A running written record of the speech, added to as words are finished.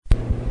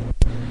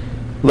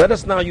Let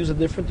us now use a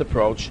different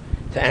approach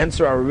to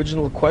answer our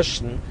original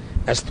question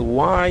as to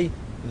why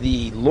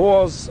the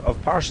laws of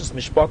Parshas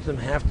Mishpatim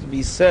have to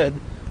be said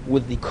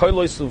with the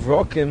Kolos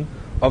Uvrokim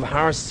of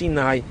Har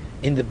Sinai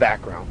in the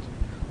background.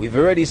 We've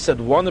already said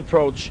one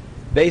approach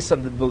based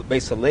on the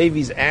Beis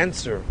Halevi's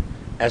answer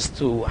as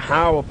to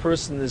how a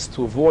person is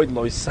to avoid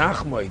Lois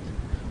Sachmoid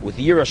with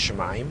Yira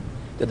Shemaim,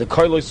 that the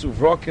Kolos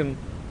Uvrokim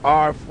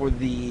are for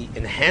the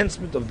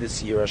enhancement of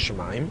this Yira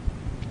Shemaim.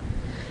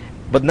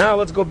 But now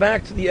let's go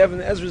back to the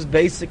Even Ezra's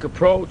basic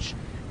approach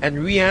and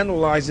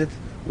reanalyze it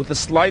with a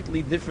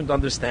slightly different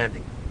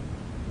understanding.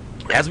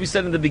 As we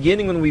said in the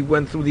beginning when we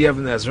went through the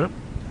Even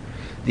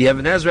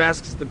Ezra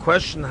asks the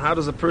question, how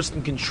does a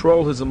person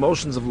control his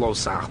emotions of Lo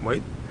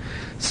Sachmoid?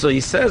 So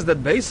he says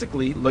that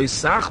basically Lo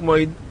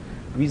Sachmoid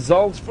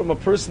results from a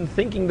person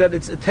thinking that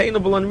it's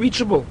attainable and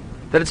reachable,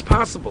 that it's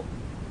possible.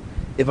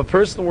 If a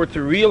person were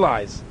to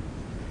realize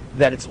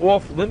that it's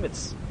off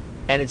limits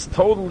and it's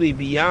totally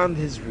beyond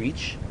his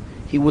reach,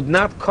 he would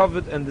not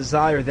covet and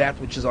desire that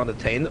which is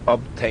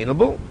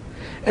obtainable.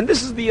 And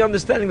this is the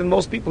understanding that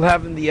most people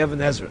have in the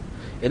Even Ezra.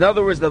 In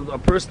other words, that a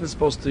person is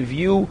supposed to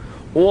view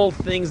all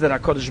things that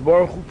HaKadosh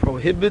Baruch Hu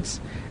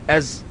prohibits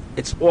as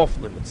it's off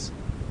limits.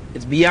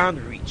 It's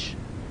beyond reach.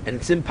 And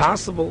it's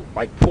impossible,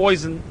 like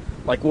poison,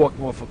 like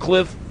walking off a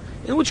cliff,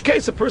 in which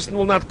case a person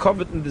will not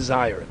covet and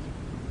desire it.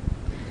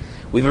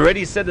 We've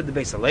already said that the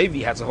Beis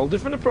Halevi has a whole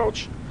different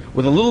approach.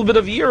 With a little bit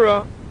of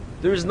yira,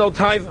 there is no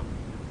taiva.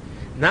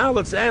 Now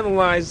let's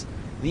analyze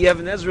the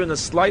Even Ezra in a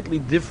slightly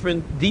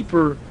different,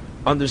 deeper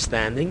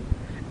understanding,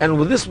 and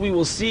with this we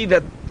will see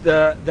that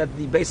the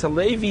Beis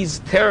Halevi's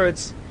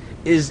teretz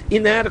is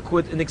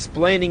inadequate in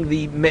explaining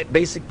the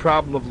basic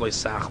problem of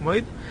Lois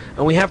Sachmoid,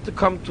 and we have to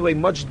come to a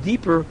much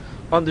deeper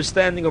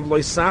understanding of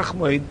Lois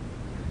Sachmoid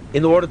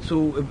in order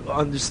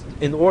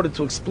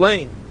to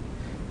explain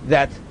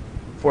that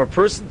for a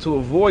person to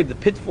avoid the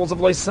pitfalls of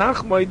Lois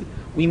Sachmoid,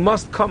 we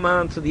must come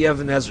on to the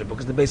Even Ezra,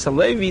 because the Beis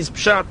Halevi's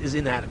pshat is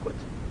inadequate.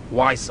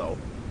 Why so?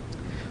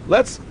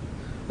 Let's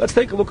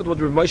take a look at what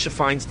Rav Moshe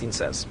Feinstein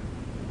says.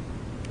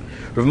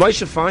 Rav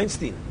Moshe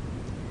Feinstein,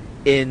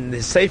 in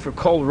his Sefer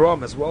Kol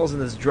Ram, as well as in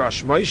his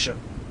Drash Moshe,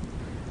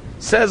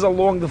 says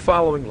along the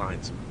following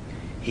lines.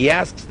 He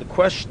asks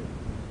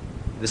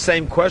the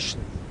same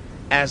question,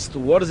 as to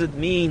what does it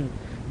mean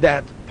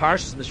that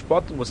Parshas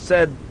Mishpatim was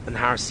said in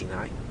Har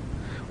Sinai.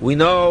 We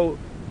know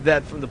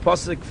that from the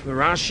pasuk from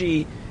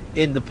Rashi,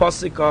 in the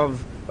pasuk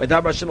of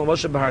Vaydaber Hashem al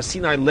Moshe b'Har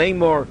Sinai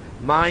Leimor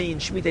Mayin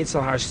Shmitei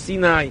Tzal Har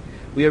Sinai,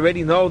 we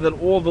already know that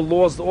all the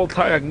laws, all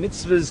Taryag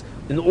mitzvahs,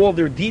 in all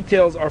their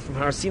details are from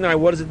Har Sinai.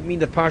 What does it mean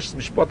that Parshas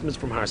Mishpatim is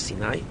from Har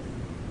Sinai?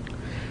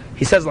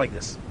 He says like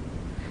this: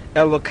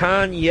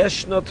 Elokan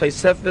Yeshno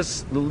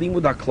Tosefes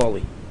L'Limud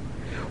HaKloli.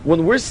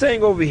 When we're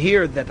saying over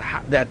here that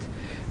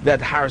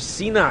Har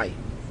Sinai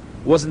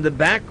was in the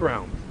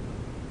background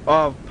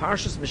of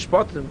Parshas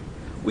Mishpatim,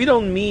 we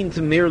don't mean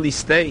to merely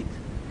state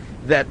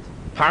that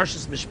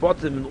Parshas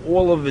Mishpatim and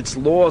all of its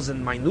laws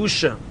and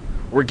minutiae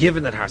were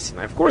given at Har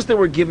Sinai. Of course they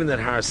were given at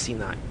Har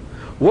Sinai.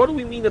 What do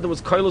we mean that there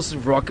was Kolos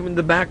Uvrokim in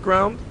the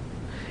background?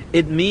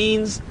 It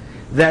means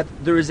that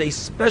there is a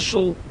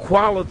special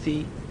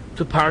quality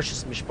to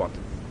Parshas Mishpatim.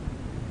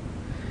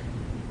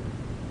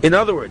 In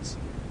other words,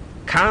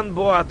 Kan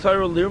bo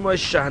atayro lirma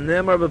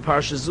shahanemar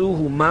beparshazu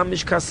hu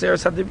mamish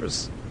kaseres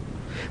hadibros.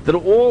 That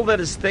all that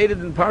is stated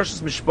in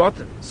Parshas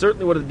Mishpatim,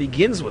 certainly what it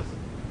begins with,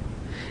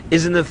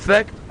 is in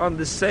effect on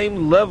the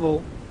same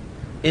level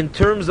in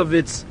terms of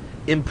its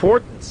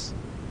importance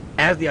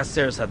as the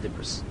Aseres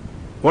HaDibros.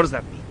 What does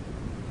that mean?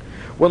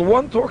 When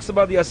one talks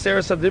about the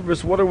Aseres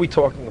HaDibros, what are we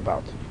talking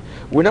about?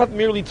 We're not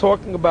merely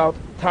talking about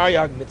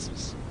Taryag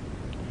mitzvahs.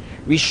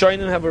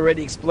 Rishonim have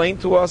already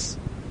explained to us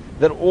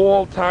that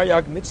all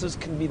Taryag mitzvahs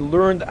can be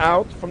learned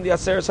out from the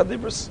Aseres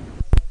HaDibros.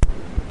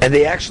 And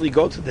they actually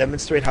go to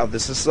demonstrate how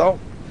this is so.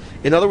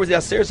 In other words, the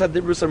Aseres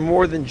HaDibros are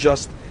more than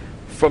just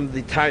from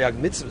the Taryag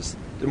mitzvahs.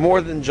 They're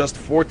more than just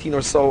 14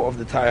 or so of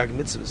the Taryag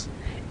mitzvahs.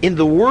 In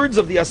the words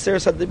of the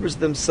Aseres HaDibros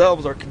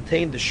themselves are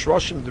contained the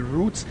shroshim, the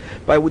roots,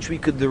 by which we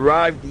could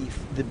derive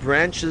the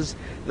branches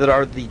that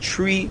are the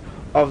tree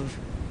of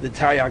the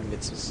Taryag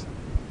mitzvahs.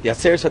 The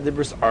Aseres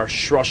HaDibros are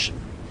shroshim.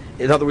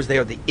 In other words, they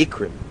are the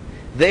ikrim.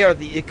 They are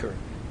the ikr.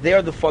 They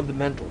are the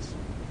fundamentals.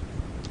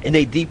 In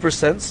a deeper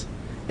sense,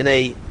 in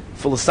a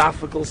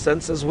philosophical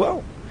sense as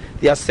well,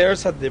 the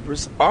Aseres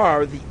HaDibros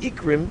are the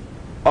ikrim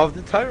of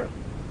the Torah.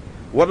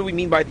 What do we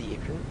mean by the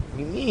ikrim?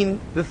 We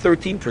mean the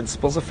 13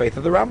 principles of faith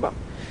of the Rambam.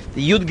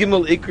 The Yud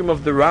Gimel ikrim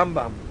of the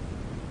Rambam,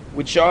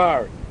 which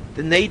are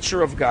the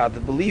nature of God, the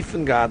belief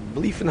in God,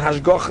 belief in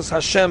Hashgochas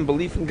Hashem,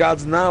 belief in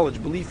God's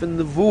knowledge, belief in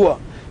Nevuah,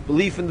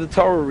 belief in the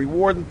Torah,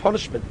 reward and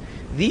punishment.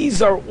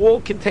 These are all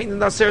contained in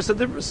the Aseres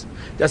HaDibros.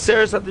 The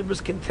Aseres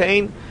HaDibros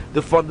contain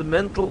the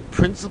fundamental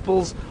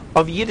principles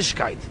of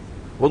Yiddishkeit,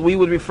 what we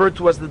would refer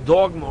to as the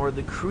dogma or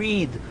the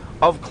creed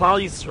of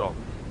Klal Yisrael.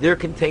 They're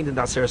contained in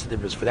the Aseres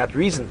HaDibros. For that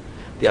reason,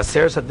 the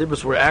Aseres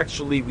HaDibros were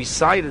actually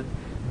recited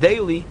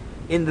daily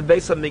in the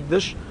Beis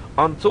HaMikdash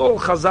until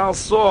Chazal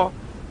saw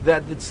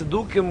that the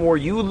Tzedukim were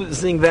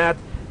using that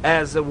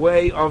as a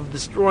way of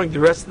destroying the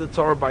rest of the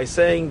Torah by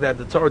saying that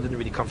the Torah didn't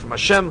really come from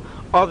Hashem,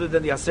 other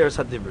than the Aseres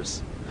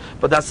HaDibros.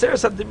 But the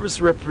Aseres HaDibros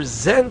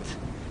represent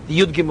the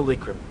Yud Gimel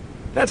Ikrim.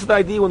 That's the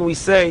idea when we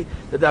say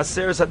that the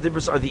Aseres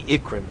HaDibros are the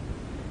Ikrim.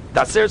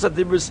 The Aseres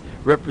HaDibros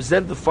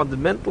represent the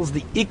fundamentals,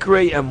 the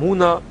Ikrei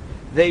Emunah.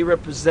 They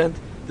represent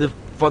the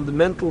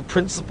fundamental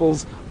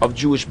principles of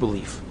Jewish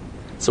belief.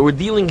 So we're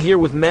dealing here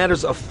with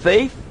matters of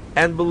faith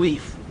and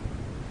belief,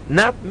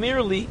 not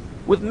merely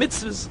with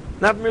mitzvahs,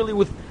 not merely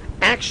with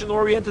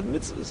action-oriented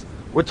mitzvahs.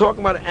 We're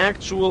talking about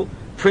actual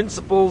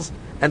principles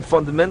and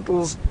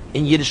fundamentals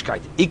in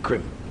Yiddishkeit,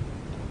 Ikrim.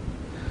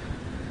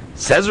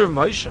 Says Rav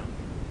Moshe,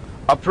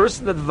 a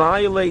person that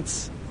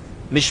violates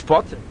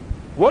Mishpatim.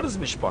 What is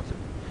Mishpatim?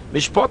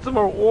 Mishpatim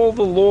are all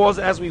the laws,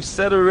 as we've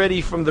said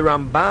already, from the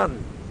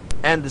Ramban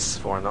and the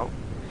Sforno.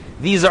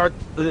 These are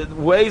the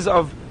ways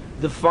of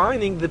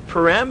defining the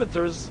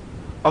parameters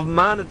of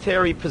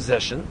monetary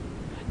possession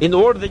in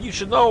order that you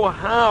should know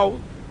how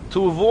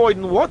to avoid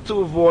and what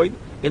to avoid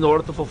in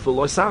order to fulfill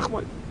Lo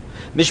Sachmoid.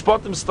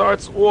 Mishpatim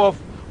starts off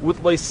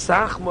with Lo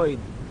Sachmoid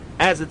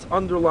as its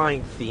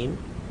underlying theme,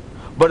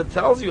 but it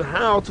tells you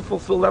how to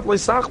fulfill that Lo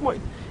Sachmoid.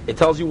 It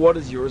tells you what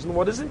is yours and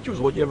what isn't yours,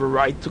 what you have a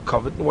right to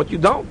covet and what you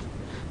don't.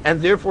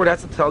 And therefore it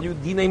has to tell you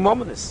Dinei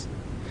Mominus.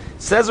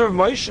 Says Rav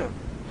Moshe,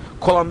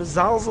 Kol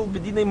HaMezalzel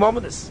B'Dinei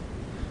Mominus.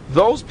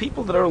 Those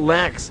people that are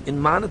lax in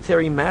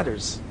monetary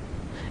matters,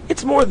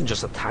 it's more than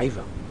just a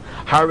taiva.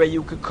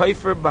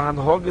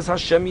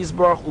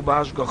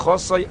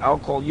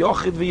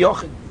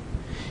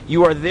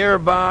 You are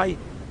thereby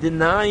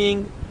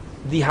denying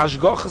the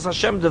Hashgachas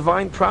Hashem,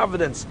 divine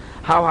providence,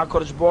 how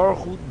HaKadosh Baruch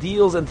Hu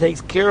deals and takes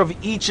care of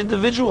each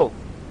individual.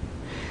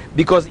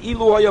 Because if you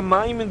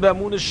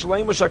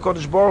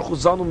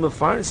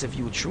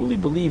would truly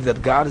believe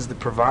that God is the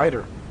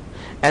provider,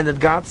 and that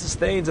God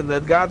sustains, and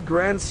that God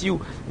grants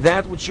you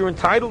that which you're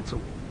entitled to,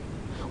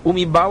 and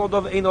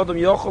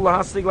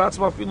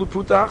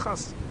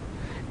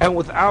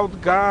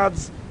without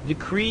God's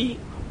decree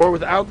or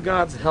without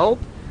God's help,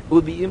 it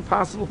would be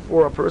impossible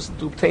for a person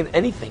to obtain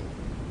anything.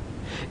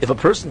 If a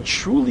person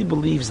truly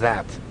believes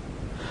that,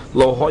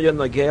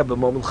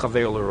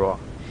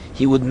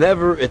 he would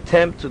never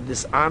attempt to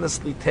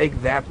dishonestly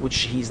take that which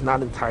he's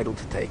not entitled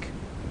to take.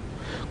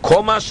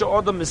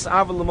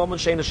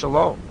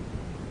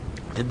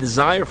 The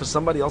desire for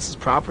somebody else's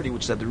property,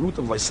 which is at the root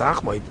of Lo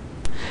Sachmoid.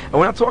 And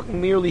we're not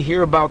talking merely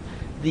here about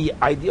the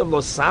idea of Lo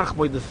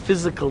Sachmoid, the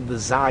physical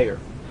desire.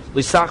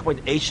 Lo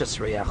Sachmoid Eishes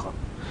Reyecha.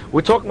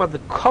 We're talking about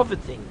the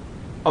coveting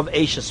of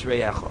Eishes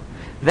Reyecha.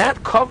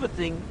 That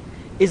coveting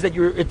is that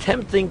you're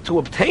attempting to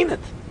obtain it.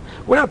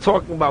 We're not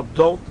talking about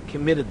don't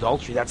commit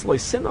adultery. That's Lo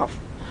Sinov.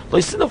 Lo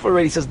Sinov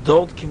already says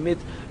don't commit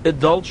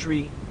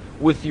adultery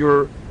with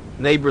your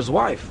neighbor's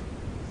wife.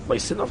 Lo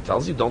Sinov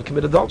tells you don't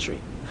commit adultery.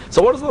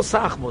 So what does Lo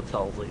Sachmoid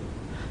tell you?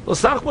 Lo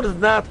Sachmoid is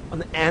not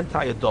an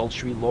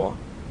anti-adultery law.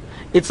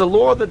 It's a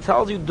law that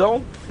tells you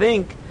don't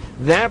think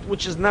that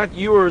which is not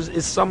yours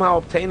is somehow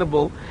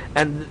obtainable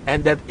and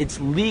that it's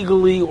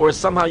legally or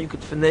somehow you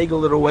could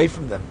finagle it away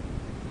from them.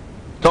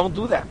 Don't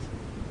do that.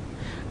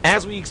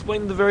 As we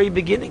explained in the very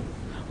beginning,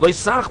 Lo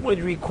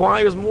Sachmoid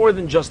requires more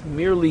than just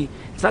merely,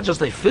 it's not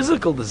just a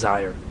physical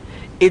desire.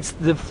 It's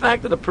the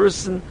fact that a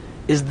person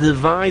is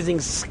devising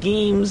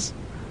schemes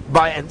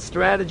and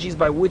strategies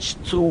by which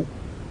to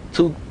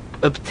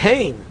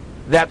obtain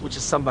that which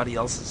is somebody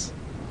else's.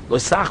 Lo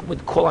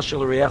Sachmoid Kol Asher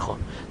L'Reyecha.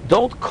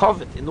 Don't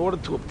covet in order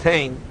to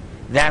obtain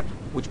that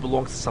which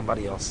belongs to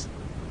somebody else.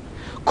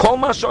 Kol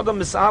Ma She'adam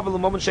Misav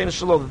L'Momen She'ein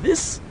Shelo.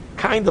 This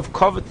kind of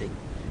coveting,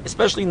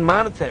 especially in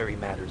monetary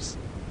matters,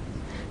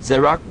 it's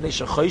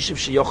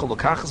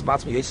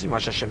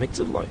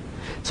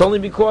only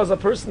because a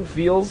person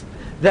feels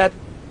that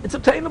it's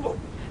obtainable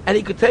and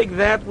he could take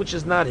that which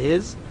is not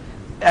his,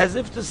 as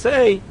if to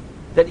say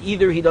that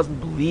either he doesn't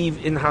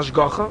believe in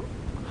Hashgacha,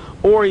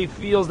 or he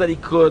feels that he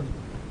could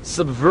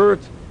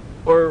subvert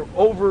or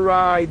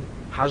override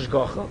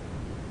Hashgacha,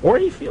 or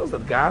he feels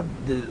that God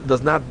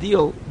does not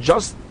deal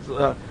just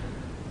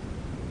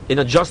in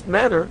a just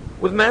manner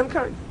with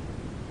mankind.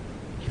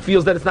 He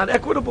feels that it's not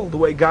equitable the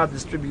way God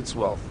distributes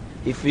wealth.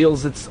 He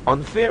feels it's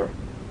unfair,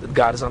 that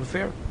God is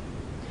unfair.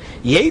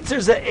 This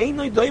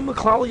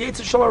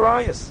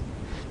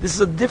is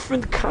a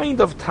different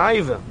kind of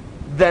taiva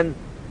than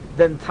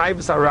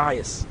taivas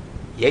arayas.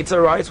 Yetzer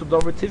arayas with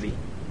dover tivi.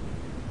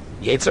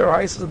 Yetzer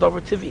arayas is a dover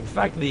tivi. In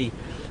fact, the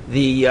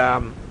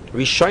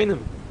Rishonim,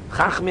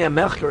 Chachmei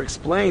HaMechker,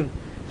 explain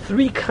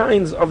three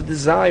kinds of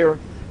desire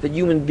that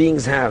human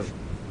beings have.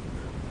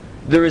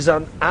 There is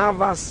an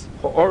avas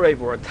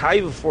ha'orev, or a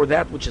taiva for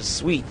that which is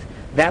sweet,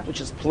 that which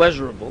is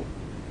pleasurable.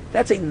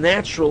 That's a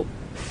natural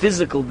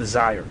physical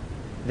desire.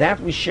 That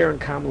we share in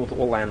common with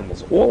all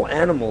animals. All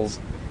animals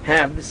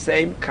have the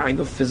same kind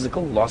of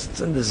physical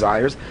lusts and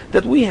desires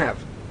that we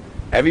have.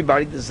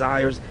 Everybody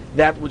desires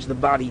that which the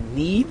body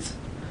needs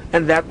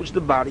and that which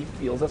the body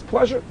feels as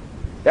pleasure.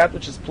 That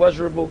which is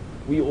pleasurable,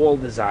 we all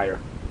desire.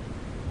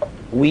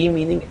 We,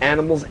 meaning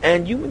animals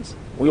and humans.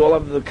 We all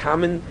have the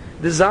common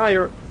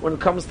desire when it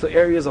comes to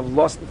areas of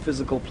lust and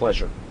physical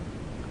pleasure.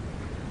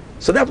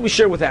 So that we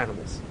share with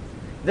animals.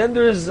 Then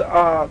there's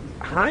a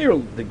higher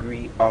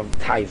degree of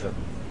taiva.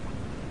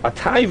 A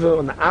taiva,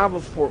 an ava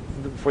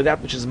for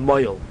that which is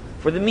moil,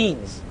 for the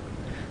means.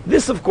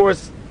 This, of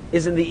course,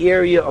 is in the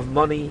area of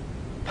money,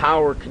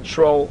 power,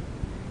 control.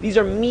 These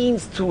are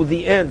means to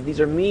the end. These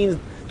are means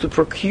to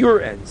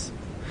procure ends.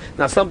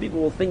 Now, some people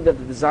will think that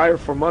the desire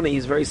for money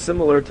is very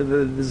similar to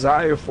the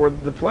desire for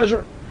the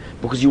pleasure,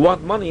 because you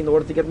want money in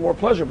order to get more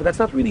pleasure, but that's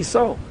not really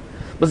so.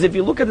 Because if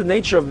you look at the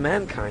nature of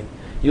mankind,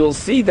 you'll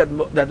see that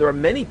there are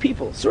many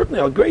people, certainly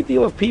a great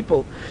deal of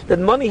people, that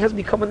money has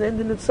become an end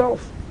in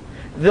itself.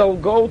 They'll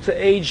go to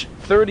age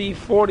 30,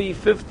 40,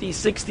 50,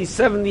 60,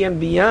 70 and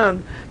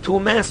beyond to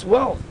amass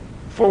wealth.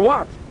 For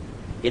what?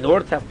 In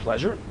order to have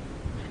pleasure?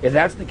 If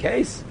that's the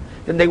case,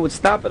 then they would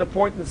stop at a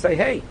point and say,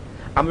 hey,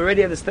 I'm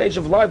already at a stage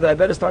of life that I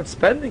better start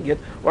spending it,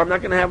 or I'm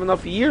not going to have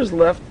enough years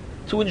left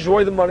to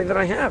enjoy the money that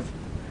I have.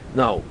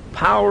 No,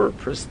 power,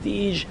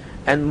 prestige,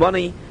 and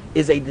money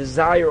is a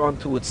desire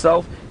unto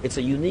itself. It's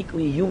a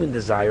uniquely human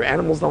desire.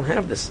 Animals don't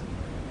have this.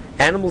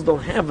 Animals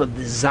don't have a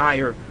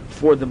desire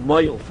for the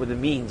moil, for the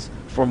means,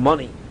 for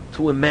money,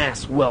 to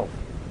amass wealth.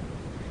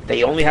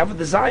 They only have a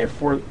desire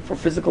for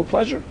physical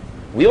pleasure.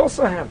 We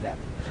also have that.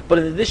 But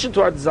in addition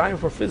to our desire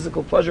for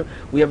physical pleasure,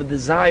 we have a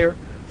desire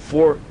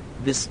to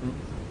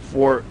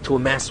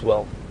amass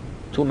wealth,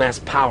 to amass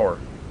power,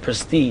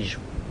 prestige,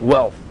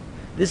 wealth.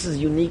 This is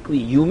uniquely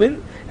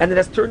human, and it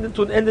has turned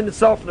into an end in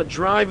itself, and a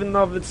drive in and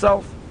of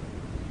itself.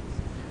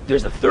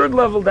 There's a third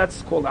level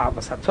that's called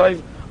Avas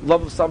HaTov,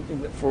 love of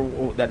something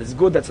that is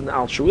good, that's an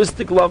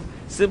altruistic love,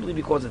 simply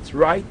because it's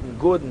right and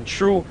good and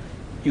true,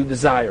 you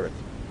desire it,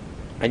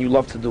 and you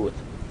love to do it.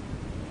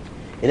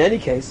 In any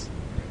case,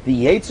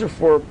 the Yetzer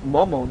for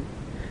Mammon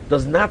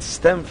does not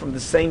stem from the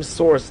same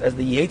source as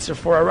the Yetzer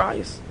for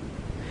Arayos.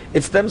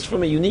 It stems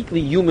from a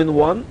uniquely human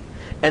one,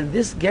 and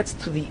this gets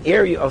to the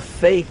area of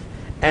faith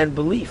and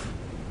belief.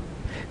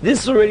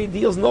 This already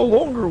deals no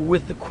longer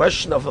with the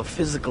question of a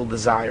physical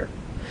desire.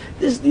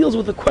 This deals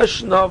with the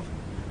question of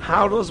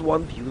how does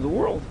one view the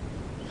world?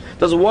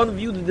 Does one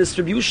view the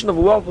distribution of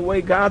wealth the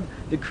way God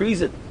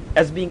decrees it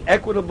as being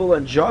equitable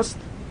and just?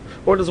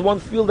 Or does one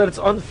feel that it's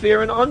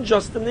unfair and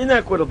unjust and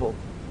inequitable?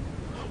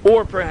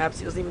 Or perhaps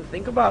he doesn't even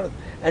think about it,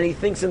 and he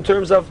thinks in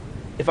terms of,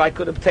 if I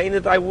could obtain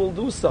it, I will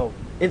do so,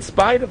 in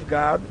spite of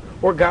God,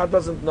 or God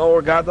doesn't know,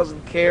 or God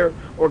doesn't care,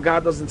 or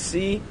God doesn't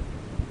see.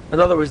 In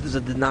other words, there's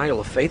a denial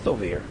of faith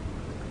over here.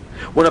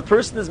 When a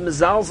person is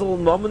mezalzel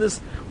and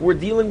mominous, we're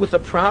dealing with a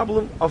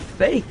problem of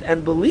faith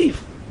and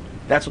belief.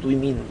 That's what we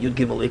mean, Yud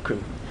Gimel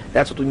Ikrim.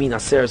 That's what we mean,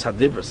 Aseres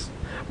Hadibros.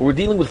 We're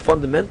dealing with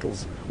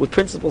fundamentals, with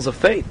principles of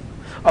faith.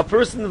 A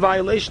person in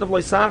violation of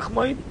Loisach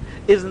Moed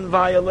is in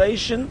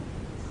violation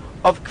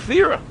of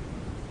Kfira,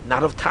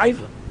 not of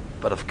Taiva,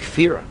 but of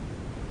Kfira.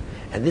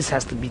 And this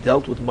has to be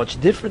dealt with much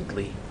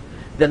differently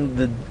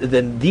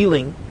than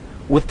dealing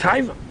with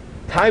Taiva.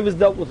 Taiva is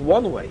dealt with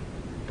one way.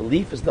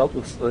 Belief is dealt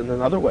with in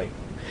another way.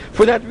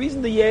 For that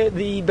reason, the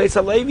Beis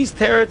Halevi's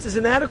teretz is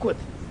inadequate.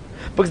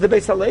 Because the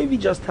Beis Halevi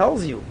just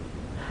tells you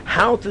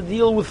how to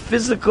deal with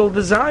physical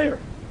desire.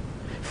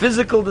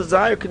 Physical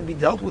desire can be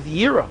dealt with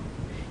Yira.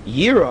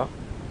 Yira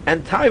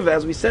and Taiva,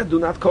 as we said, do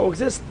not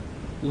coexist.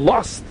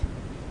 Lust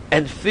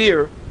and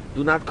fear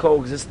do not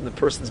coexist in the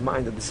person's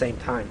mind at the same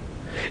time.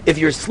 If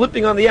you're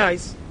slipping on the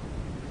ice,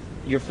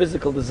 your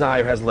physical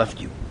desire has left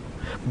you.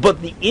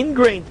 But the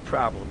ingrained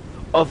problem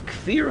of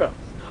kfira,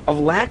 of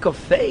lack of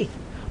faith,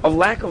 of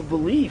lack of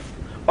belief,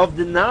 of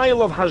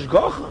denial of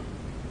hashgacha,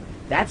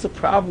 that's a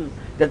problem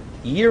that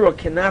Yira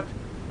cannot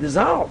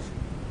dissolve.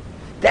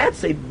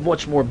 That's a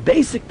much more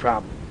basic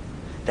problem.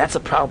 That's a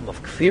problem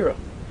of kfira.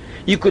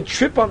 You could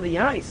trip on the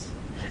ice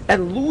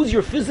and lose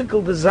your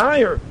physical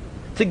desire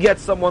to get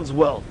someone's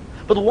wealth.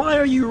 But why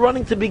are you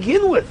running to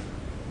begin with?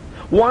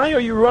 Why are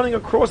you running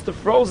across the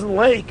frozen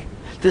lake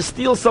to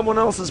steal someone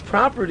else's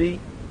property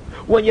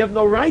when you have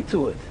no right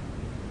to it?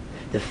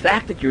 The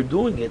fact that you're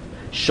doing it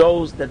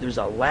shows that there's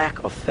a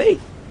lack of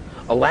faith,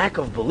 a lack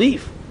of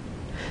belief.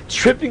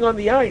 Tripping on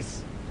the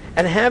ice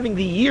and having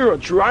the Yira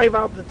drive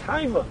out the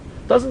Taiva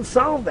doesn't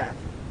solve that.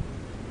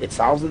 It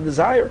solves the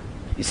desire.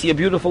 You see a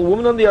beautiful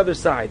woman on the other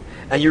side,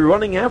 and you're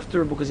running after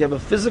her because you have a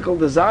physical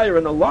desire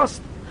and a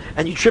lust,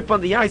 and you trip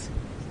on the ice.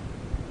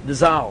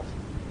 Dissolve.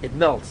 It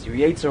melts. Your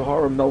Yetzer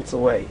Hara melts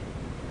away.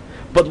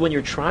 But when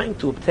you're trying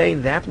to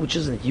obtain that which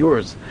isn't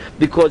yours,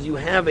 because you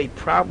have a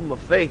problem of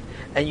faith,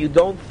 and you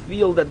don't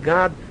feel that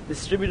God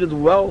distributed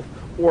wealth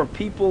or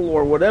people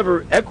or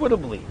whatever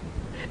equitably,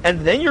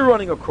 and then you're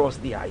running across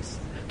the ice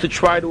to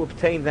try to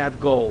obtain that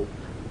goal,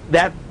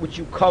 that which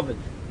you covet,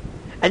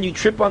 and you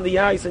trip on the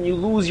ice and you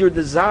lose your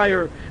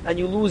desire and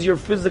you lose your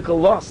physical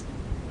lust.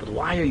 But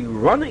why are you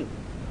running?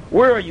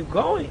 Where are you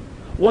going?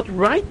 What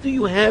right do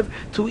you have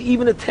to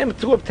even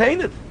attempt to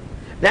obtain it?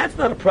 That's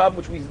not a problem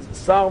which we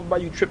solve by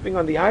you tripping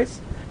on the ice,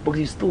 because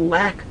you still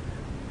lack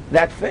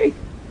that faith.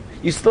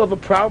 You still have a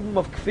problem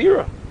of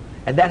kfira,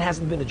 and that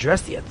hasn't been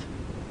addressed yet.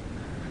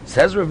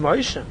 Says Rav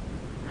Moshe,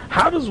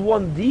 how does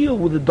one deal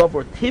with the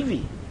davar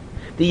tivi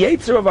The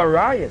Yetzer of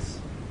Arayas,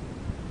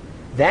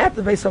 that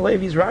the Beis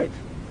Halevi is right.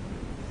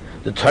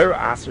 The Torah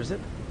answers it.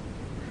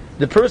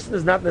 The person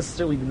is not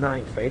necessarily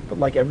denying faith, but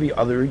like every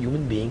other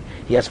human being,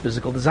 he has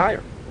physical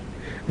desire.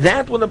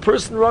 That when a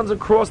person runs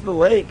across the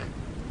lake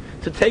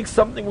to take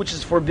something which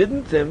is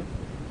forbidden to him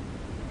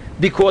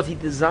because he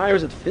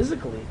desires it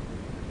physically,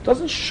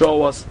 doesn't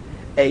show us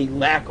a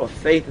lack of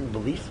faith and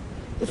belief.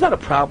 It's not a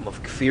problem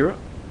of kfira,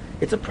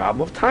 it's a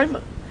problem of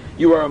taima.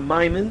 You are a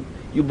maimon,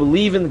 you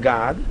believe in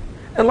God,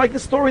 and like the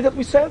story that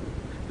we said,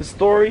 the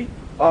story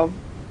of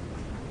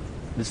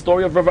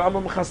Rav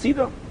Amram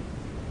Chasida.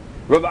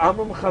 Rav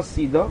Amram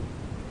Chasida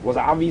was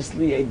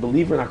obviously a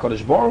believer in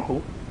HaKadosh Baruch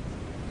Hu.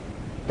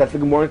 That's the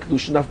Gemara in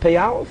Kedushin of Pei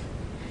Aleph.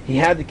 He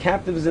had the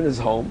captives in his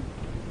home,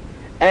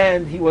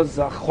 and he was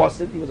a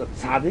chosid, he was a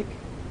tzaddik,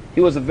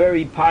 he was a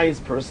very pious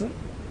person.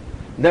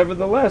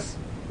 Nevertheless,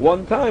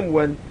 one time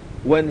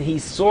when he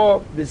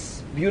saw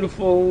this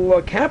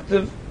beautiful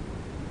captive,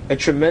 a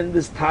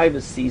tremendous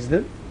taiva seized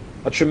him,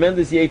 a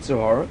tremendous yetzer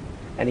hara,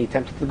 and he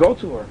attempted to go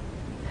to her.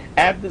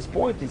 At this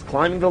point, he's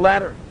climbing the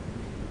ladder.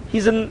 He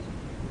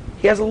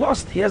has a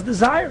lust, he has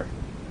desire.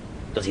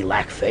 Does he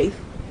lack faith?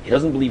 He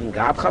doesn't believe in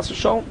God, chas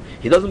v'sholom.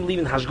 He doesn't believe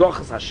in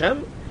Hashgochas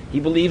Hashem. He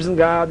believes in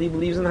God, he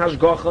believes in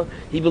Hashgocha,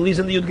 he believes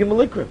in the Yud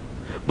Gimel Ikrim.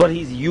 But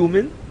he's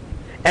human,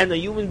 and a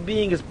human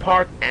being is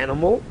part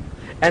animal,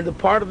 and the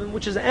part of him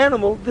which is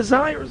animal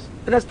desires,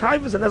 and has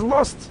taivas and has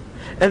lusts.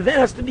 And that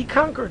has to be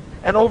conquered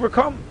and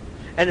overcome.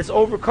 And it's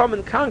overcome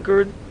and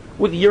conquered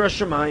with Yirah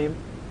Shamayim.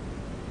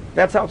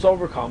 That's how it's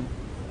overcome.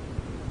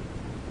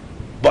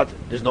 But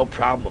there's no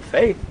problem of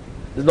faith.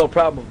 There's no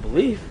problem of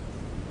belief.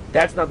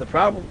 That's not the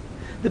problem.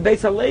 The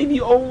Beis Halevi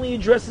only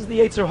addresses the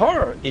Yetzer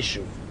Hara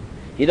issue.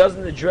 He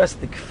doesn't address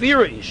the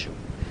Kfira issue.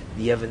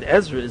 The Even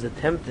Ezra is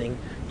attempting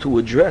to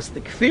address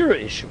the Kfira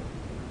issue.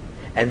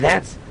 And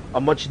that's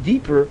a much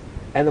deeper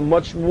and a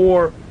much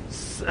more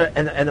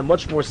and a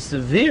much more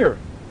severe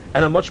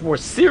and a much more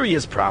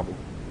serious problem.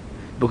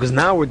 Because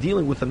now we're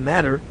dealing with a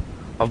matter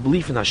of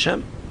belief in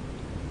Hashem.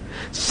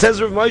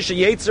 Says Rav Moshe,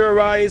 Yetzer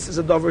Arayis is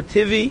a davar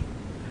tivi,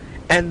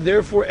 and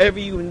therefore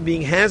every human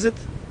being has it.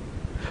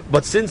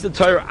 But since the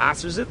Torah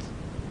answers it,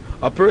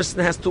 a person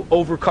has to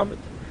overcome it.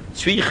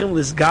 Tzrichim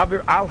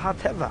lisgaber al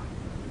hateva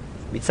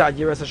mitzad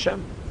yiras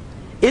Hashem.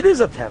 It is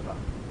a teva,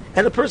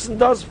 and the person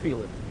does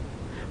feel it.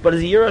 But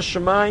his yiras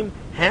Shemaim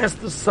has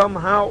to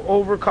somehow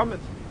overcome it.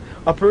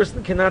 A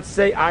person cannot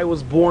say, I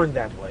was born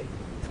that way.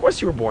 Of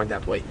course you were born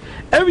that way.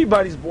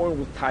 Everybody's born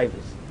with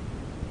taivas.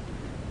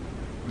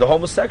 The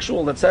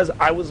homosexual that says,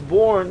 I was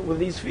born with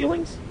these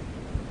feelings,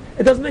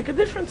 it doesn't make a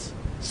difference.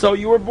 So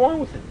you were born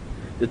with it.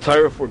 The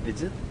Torah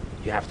forbids it.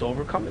 You have to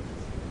overcome it.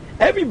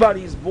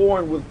 Everybody is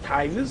born with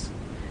taivas.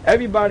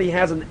 Everybody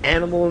has an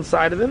animal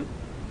inside of him,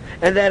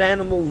 and that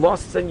animal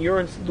lusts and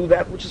yearns to do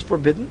that which is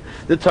forbidden.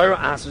 The Torah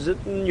answers it,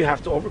 and you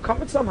have to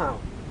overcome it somehow.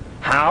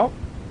 How?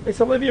 Beis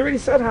Halevi already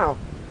said how.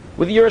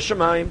 With Yirah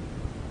Shamayim.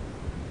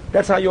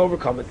 That's how you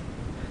overcome it.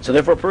 So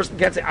therefore a person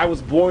can't say, I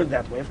was born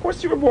that way. Of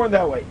course you were born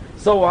that way.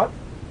 So what?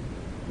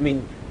 I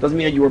mean, doesn't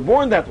mean that you were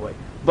born that way.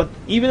 But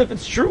even if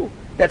it's true,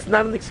 that's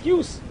not an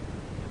excuse.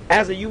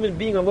 As a human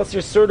being, unless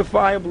you're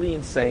certifiably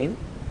insane,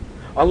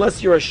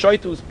 unless you're a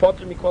shaitu who's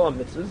potter mikol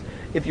mitzvahs,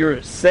 if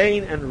you're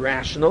sane and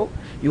rational,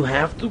 you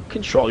have to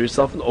control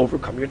yourself and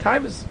overcome your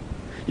taivas.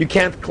 You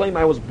can't claim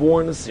I was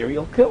born a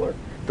serial killer.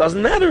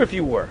 Doesn't matter if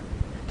you were.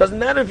 Doesn't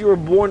matter if you were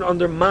born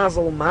under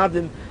Mazal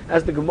Madim,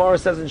 as the Gemara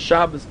says in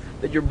Shabbos,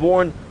 that you're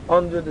born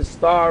under the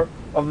star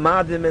of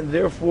Madim and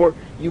therefore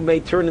you may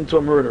turn into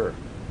a murderer.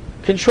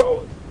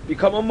 Control it.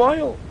 Become a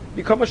moil.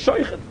 Become a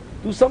shoichet.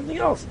 Do something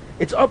else.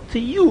 It's up to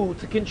you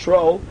to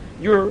control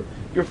your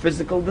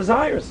physical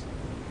desires.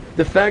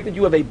 The fact that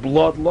you have a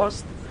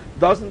bloodlust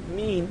doesn't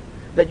mean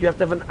that you have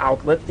to have an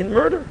outlet in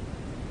murder.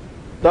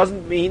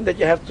 Doesn't mean that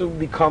you have to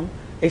become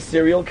a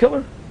serial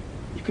killer.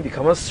 You can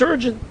become a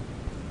surgeon.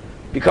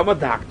 Become a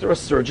doctor, a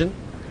surgeon,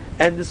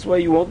 and this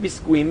way you won't be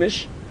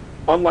squeamish.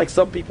 Unlike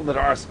some people that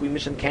are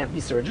squeamish and can't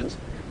be surgeons,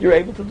 you're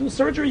able to do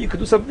surgery. You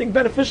could do something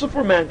beneficial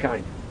for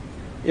mankind.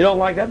 You don't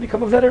like that?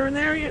 Become a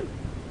veterinarian.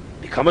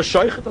 Become a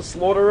shoichet, a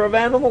slaughterer of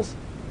animals.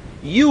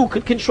 You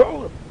could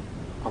control it,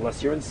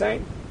 unless you're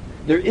insane.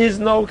 There is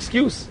no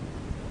excuse.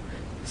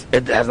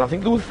 It has nothing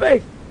to do with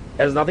faith.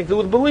 It has nothing to do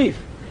with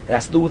belief. It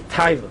has to do with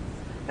taiva.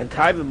 And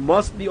taiva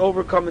must be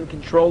overcome and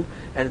controlled,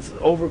 and it's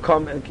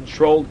overcome and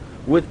controlled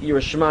with Yirah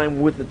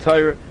Shamayim, with the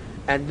Torah,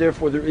 and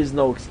therefore there is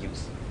no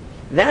excuse.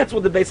 That's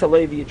what the Beis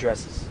Halevi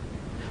addresses.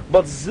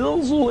 But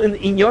zilzul in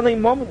Inyonei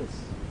Mominus,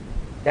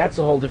 that's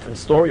a whole different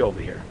story over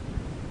here.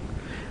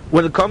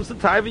 When it comes to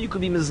taiva, you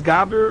could be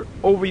mizgaber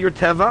over your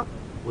teva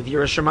with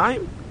Yirah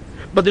Shamayim,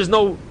 but there's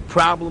no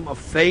problem of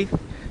faith,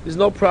 there's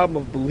no problem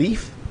of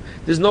belief,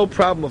 there's no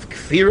problem of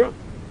kfira,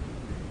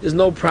 there's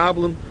no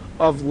problem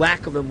of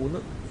lack of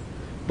emunah.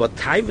 But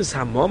taivas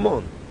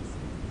hamamon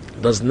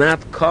does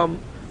not come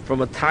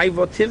from a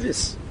taiva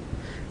tivis.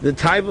 The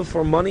taiva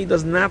for money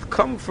does not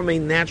come from a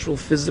natural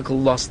physical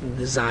lust and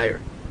desire.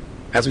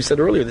 As we said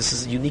earlier, this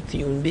is unique to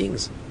human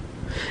beings.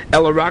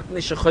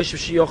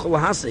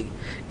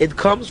 It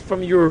comes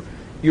from your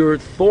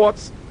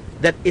thoughts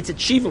that it's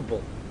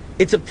achievable,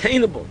 it's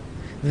obtainable.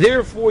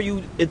 Therefore,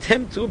 you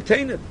attempt to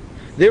obtain it.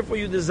 Therefore,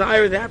 you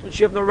desire that which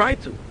you have no right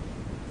to.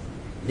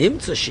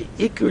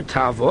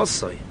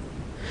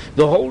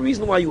 The whole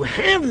reason why you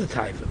have the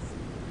taiva,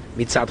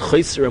 mitzad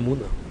chayser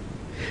emunah,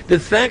 the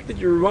fact that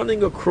you're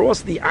running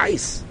across the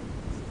ice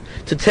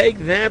to take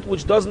that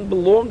which doesn't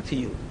belong to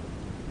you,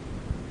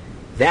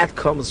 that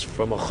comes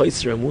from a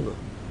chayser emunah,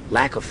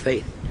 lack of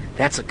faith.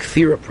 That's a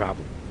kfira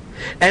problem.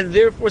 And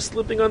therefore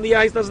slipping on the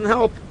ice doesn't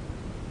help.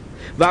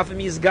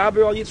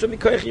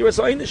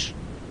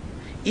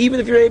 Even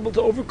if you're able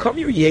to overcome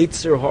your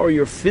yetzer hara,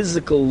 your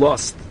physical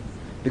lust,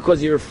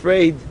 because you're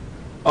afraid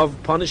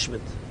of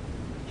punishment,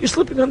 you're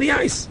slipping on the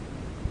ice.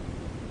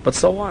 But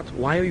so what?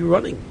 Why are you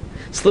running?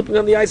 Slipping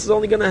on the ice is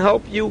only going to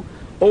help you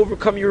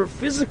overcome your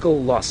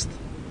physical lust.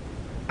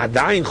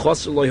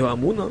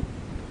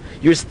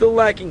 You're still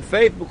lacking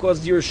faith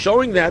because you're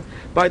showing that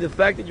by the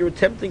fact that you're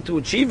attempting to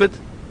achieve it.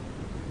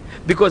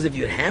 Because if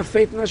you have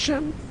faith in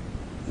Hashem,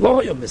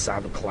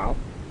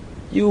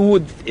 you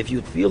would, if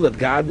you'd feel that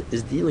God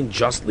is dealing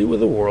justly with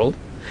the world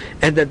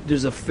and that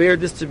there's a fair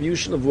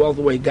distribution of wealth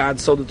the way God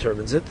so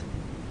determines it,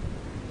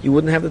 you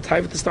wouldn't have the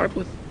taiva to start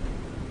with.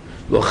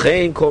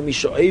 Violation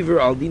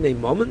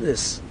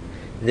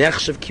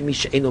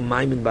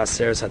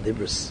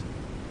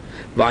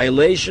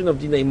of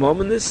dinei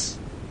momenis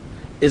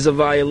is a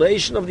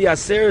violation of the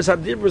Aseres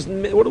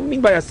Hadibros. What do we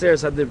mean by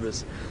Aseres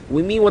Hadibros?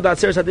 We mean what the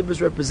Aseres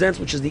Hadibros represents,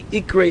 which is the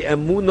Ikrei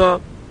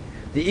Emunah,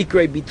 the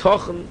Ikrei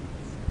Bitochen,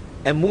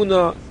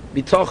 Emunah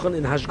Bitochen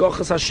in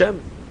Hashgochas Hashem.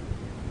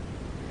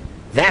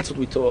 That's what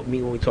we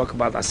mean when we talk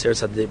about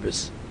Aseres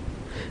Hadibros.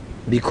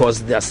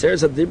 Because the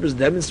Aseres Hadibros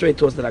demonstrate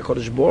to us that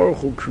HaKadosh Baruch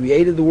Hu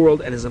created the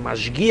world and is a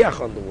Mashgiach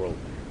on the world.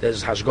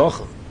 There's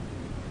Hashgocha.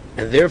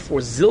 And therefore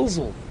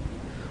Zilzul,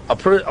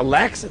 a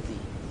laxity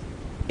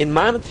in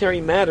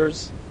monetary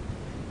matters,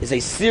 is a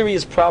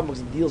serious problem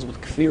because it deals with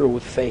kfirah,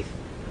 with faith.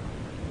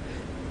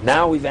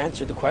 Now we've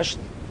answered the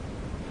question.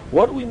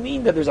 What do we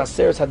mean that there's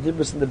Aseres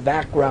Hadibros in the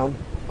background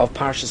of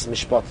Parshas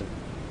Mishpatim?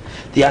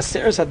 The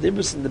Aseres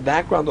Hadibros in the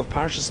background of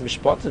Parshas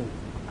Mishpatim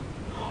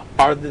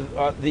are the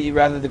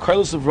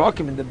Kolos of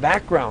Rokim in the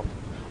background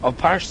of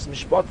Parshas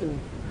Mishpatim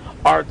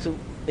are to,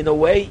 in a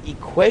way,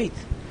 equate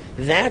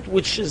that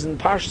which is in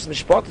Parshas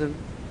Mishpatim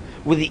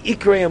with the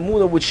Ikrei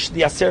Emunah which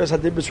the Aseres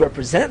Hadibros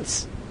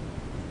represents.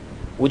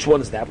 Which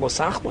one is that? Lo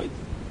Sachmoid.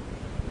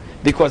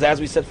 Because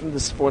as we said from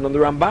this before on the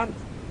Ramban,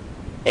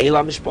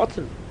 Eila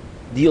Mishpatim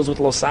deals with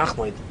Lo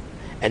Sachmoid.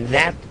 And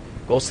that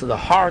goes to the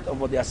heart of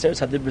what the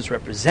Aseres Hadibros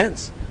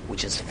represents,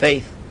 which is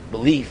faith,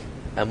 belief,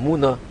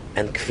 Emunah,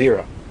 and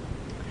Kfirah.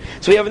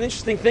 So we have an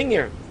interesting thing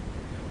here.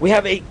 We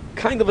have a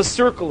kind of a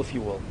circle, if you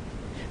will.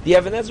 The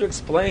Even Ezra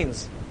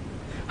explains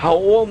how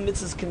all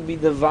mitzvahs can be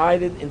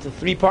divided into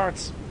three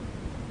parts.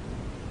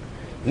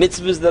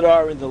 Mitzvahs that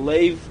are in the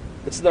leiv,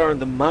 mitzvahs that are in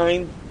the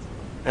mind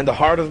and the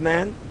heart of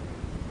man,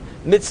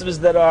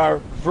 mitzvahs that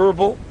are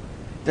verbal,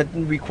 that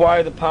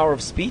require the power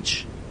of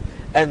speech,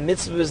 and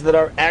mitzvahs that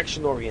are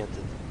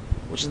action-oriented,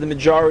 which is the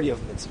majority of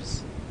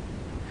mitzvahs.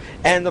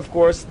 And of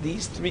course,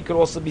 these three could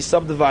also be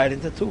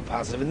subdivided into two,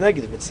 positive and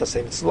negative,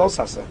 mitzvah, mitzvah, lo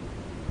saseh.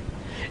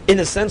 In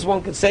a sense,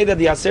 one could say that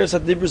the Aseres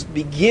Hadibros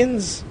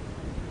begins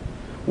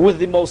with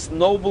the most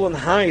noble and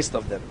highest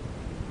of them,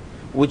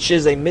 which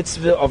is a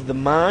mitzvah of the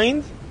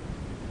mind,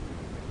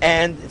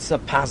 and it's a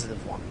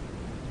positive one.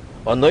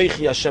 A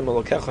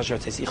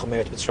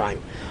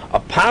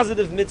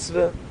positive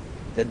mitzvah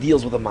that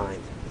deals with the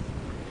mind.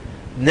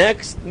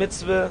 Next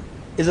mitzvah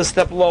is a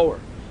step lower.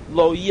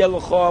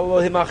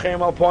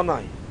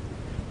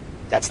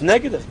 That's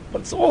negative,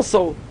 but it's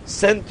also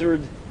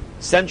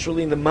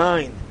centrally in the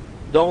mind.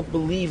 Don't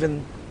believe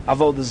in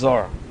Avodah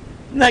Zarah.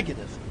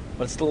 Negative,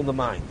 but it's still in the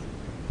mind.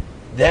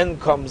 Then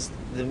comes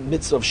the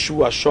mitzvah of Shu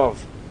Ashov,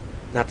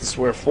 not to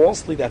swear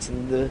falsely. That's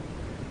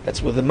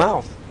with the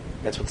mouth.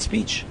 That's with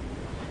speech.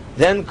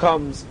 Then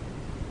comes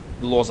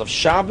the laws of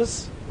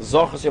Shabbos,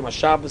 Zochas Yom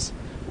HaShabbos,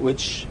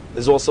 which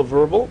is also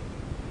verbal.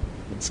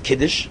 It's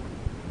Kiddush.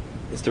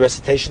 It's the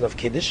recitation of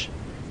Kiddush.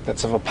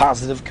 That's of a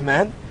positive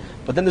command.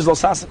 But then there's Lo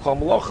Saseh Kol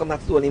Melacha,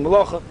 not to do any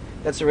Melacha.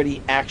 That's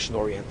already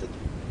action-oriented.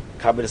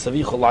 Kabbalah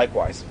Savicha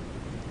likewise.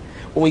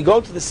 When we go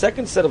to the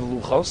second set of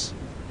Luchos,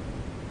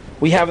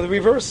 we have the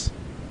reverse.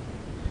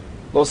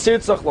 Lo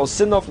Sirtzach, Lo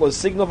Sinov, Lo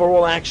Signov are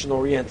all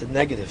action-oriented,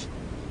 negative.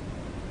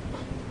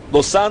 Lo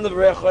Sanav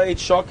Recha Eit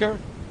Shoker,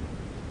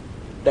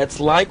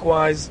 that's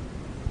likewise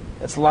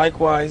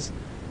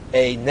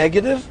a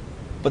negative,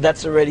 but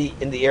that's already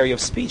in the area of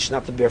speech,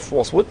 not to bear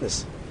false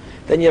witness.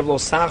 Then you have Lo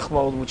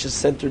Sachmod, which is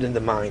centered in the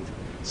mind.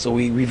 So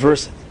we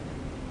reverse it.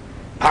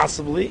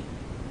 Possibly,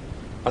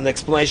 an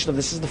explanation of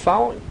this is the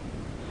following.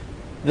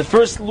 The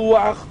first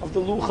luach of the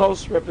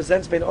luchos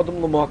represents bein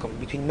Adam l'makam,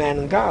 between man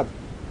and God.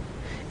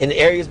 In the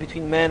areas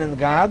between man and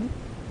God,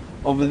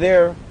 over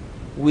there,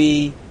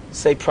 we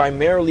say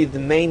primarily the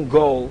main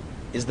goal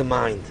is the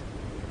mind.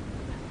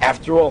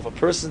 After all, if a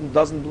person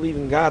doesn't believe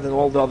in God, then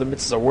all the other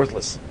mitzvahs are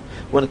worthless.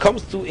 When it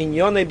comes to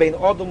inyone bein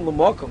adam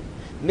l'makom,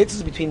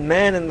 mitzvahs between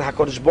man and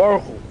HaKadosh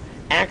Baruch Hu,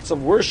 acts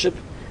of worship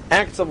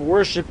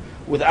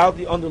without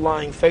the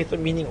underlying faith are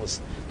meaningless.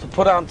 To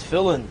put on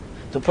tefillin,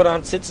 to put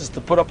on tzitzis,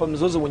 to put up a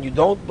mezuzah when you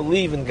don't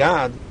believe in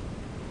God,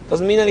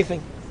 doesn't mean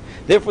anything.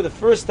 Therefore, the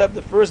first step,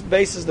 the first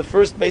basis, the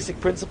first basic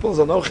principle is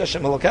Anochi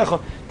Hashem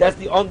Elokecha. That's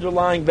the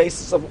underlying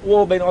basis of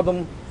all bein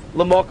adam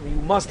l'makom.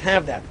 You must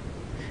have that.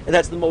 And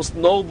that's the most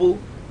noble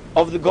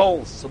of the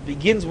goals. So it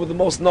begins with the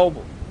most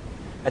noble.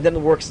 And then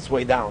it works its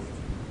way down.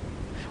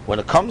 When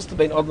it comes to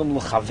bein adam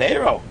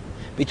l'chavero,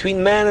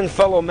 between man and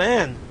fellow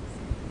man,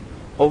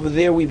 over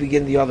there we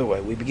begin the other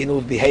way. We begin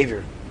with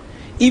behavior.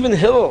 Even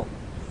Hillel,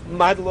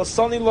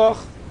 madlasani loch,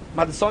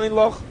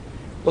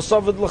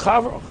 losavid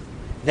l'chavroch.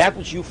 That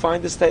which you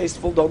find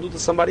distasteful, don't do to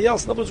somebody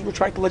else. In other words, we're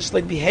trying to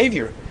legislate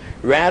behavior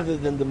rather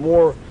than the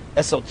more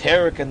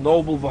esoteric and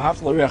noble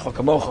v'hafta l'reacha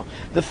kamocha.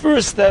 The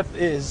first step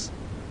is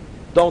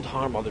don't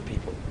harm other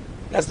people.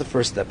 That's the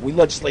first step. We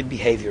legislate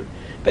behavior.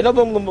 Ben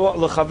adam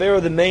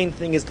l'chavero, the main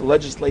thing is to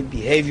legislate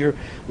behavior,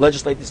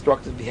 legislate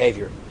destructive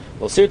behavior.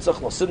 Lo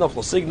sirtzach, lo sidnov,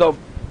 lo signov.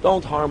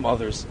 Don't harm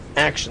others.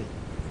 Action.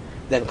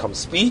 Then comes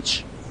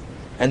speech,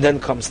 and then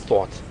comes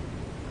thought.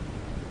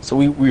 So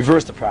we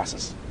reverse the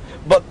process.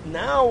 But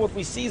now what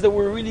we see is that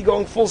we're really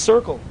going full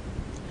circle.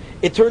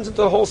 It turns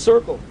into a whole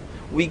circle.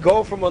 We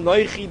go from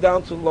Anoichi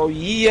down to Lo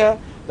Yiyah,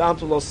 down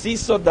to Lo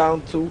Sisa,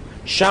 down to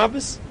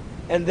Shabbos,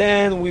 and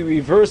then we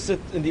reverse it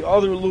in the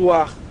other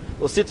Luach,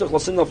 Lo Sitzach, Lo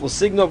Sinov, Lo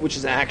Signov, which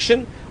is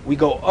action. We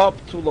go up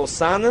to Lo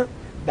Sana,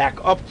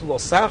 back up to Lo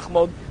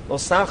Sachmod. Lo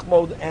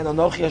Sachmod and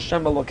Anochi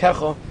Hashem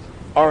Elokecha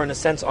are in a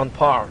sense on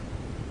par.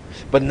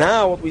 But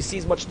now what we see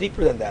is much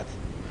deeper than that.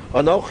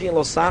 Anochi and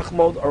Lo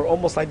Sachmod are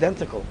almost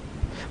identical.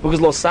 Because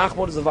Lo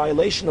Sachmod is a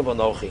violation of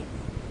Anochi.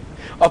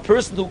 A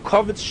person who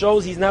covets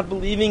shows he's not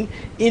believing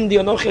in the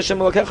Anochi Hashem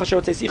Elokecha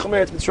Asher Tzichom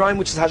Eretz Mitzrayim,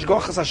 which is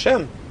Hashgochas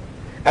Hashem,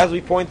 as we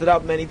pointed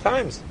out many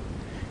times.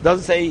 It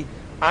doesn't say,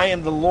 I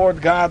am the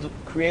Lord God,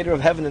 creator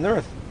of heaven and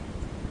earth.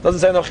 It doesn't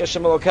say Anochi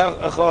Hashem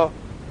Elokecha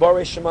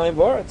Borei Shemayim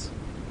V'Aretz.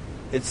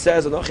 It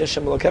says Anochi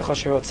Hashem Elokecha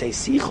Asher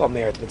Tzichom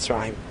Eretz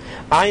Mitzrayim.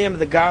 I am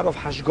the God of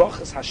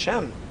Hashgochas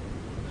Hashem,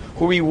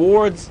 who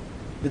rewards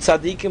the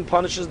tzaddikim,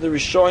 punishes the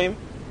Rishoim,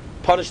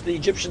 punished the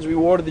Egyptians,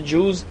 rewarded the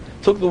Jews,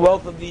 took the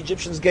wealth of the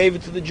Egyptians, gave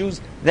it to the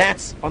Jews.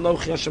 That's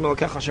Anochi Hashem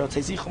Elokecha Asher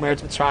Tzichom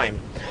Eretz Mitzrayim.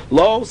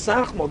 Lo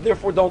Sachmod,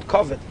 therefore don't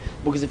covet,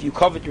 because if you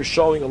covet, you're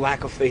showing a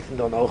lack of faith in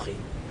the Anochi.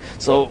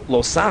 So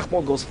Lo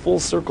Sachmod goes full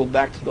circle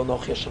back to the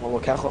Anochi Hashem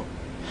Elokecha.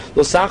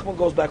 Lo Sachmod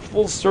goes back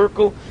full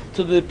circle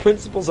to the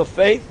principles of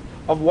faith.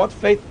 Of what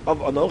faith? Of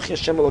Anochi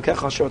Hashem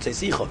Elokecha Asher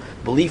Tzichom,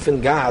 belief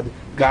in God,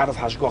 God of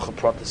Hashgocha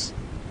Pratis.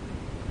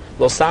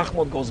 Lo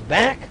Sachmod goes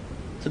back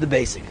to the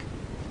basic.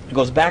 It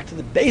goes back to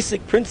the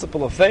basic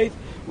principle of faith,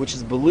 which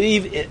is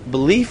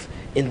belief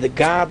in the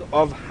God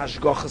of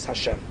Hashgochas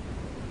Hashem.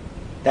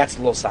 That's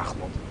Lo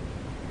Sachmod.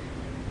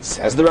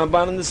 Says the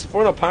Ramban in this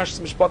Sephora, Parshas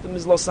Mishpatim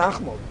is Lo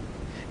Sachmod.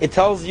 It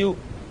tells you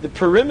the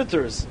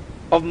perimeters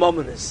of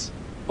Mominus,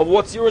 of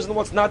what's yours and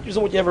what's not yours,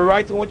 and what you have a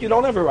right to and what you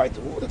don't have a right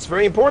to. That's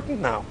very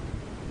important now.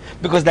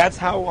 Because that's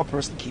how a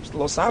person keeps the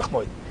Lo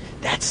Sachmod.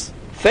 That's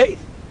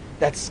faith.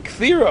 That's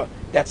kfira.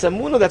 That's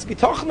emunah. That's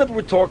bitachon that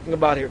we're talking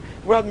about here.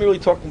 We're not merely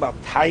talking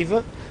about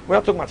taiva. We're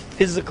not talking about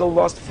physical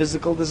lust,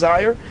 physical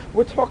desire.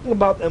 We're talking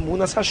about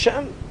emunas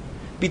Hashem.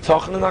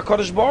 Bitachon in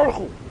HaKadosh Baruch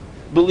Hu.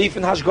 Belief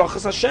in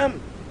Hashgochas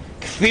Hashem.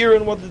 Kfir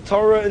in what the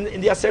Torah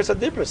in the Aseret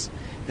HaDibros.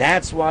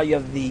 That's why you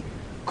have the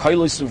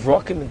Koilos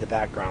Uvrokim in the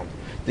background.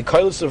 The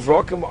Koilos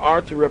Uvrokim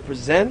are to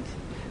represent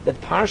that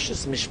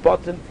Parshas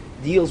Mishpatim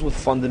deals with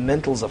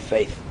fundamentals of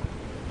faith.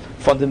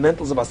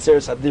 Fundamentals of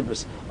Aseret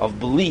HaDibros, of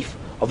belief,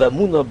 of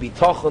emunah,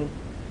 bitachon,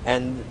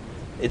 and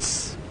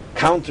its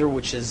counter,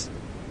 which is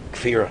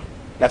kfira.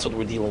 That's what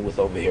we're dealing with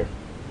over here.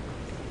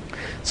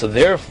 So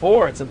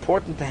therefore, it's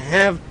important to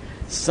have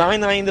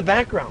Sinai in the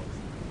background,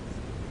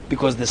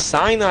 because the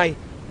Sinai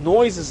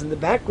noises in the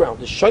background,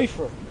 the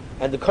shofar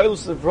and the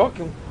koilos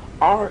uvrokim,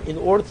 are in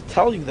order to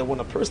tell you that when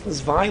a person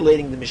is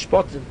violating the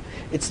mishpatim,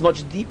 it's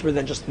much deeper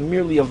than just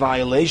merely a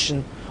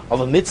violation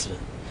of a mitzvah.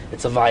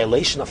 It's a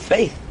violation of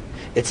faith.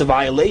 It's a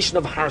violation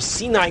of Har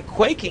Sinai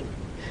quaking.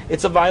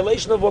 It's a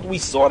violation of what we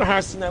saw at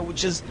Har Sinai,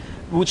 which is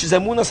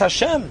emunas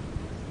Hashem,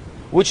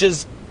 which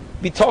is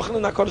bitachon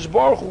in HaKadosh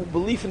Baruch Hu,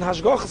 belief in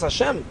Hashgochas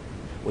Hashem.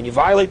 When you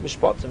violate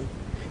mishpatim,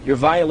 you're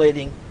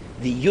violating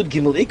the Yud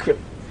Gimel Ikrim.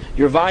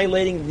 You're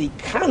violating the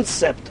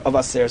concept of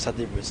Aseret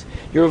HaDibros.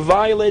 You're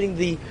violating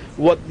the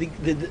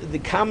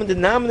common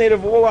denominator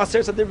of all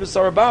Aseret HaDibros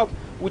are about,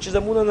 which is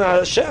emunah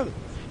Hashem.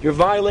 You're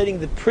violating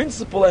the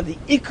principle and the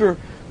Ikr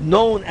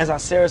known as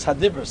Aseret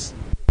HaDibros.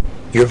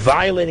 You're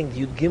violating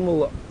the Yud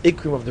Gimel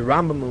Ikrim of the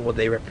Rambam and what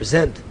they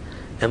represent.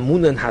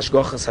 Emunah and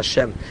Hashgochas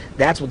Hashem.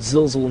 That's what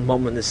Zilzul and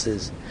Mominus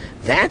is.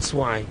 That's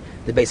why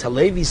the Beis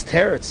Halevi's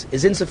teretz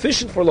is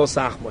insufficient for Lo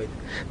Sachmoid.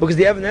 Because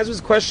the Even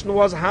Ezra's question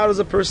was, how does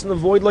a person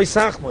avoid Lo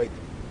Sachmoid?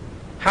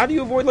 How do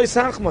you avoid Lo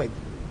Sachmoid?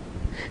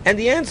 And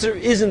the answer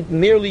isn't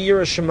merely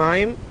Yirah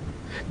Shemayim,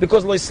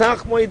 because Lo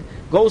Sachmoid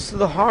goes to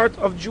the heart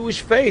of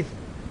Jewish faith,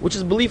 which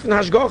is belief in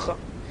Hashgocha.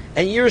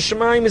 And Yiras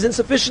Shamayim is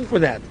insufficient for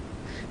that.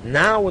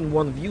 Now when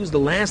one views the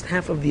last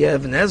half of the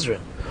Even Ezra,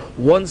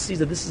 one sees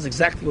that this is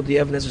exactly what the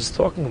Even Ezra is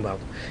talking about.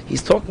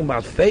 He's talking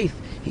about faith.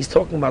 He's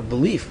talking about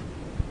belief.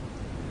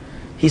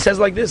 He says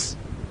like this.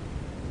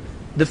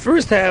 The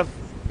first half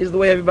is the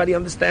way everybody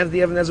understands the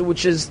Even Ezra,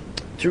 which is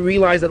to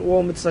realize that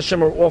all mitzvahs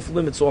Hashem are off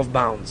limits, off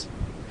bounds.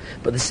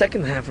 But the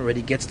second half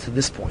already gets to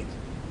this point.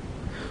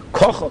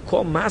 Kocha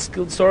kol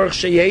maskil tzorach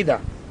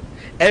sheyeda.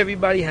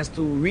 Everybody has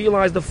to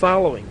realize the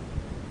following: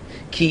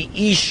 Ki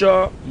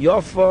isha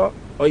yafa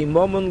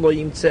oimomon lo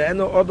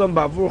yimtzeenu odam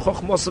bavur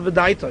chochmasa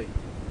v'daitoi.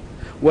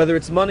 Whether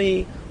it's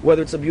money,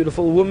 whether it's a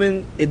beautiful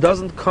woman, it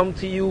doesn't come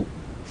to you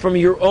from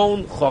your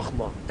own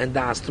chochma and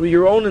das, through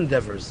your own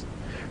endeavors.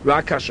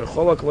 Rak asher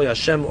cholak lo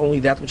Hashem, only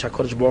that which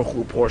HaKadosh Baruch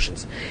Hu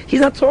portions. He's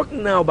not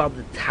talking now about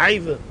the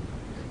taiva,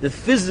 the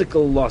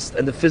physical lust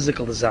and the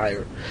physical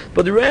desire,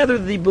 but rather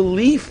the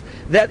belief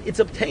that it's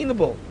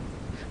obtainable,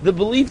 the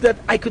belief that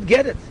I could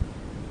get it,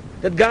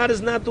 that God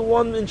is not the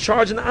one in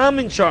charge and I'm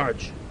in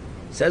charge.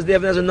 Says the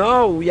Even Ezra,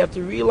 no, we have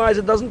to realize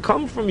it doesn't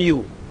come from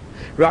you.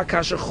 Rak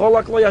asher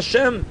cholak lo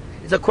Hashem.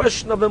 It's a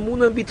question of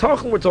emunah and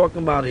bitachon we're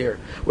talking about here.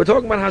 We're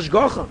talking about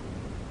hashgacha.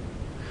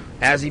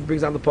 As he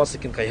brings down the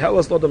pasuk in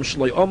Kaihelas, lodam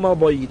shloi omal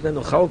boy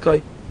yitnenu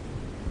chalkai.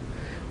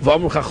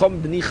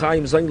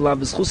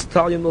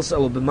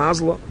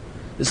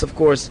 This, of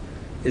course,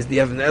 is the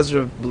Even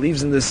Ezra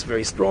believes in this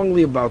very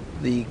strongly about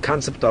the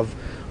concept of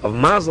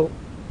mazel,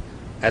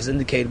 as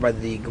indicated by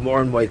the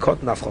Gemara in Moed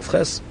Katan Daf Chav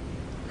Ches.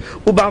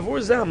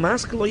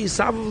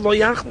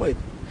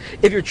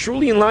 If you're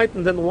truly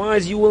enlightened and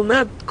wise, you will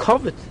not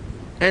covet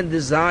and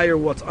desire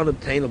what's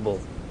unobtainable.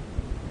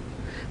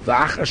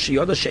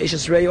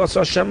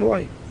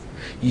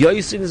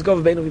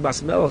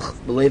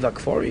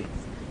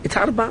 It's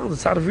out of bounds,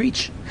 it's out of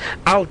reach.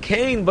 Al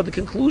Kain, but the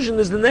conclusion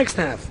is the next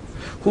half.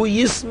 Hu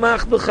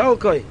yismach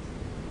b'chalkoi.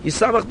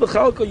 Yisamach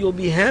b'chalkoi, you'll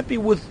be happy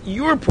with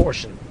your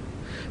portion.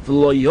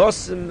 V'lo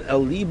yosim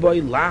el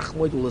liboy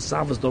lachmoid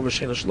u'lesavas dover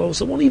sheina shlo.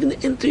 So it won't even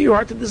enter your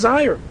heart to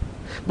desire.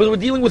 But we're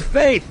dealing with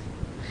faith.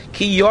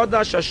 Ki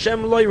yodash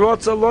Hashem loy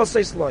rotza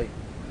loseis loy.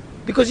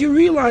 Because you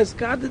realize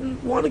God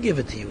didn't want to give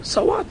it to you.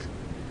 So what?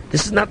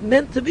 This is not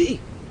meant to be.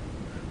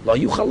 With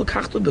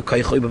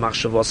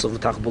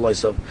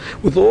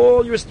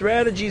all your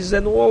strategies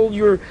and all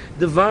your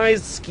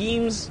devised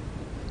schemes,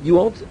 you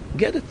won't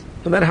get it,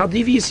 no matter how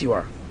devious you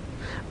are.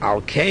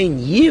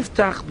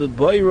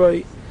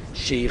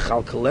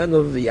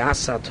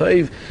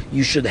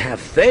 You should have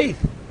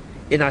faith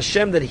in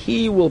Hashem that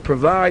He will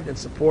provide and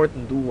support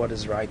and do what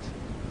is right.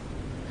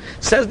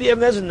 Says the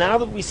Even Ezra, now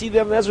that we see the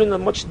Even Ezra in a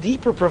much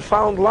deeper,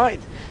 profound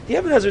light, the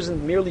Even Ezra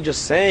isn't merely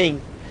just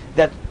saying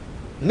that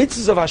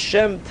mitzvahs of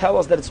Hashem tell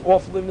us that it's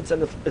off limits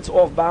and it's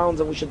off bounds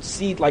and we should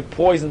see it like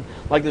poison,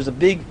 like there's a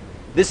big,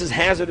 this is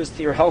hazardous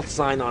to your health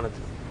sign on it,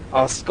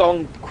 a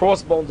skull,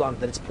 crossbones on it,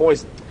 that it's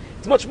poison.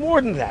 It's much more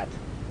than that.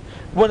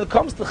 When it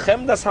comes to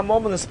Chemdas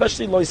Hamom, and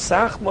especially Lo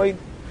Yisach Moed,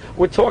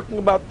 we're talking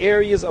about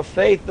areas of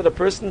faith that a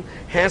person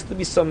has to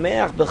be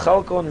sameach,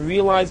 bechalko, and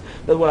realize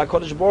that what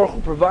HaKadosh Baruch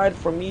Hu provided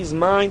for me is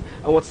mine,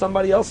 and what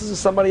somebody else's is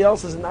somebody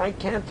else's, and I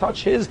can't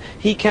touch his,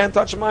 he can't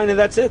touch mine, and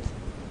that's it.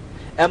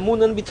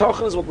 Emunah and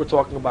bitachon is what we're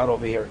talking about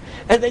over here.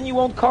 And then you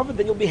won't covet,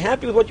 then you'll be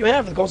happy with what you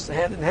have. It goes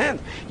hand in hand.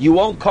 You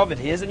won't covet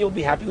his, and you'll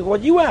be happy with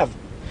what you have.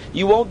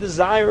 You won't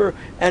desire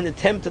and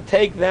attempt to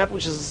take that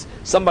which is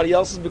somebody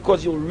else's,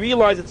 because you'll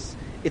realize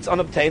it's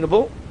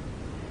unobtainable,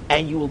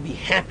 and you will be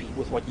happy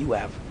with what you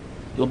have.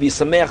 You'll be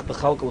sameach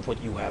b'chalka with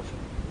what you have.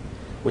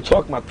 We're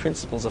talking about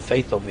principles of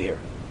faith over here.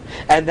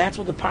 And that's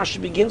what the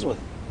parsha begins with.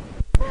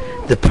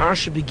 The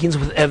parsha begins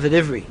with Eved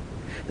Ivri.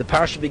 The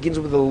parsha begins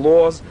with the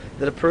laws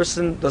that a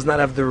person does not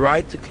have the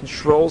right to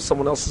control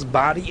someone else's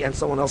body and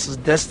someone else's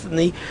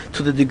destiny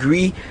to the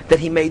degree that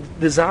he may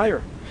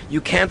desire. You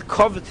can't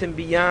covet him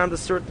beyond a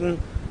certain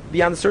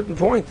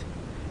point.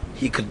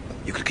 You could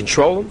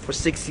control him for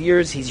 6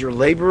 years. He's your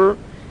laborer.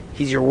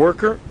 He's your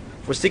worker.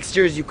 For 6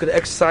 years, you could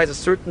exercise a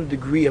certain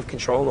degree of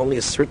control, only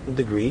a certain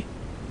degree.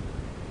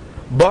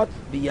 But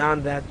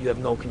beyond that, you have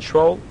no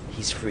control.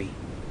 He's free.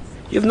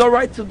 You have no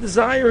right to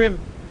desire him.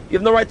 You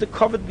have no right to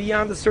covet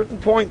beyond a certain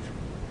point.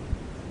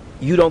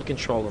 You don't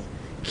control him.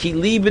 Ki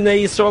li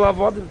b'nei Yisrael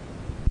avodim.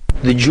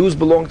 The Jews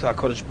belong to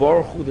HaKadosh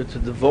Baruch Hu. They're to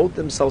devote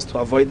themselves to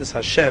avodas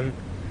Hashem,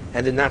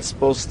 and they're not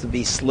supposed to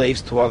be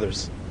slaves to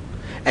others.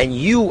 And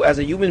you, as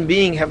a human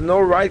being, have no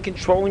right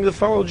controlling the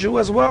fellow Jew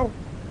as well.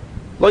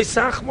 Lo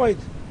yisach moed.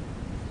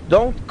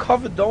 Don't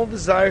covet, don't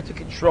desire to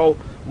control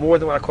more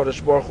than what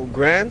HaKadosh Baruch Hu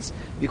grants,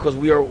 because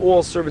we are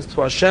all servants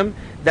to Hashem.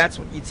 That's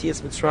what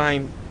Yetzias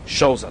Mitzrayim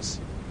shows us.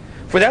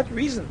 For that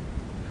reason,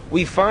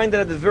 we find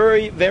that at the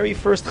very, very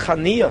first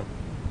Chaniyah,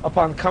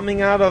 upon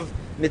coming out of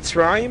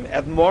Mitzrayim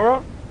at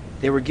Morah,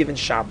 they were given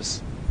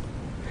Shabbos.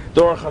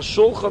 The Aruch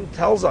HaShulchan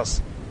tells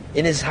us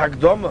in his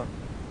Hagdama,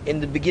 in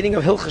the beginning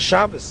of Hilchas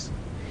Shabbos,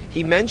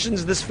 he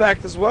mentions this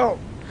fact as well.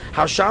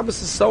 How Shabbos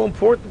is so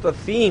important, a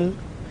theme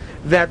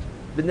that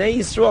Bnei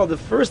Yisrael, the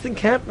first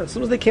encampment, as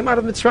soon as they came out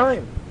of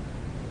Mitzrayim,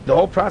 the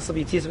whole process of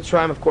Yetzias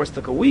Mitzrayim, of course,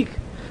 took a week.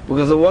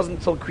 because it wasn't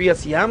until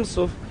Kriyas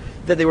Yamsuf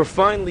that they were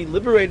finally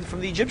liberated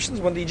from the Egyptians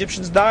when the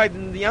Egyptians died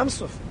in the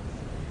Yamsuf.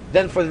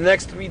 Then for the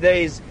next 3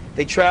 days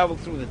they traveled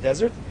through the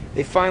desert.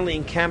 They finally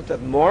encamped at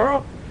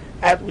Morah,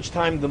 at which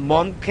time the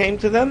Mon came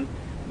to them.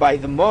 By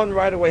the Mon,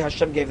 right away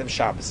Hashem gave them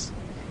Shabbos.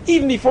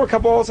 Even before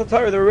Kabbalah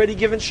Satar, they were already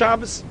given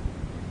Shabbos.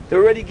 They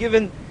were already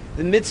given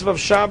the mitzvah of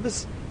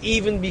Shabbos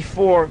even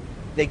before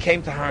they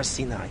came to Har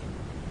Sinai.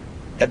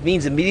 That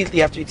means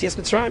immediately after Yetzias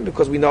Mitzrayim,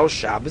 because we know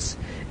Shabbos,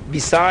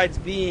 besides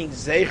being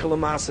Zeicher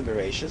L'Maaseh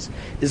Bereishis,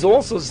 is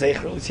also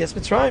Zeicher L'Yetzias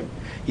Mitzrayim.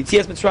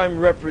 Yetzias Mitzrayim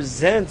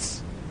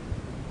represents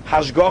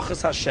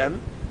Hashgochas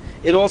Hashem.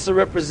 It also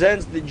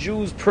represents the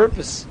Jews'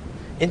 purpose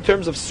in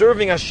terms of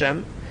serving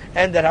Hashem,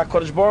 and that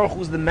HaKadosh Baruch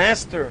Hu is the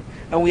master,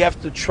 and we have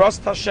to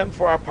trust Hashem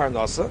for our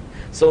Parnasa.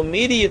 So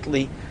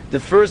immediately, the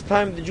first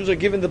time the Jews are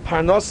given the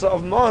Parnasa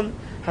of Mon,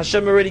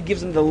 Hashem already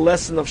gives them the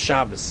lesson of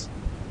Shabbos.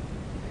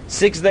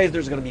 6 days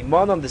there's going to be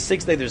Mon. On the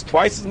 6th day there's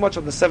twice as much.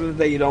 On the 7th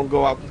day you don't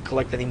go out and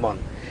collect any Mon.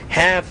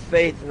 Have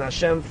faith in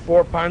Hashem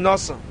for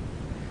Parnasa.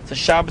 So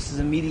Shabbos is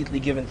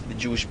immediately given to the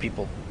Jewish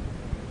people.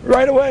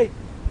 Right away.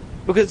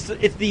 Because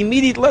it's the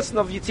immediate lesson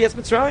of Yetzias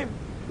Mitzrayim.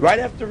 Right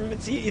after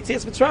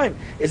Yetzias Mitzrayim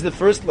is the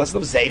first lesson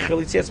of Zeicher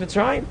Yetzias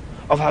Mitzrayim,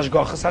 of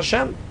Hashgochas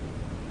Hashem.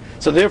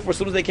 So therefore, as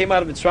soon as they came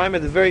out of Mitzrayim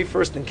at the very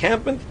first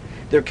encampment,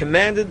 they're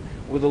commanded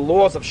with the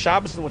laws of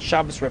Shabbos and what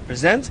Shabbos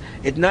represents.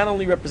 It not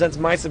only represents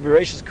Ma'aseh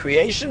Bereishis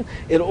creation,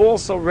 it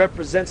also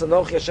represents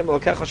Anochi Hashem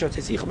Elokecha Asher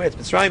Tzeicha Me'etz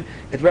Mitzrayim.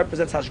 It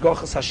represents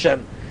Hashgochas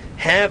Hashem.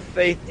 Have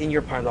faith in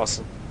your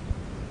Parnasa.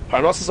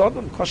 Parnasas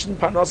Adam, Koshin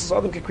Parnasas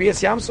Adam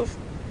Kekriyas Yamsuf.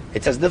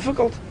 It's as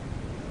difficult.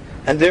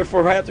 And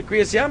therefore, right after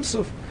Kriyas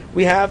Yamsuf,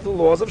 we have the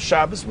laws of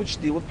Shabbos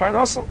which deal with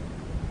Parnasa.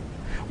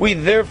 We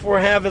therefore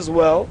have as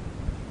well,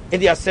 in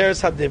the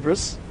Aseres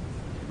HaDibros,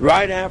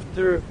 right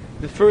after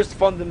the first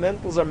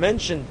fundamentals are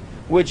mentioned,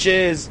 which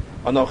is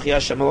Anochi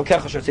Hashem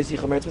Elokecha Asher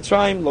Tzeicha Me'etz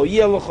Mitzrayim, Lo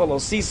Yeh Locha Lo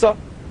Sisa.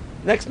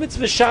 Next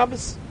mitzvah is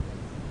Shabbos,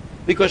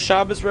 because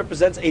Shabbos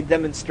represents a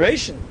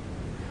demonstration,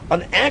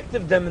 an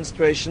active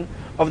demonstration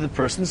of the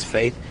person's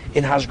faith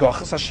in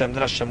Hashgochas Hashem,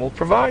 that Hashem will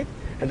provide,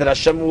 and that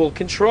Hashem will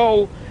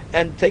control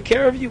and take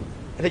care of you,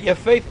 and that you have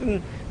faith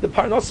in the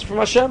Parnasas from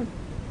Hashem,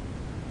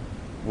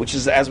 which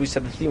is, as we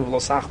said, the theme of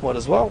Los Achmod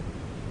as well.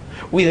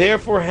 We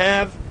therefore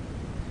have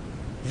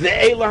the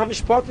Ve'ela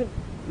HaMishpatim,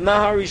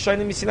 Nahar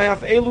Yishayim Misinai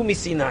Haf'elu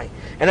Misinai.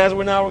 And as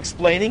we're now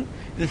explaining,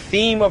 the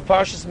theme of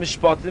Parshas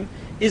Mishpatim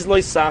is Lo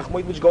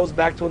Sachmoid, which goes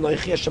back to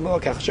Anochi Hashem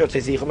Elokecha Asher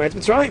Tzeicha Me'etz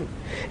Mitzrayim.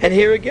 And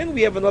here again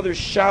we have another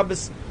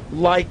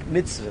Shabbos-like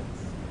mitzvah,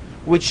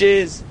 which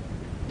is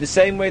the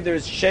same way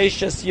there's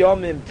Sheishas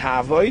Yomim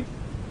Tavoid,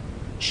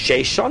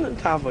 Sheishanim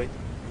Tavoid,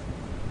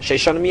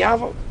 Sheishanim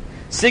Yavod.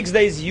 6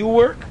 days you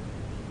work,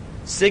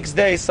 6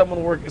 days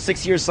someone works,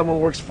 6 years someone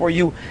works for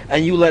you,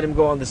 and you let him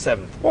go on the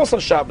 7th. Also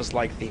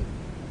Shabbos-like theme.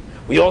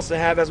 We also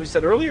have, as we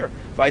said earlier,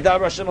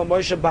 Vaydaber Hashem al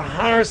Moshe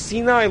Bahar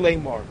Sinai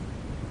Leimor.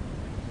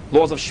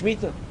 Laws of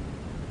Shemitah.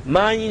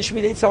 Ma'ayin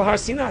Shemitah Eitzel Har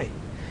Sinai.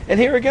 And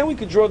here again we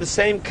could draw the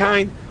same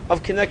kind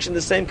of connection,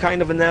 the same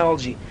kind of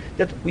analogy,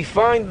 that we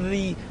find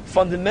the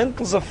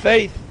fundamentals of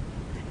faith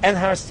and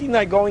Har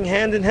Sinai going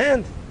hand in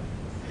hand.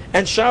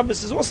 And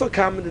Shabbos is also a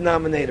common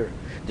denominator.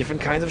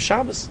 Different kinds of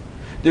Shabbos.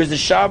 There's the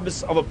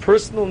Shabbos of a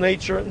personal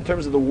nature in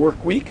terms of the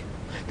work week,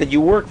 that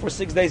you work for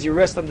 6 days, you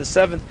rest on the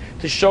 7th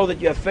to show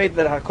that you have faith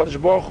that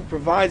HaKadosh Baruch Hu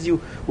provides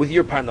you with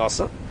your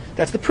Parnasa.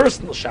 That's the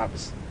personal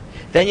Shabbos.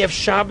 Then you have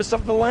Shabbos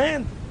of the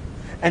land.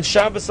 And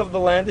Shabbos of the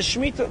land is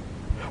Shemitah,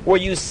 where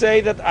you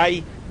say that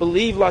I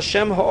believe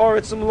L'Hashem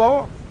ha'aretz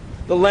u'mloah.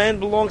 The land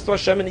belongs to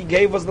Hashem, and He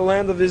gave us the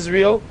land of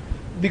Israel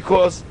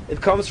because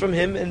it comes from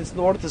Him, and it's in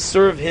order to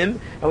serve Him,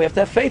 and we have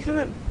to have faith in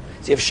Him.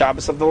 So you have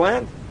Shabbos of the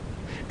land.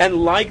 And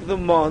like the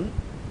Mon,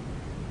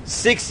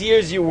 6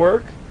 years you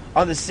work,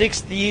 on the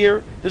 6th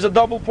year there's a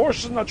double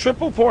portion, a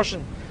triple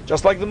portion.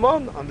 Just like the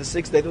Mon, on the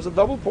 6th day there's a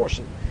double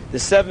portion. The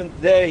 7th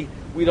day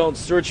we don't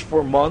search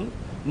for Mon.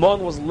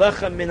 Mon was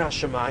Lechem min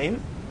Hashemayim.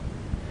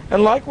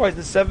 And likewise,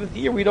 the 7th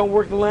year we don't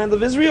work the land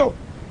of Israel,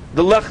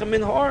 the Lechem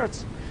min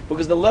Haaretz,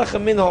 because the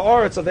Lechem min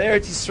Haaretz of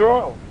Eretz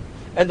Yisrael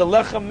and the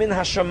Lechem min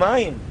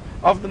Hashemayim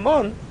of the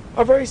Mon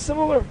are very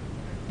similar.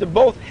 They're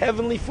both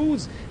heavenly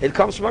foods. It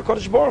comes from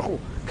HaKadosh Baruch Hu.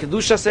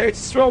 Kedushas Eretz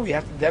Yisrael, we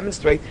have to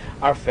demonstrate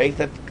our faith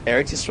that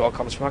Eretz Yisrael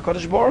comes from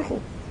HaKadosh Baruch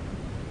Hu,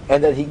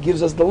 and that He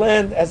gives us the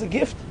land as a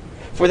gift.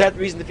 For that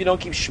reason, if you don't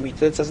keep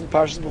Shemitah, it says in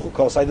Parshas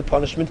B'chukosai, the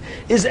punishment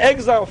is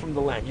exile from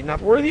the land. You're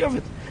not worthy of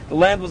it. The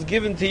land was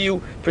given to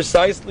you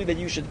precisely that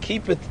you should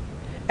keep it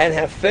and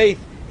have faith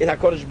in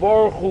HaKadosh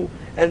Baruch Hu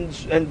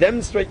and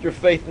demonstrate your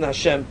faith in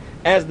Hashem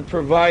as the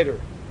provider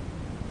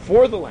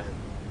for the land.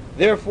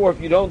 Therefore, if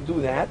you don't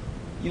do that,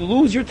 you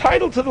lose your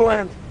title to the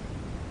land.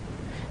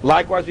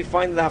 Likewise, we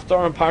find in the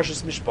Haftarah in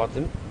Parshas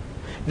Mishpatim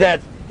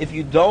that if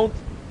you don't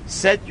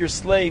set your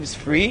slaves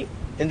free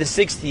in the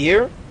 6th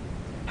year,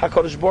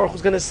 HaKadosh Baruch Hu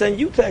is going to send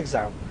you to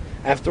exile.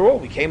 After all,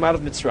 we came out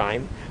of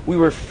Mitzrayim, we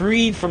were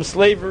freed from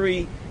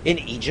slavery in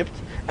Egypt,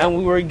 and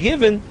we were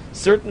given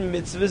certain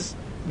mitzvahs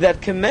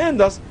that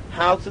command us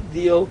how to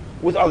deal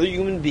with other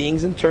human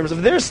beings in terms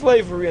of their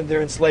slavery and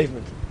their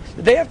enslavement.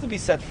 They have to be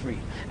set free.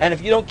 And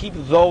if you don't keep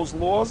those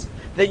laws,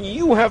 then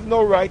you have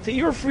no right to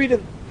your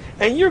freedom.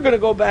 And you're going to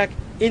go back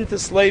into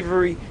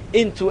slavery,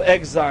 into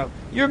exile.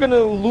 You're going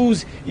to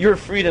lose your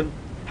freedom.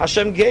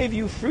 Hashem gave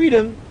you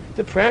freedom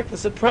to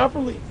practice it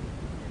properly.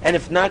 And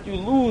if not, you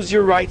lose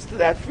your rights to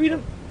that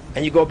freedom.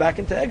 And you go back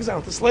into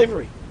exile, to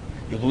slavery.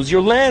 You lose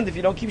your land if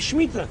you don't keep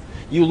Shemitah.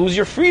 You lose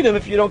your freedom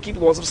if you don't keep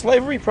laws of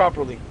slavery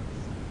properly.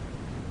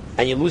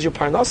 And you lose your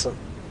Parnasa.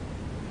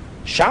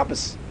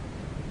 Shabbos.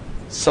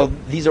 So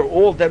these are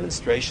all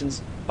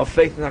demonstrations of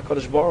faith in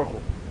HaKadosh Baruch Hu.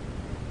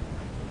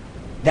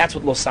 That's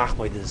what Lo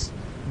Sachmoid is.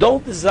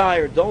 Don't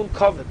desire, don't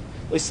covet.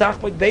 Lo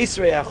Sachmoid Beis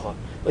Re'echa.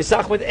 Lo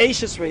Sachmoid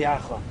Eishes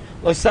Re'echa.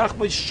 Lo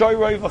Sachmoid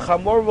Shoyroi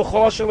V'chamor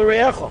V'chol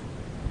Re'echa.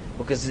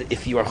 Because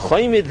if you are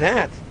choymid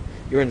that,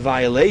 you're in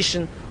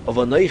violation of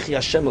Anoichi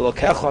Hashem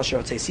Elokecha Asher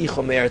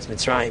Hotzeisicha Me'eretz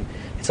Mitzrayim.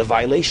 It's a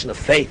violation of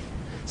faith.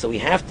 So we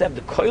have to have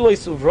the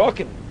Koilos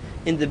Uvrokim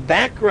in the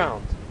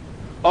background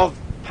of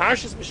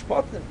Parshas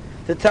Mishpatim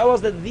to tell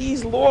us that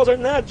these laws are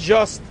not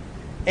just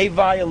a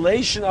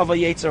violation of a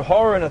Yetzer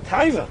Hara and a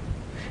Taiva.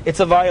 It's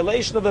a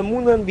violation of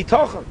Emunah and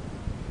Bitachon.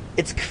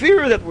 It's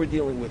Kfirah that we're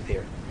dealing with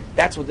here.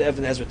 That's what the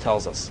Even Ezra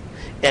tells us.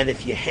 And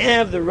if you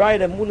have the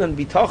right Emunah and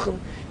Bitachon,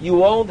 you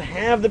won't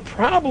have the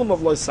problem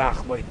of Lo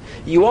Sachmoid.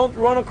 You won't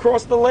run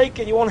across the lake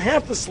and you won't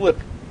have to slip.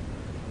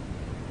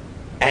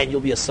 And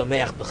you'll be a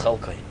Sameach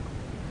B'chelkai.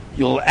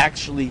 You'll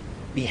actually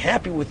be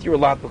happy with your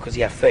lot because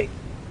you have faith.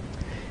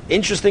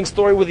 Interesting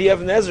story with the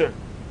Even Ezra.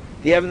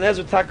 The Even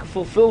Ezra Taka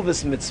fulfilled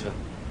this mitzvah.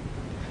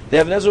 The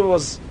Even Ezra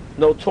was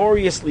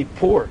notoriously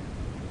poor,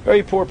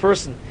 very poor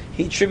person.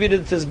 He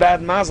attributed it to his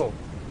bad mazel.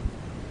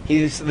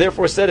 He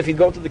therefore said if he'd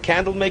go to the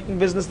candle making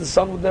business, the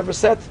sun would never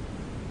set.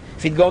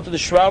 If he'd go to the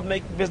shroud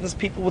making business,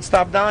 people would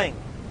stop dying.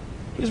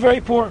 He was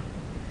very poor.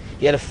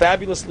 He had a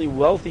fabulously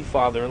wealthy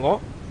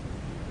father-in-law,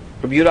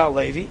 Rabbi Yehuda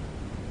Halevi.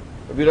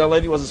 Rabbi Yehuda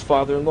Halevi was his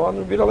father-in-law, and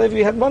Rabbi Yehuda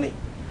Halevi had money.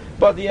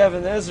 But the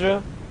Even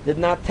Ezra did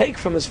not take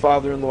from his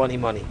father-in-law any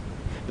money,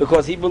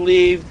 because he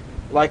believed,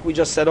 like we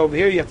just said over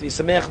here, you have to be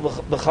sameach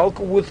b'chalka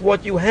with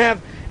what you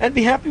have and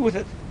be happy with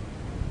it.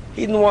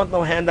 He didn't want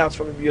no handouts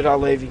from Rabbi Yehuda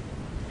Halevi.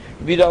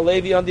 Rabbi Yehuda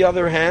Halevi, on the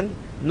other hand,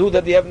 knew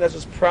that the Even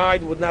Ezra's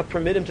pride would not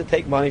permit him to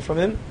take money from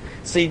him,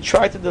 so he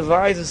tried to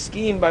devise a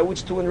scheme by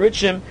which to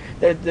enrich him,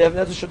 that the Even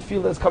Ezra should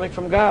feel that it's coming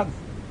from God.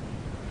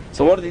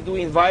 So what did he do?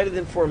 He invited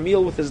him for a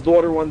meal with his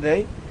daughter one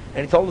day,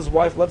 and he told his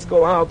wife, let's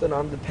go out, and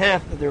on the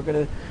path that they're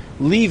going to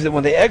leave, that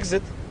when they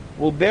exit,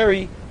 will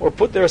bury or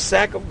put there a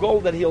sack of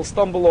gold that he'll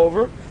stumble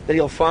over, that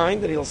he'll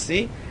find, that he'll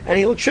see, and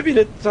he'll attribute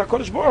it to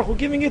HaKadosh Baruch Hu,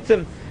 giving it to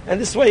him. And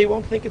this way he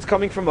won't think it's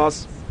coming from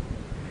us.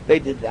 They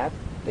did that.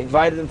 They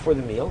invited him for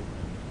the meal.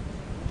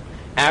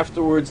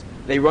 Afterwards,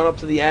 they run up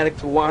to the attic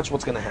to watch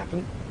what's going to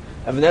happen.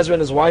 Even Ezra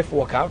and his wife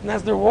walk out, and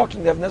as they're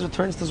walking, Even Ezra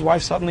turns to his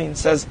wife suddenly and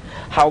says,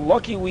 how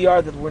lucky we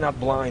are that we're not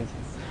blind.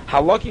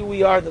 How lucky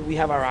we are that we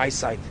have our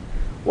eyesight.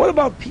 What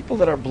about people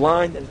that are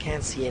blind and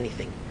can't see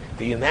anything?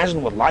 Can you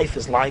imagine what life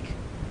is like?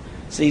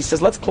 So he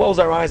says, let's close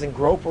our eyes and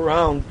grope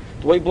around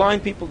the way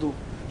blind people do,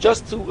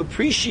 just to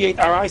appreciate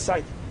our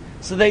eyesight.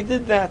 So they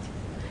did that.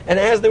 And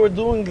as they were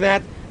doing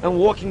that and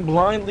walking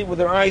blindly with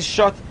their eyes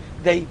shut,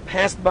 they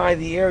passed by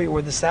the area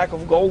where the sack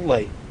of gold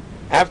lay.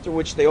 After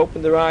which they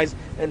opened their eyes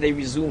and they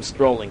resumed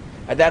strolling.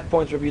 At that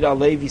point, Rabbi Yehuda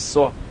Halevi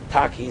saw,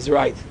 Taki, he's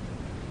right.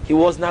 He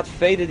was not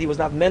fated, he was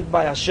not meant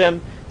by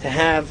Hashem to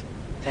have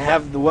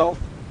the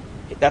wealth.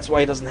 That's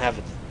why he doesn't have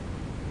it.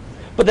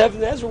 But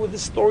Even Ezra, with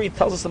this story,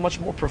 tells us a much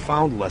more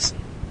profound lesson.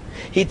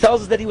 He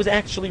tells us that he was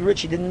actually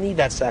rich. He didn't need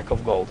that sack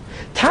of gold.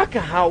 Taka,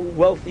 how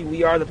wealthy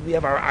we are that we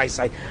have our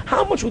eyesight.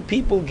 How much would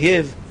people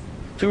give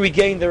to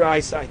regain their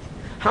eyesight?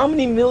 How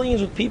many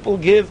millions would people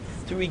give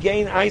to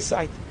regain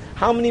eyesight?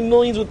 How many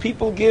millions would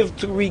people give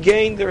to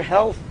regain their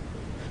health?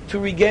 To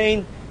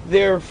regain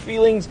their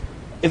feelings,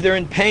 if they're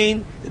in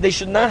pain, that they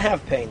should not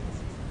have pain?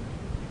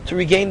 To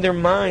regain their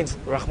minds,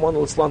 Rahman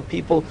al-Islam,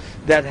 people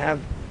that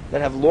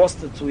have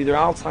lost it to either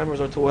Alzheimer's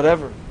or to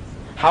whatever.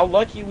 How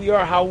lucky we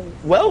are, how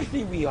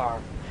wealthy we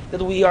are,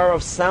 that we are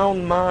of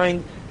sound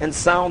mind and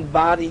sound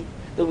body,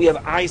 that we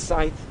have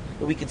eyesight,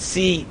 that we could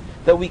see,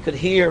 that we could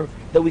hear,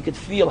 that we could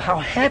feel. How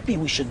happy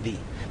we should be,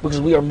 because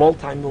we are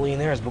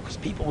multi-millionaires, because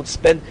people would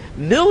spend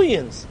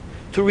millions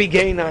to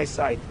regain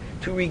eyesight,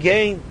 to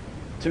regain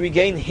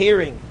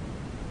hearing,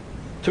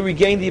 to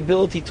regain the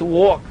ability to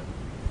walk.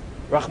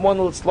 Rahman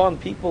al-Islam,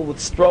 people with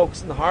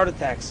strokes and heart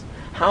attacks,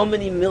 how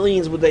many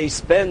millions would they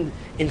spend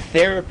in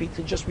therapy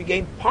to just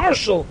regain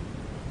partial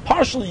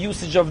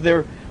usage of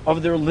their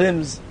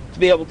limbs to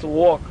be able to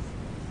walk,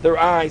 their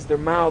eyes, their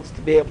mouths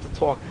to be able to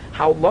talk?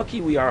 How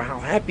lucky we are, how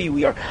happy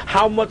we are,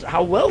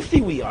 how wealthy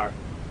we are.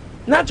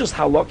 Not just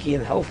how lucky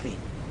and healthy,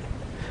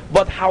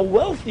 but how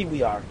wealthy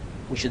we are.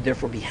 We should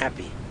therefore be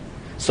happy.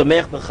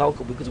 Sameach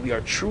b'chalko, because we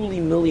are truly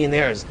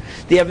millionaires.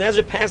 The Even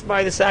Ezra passed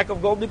by the sack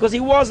of gold because he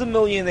was a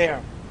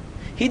millionaire.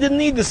 He didn't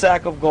need the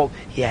sack of gold.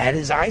 He had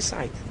his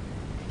eyesight.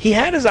 He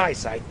had his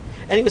eyesight.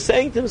 And he was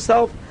saying to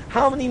himself,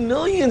 how many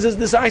millions is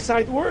this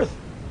eyesight worth?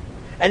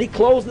 And he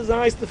closed his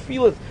eyes to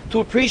feel it, to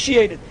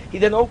appreciate it. He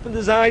then opened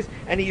his eyes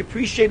and he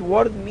appreciated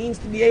what it means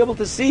to be able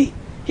to see.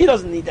 He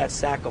doesn't need that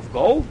sack of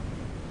gold.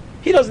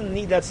 He doesn't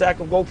need that sack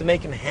of gold to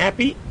make him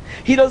happy.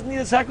 He doesn't need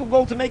a sack of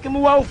gold to make him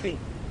wealthy.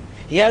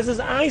 He has his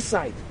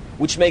eyesight,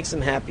 which makes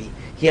him happy.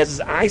 He has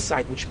his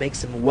eyesight, which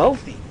makes him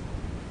wealthy,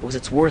 because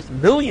it's worth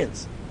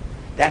millions.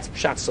 That's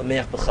Pshat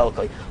Sameach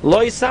B'Chelkai. Lo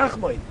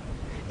Yisachmoid.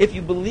 If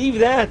you believe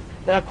that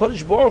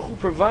HaKadosh Baruch Hu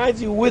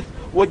provides you with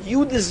what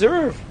you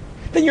deserve,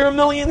 then you're a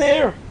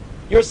millionaire.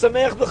 You're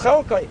Sameach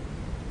B'Chelkai.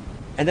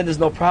 And then there's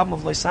no problem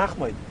of Lo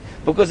Yisachmoid.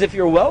 Because if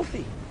you're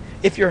wealthy,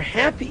 if you're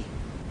happy,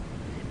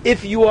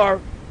 if you are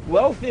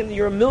wealthy and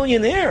you're a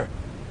millionaire,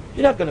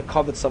 you're not going to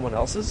covet someone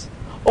else's.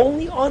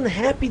 Only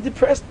unhappy,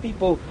 depressed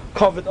people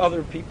covet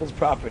other people's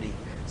property.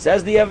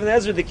 Says the Even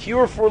Ezra, the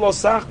cure for Lo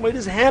Yisachmoid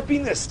is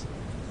happiness.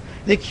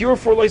 The cure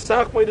for Lo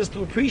Yisachmoid is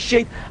to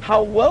appreciate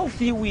how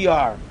wealthy we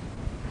are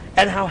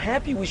and how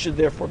happy we should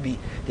therefore be.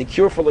 The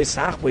cure for Lo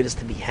Yisachmoid is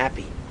to be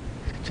happy,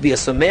 to be a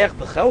Sameach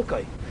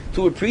B'Chelkai,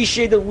 to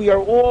appreciate that we are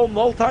all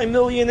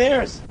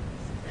multi-millionaires.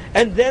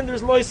 And then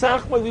there's Lo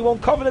Yisachmoid. We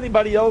won't covet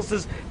anybody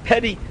else's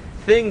petty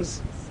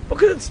things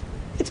because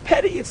it's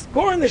petty, it's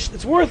garnished,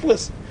 it's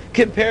worthless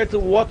compared to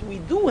what we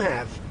do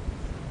have.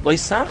 Lo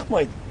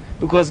Yisachmoid.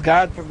 Because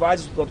God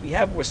provides us with what we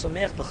have. We're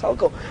Sameach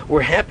B'Chelko.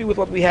 We're happy with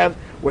what we have.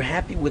 We're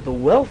happy with the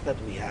wealth that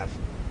we have.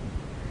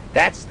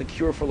 That's the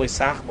cure for Lo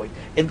Yisachmoid.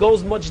 It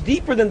goes much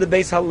deeper than the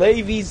Beis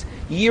HaLevi's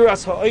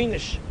Yiras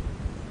HaOynish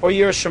or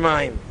Yiras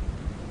Shamayim.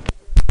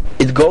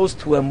 It goes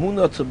to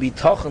Emunah, to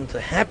Bitochen, to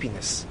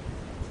happiness.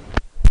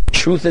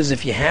 Truth is,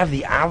 if you have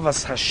the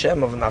Avas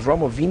Hashem of an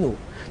Avram Avinu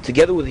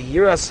together with the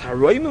Yiras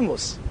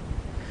HaRoimimus,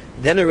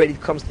 then already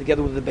it comes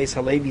together with the Beis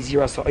HaLevi's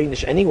Yiras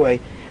HaOynish anyway,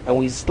 and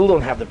we still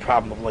don't have the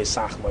problem of Lo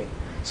Yisachmoid.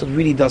 So it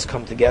really does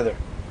come together.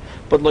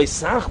 But Lo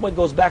Yisachmoid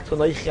goes back to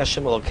Anochi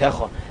Hashem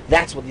Elokecha.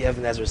 That's what the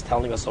Even Ezra is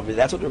telling us over here.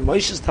 That's what Rav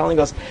Moshe is telling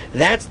us.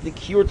 That's the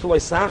cure to Lo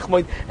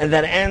Yisachmoid, and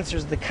that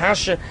answers the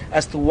kasha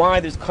as to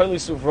why there's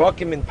Koilus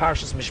Uvrakim in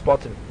Parshas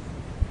Mishpatim.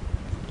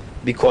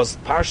 Because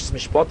Parshas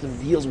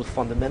Mishpatim deals with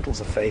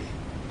fundamentals of faith.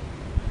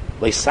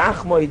 Lo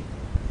Yisachmoid,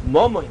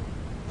 Momon,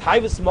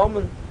 Taivas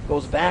Momon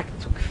goes back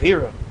to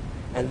Kfira.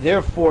 And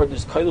therefore,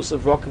 there's Koilus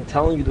Uvrakim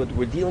telling you that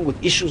we're dealing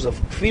with issues of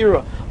Kfira,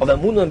 of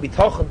Emunah and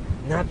Bitochen,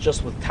 not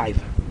just with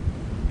Taiva.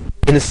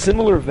 In a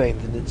similar vein,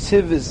 the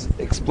Netziv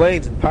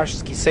explains in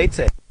Parshas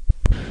Kiseitze,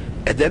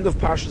 at the end of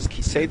Parshas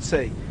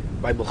Kiseitze,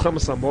 by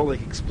Milchemas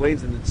Amalek,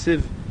 explains the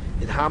Netziv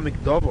in Hamik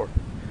Dovor.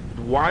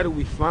 Why do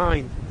we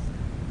find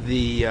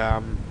the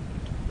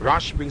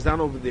Rashi brings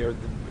down over there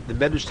the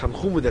Medrash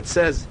Tanchuma that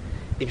says,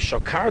 "Im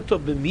shakarto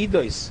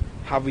b'midos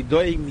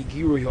havidoyim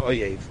migiru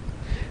yoyev,"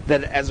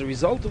 that as a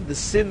result of the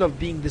sin of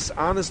being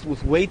dishonest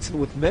with weights and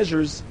with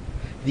measures,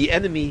 the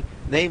enemy,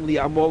 namely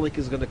Amalek,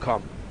 is going to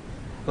come.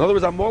 In other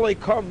words, Amalek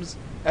comes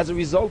as a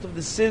result of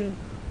the sin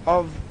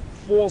of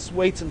false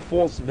weights and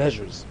false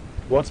measures.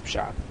 What's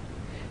Pshat?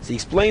 So he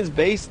explains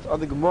based on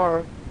the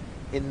Gemara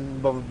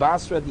in Bava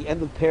Basra at the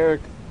end of Perek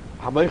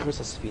HaMeichers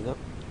HaSfina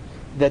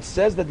that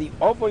says that the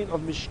Ovoin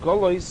of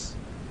Mishkolois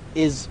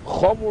is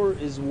chomor,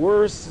 is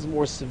worse, is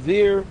more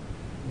severe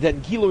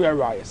than Gilui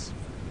Arayas.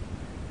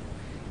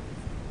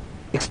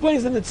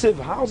 Explains the Netziv,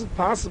 how is it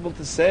possible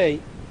to say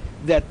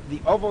that the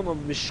Ovoin of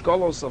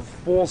Mishkolos, of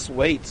false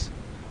weights,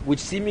 which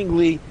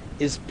seemingly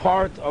is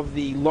part of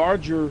the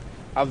larger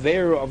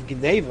Avera of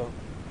Geneva,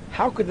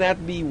 how could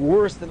that be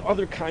worse than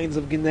other kinds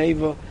of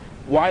Geneva?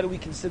 Why do we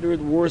consider it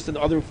worse than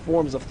other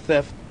forms of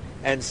theft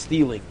and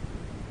stealing?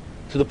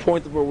 To the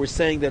point of where we're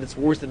saying that it's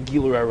worse than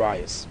Gilur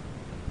Arayas.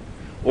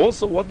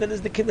 Also, what then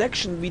is the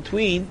connection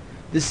between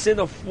the sin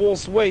of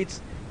false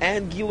weights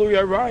and Gilur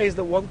Arayas,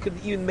 that one could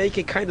even make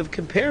a kind of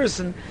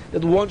comparison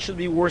that one should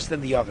be worse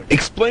than the other?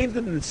 Explained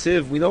in the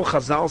Netziv, we know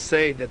Chazal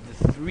say that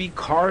the three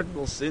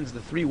cardinal sins, the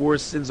three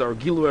worst sins, are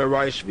Gilur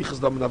Arayas, Shvichas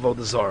Dam, and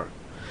Avodah Zarah.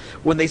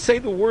 When they say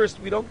the worst,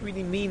 we don't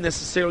really mean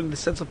necessarily in the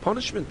sense of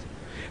punishment,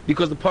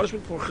 because the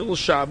punishment for Chilul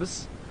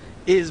Shabbos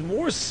is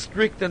more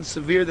strict and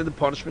severe than the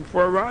punishment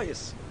for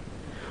Arayas.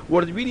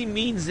 What it really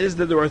means is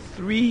that there are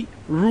three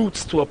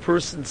roots to a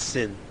person's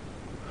sin.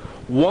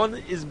 One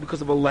is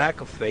because of a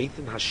lack of faith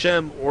in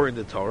Hashem or in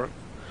the Torah.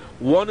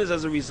 One is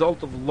as a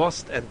result of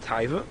lust and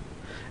taiva.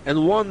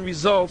 And one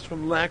results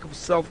from lack of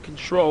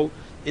self-control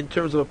in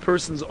terms of a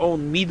person's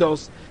own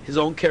midos, his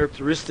own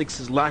characteristics,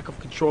 his lack of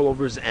control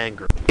over his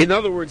anger. In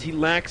other words, he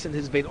lacks in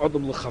his bein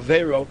adam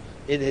l'chavero,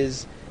 in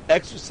his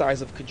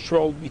exercise of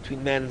control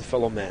between man and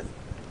fellow man.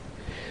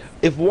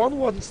 If one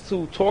wants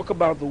to talk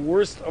about the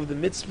worst of the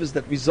mitzvahs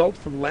that result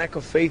from lack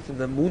of faith in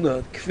the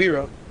Emunah,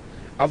 Kfira,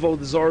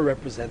 Avodah Zarah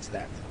represents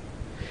that.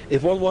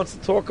 If one wants to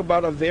talk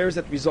about averes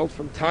that result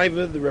from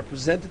Taiva, the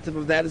representative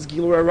of that is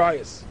Gilur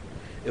Arayas.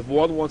 If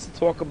one wants to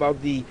talk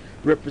about the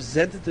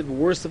representative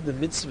worst of the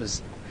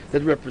mitzvahs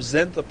that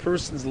represent a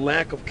person's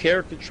lack of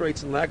character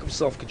traits and lack of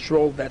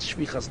self-control, that's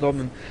Shvichas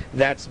Domim,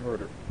 that's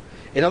murder.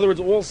 In other words,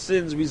 all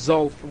sins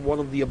result from one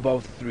of the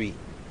above three.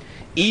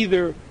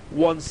 Either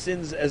one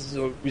sins as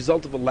a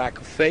result of a lack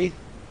of faith,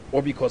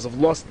 or because of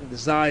lust and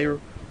desire,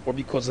 or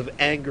because of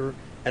anger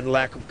and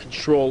lack of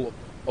control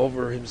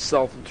over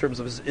himself in terms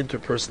of his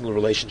interpersonal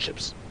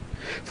relationships.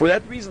 For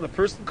that reason, a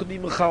person could be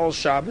Mechal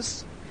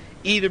Shabbos,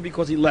 either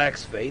because he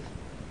lacks faith,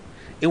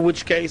 in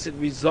which case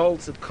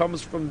it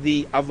comes from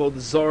the Avodah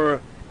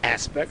Zarah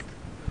aspect,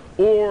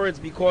 or it's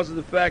because of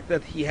the fact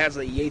that he has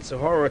a Yetzer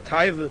Hara, a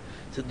Taiva,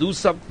 to do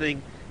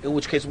something, in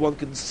which case one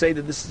can say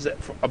that this is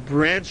a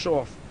branch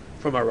off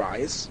from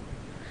Arayas,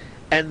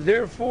 and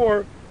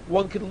therefore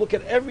one can look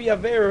at every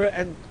Avera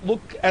and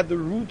look at the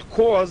root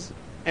cause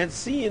and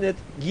see in it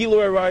Gilu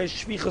Arayas,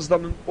 Shvichas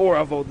Damim, or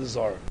Avodah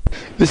Zarah.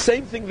 The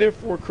same thing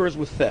therefore occurs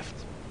with theft.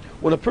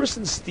 When a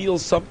person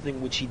steals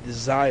something which he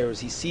desires,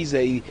 he sees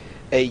a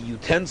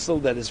utensil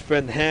that his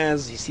friend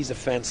has, he sees a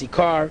fancy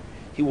car,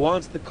 he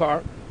wants the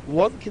car,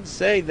 one can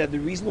say that the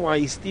reason why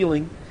he's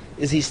stealing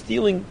is he's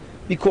stealing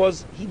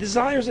because he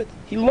desires it,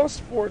 he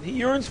lusts for it, he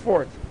yearns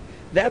for it.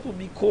 That would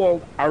be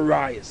called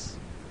arayas.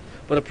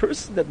 But a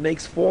person that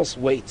makes false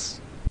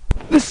weights,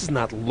 this is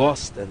not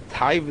lust and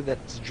taiva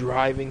that's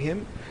driving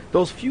him.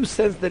 Those few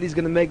cents that he's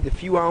going to make, the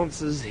few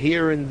ounces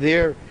here and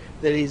there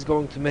that he's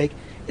going to make,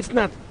 it's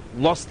not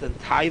lust and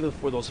taiva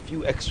for those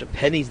few extra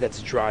pennies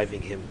that's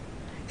driving him.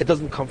 It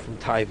doesn't come from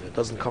taiva, it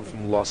doesn't come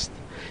from lust.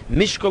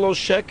 Mishkalo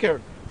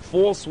sheker,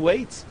 false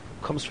weights,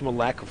 comes from a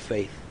lack of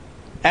faith.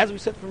 As we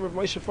said from Rav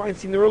Moshe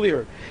Feinstein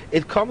earlier,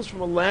 it comes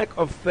from a lack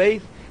of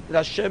faith that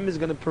Hashem is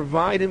going to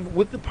provide him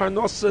with the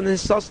parnasa and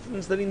his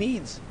sustenance that he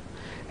needs.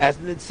 As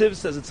the Netziv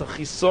says, it's a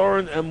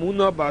chisoron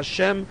emuna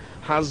b'Hashem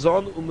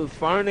hazon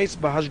u'mefarnes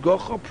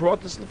b'hashgocha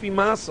protes lefi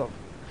masav.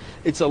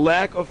 It's a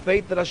lack of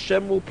faith that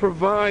Hashem will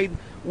provide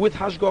with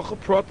hashgocha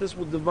protes,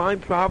 with divine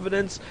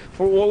providence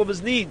for all of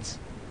his needs.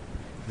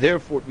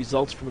 Therefore, it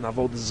results from an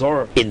avodah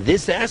zarah. In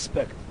this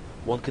aspect,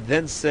 one could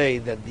then say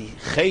that the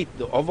chet,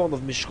 the avon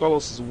of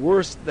mishkalos, is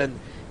worse than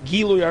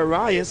gilui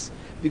arayas,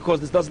 because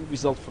this doesn't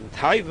result from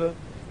taiva.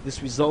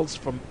 This results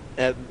from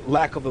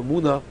lack of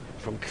emunah,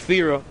 from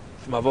kfira,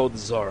 from avodah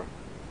zarah.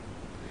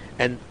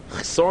 And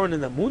chesaron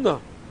and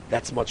emunah,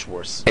 that's much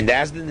worse. And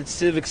as the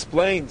Netziv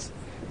explains,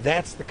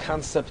 that's the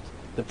concept,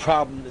 the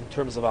problem in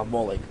terms of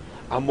Amalek.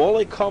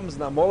 Amalek comes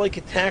and Amalek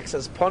attacks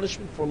as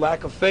punishment for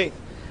lack of faith.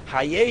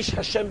 Hayesh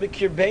Hashem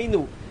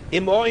b'kirbeinu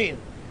imoyin.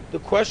 The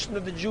question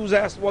that the Jews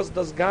asked was,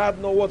 does God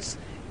know what's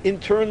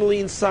internally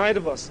inside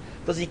of us?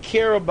 Does he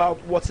care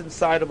about what's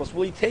inside of us?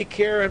 Will he take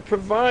care and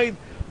provide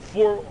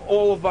for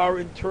all of our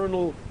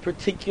internal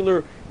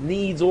particular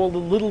needs, all the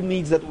little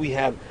needs that we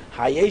have?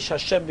 Hayesh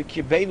Hashem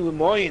b'kirbeinu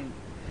imoyin.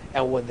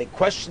 And when they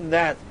questioned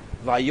that,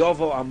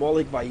 Vayovo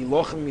Amalek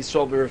vayilochem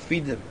Yisrael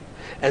b'refidim.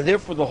 And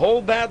therefore the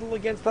whole battle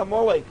against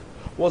Amalek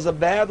was a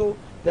battle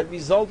that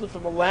resulted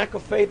from a lack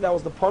of faith. That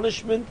was the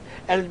punishment,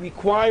 and it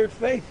required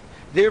faith.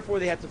 Therefore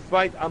they had to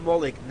fight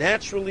Amalek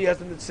naturally, as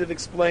the Netziv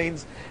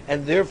explains,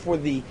 and therefore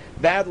the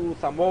battle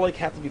with Amalek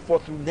had to be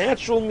fought through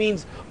natural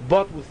means,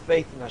 but with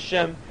faith in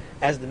Hashem,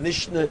 as the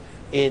Mishnah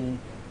in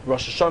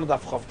Rosh Hashanah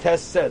Daf Chav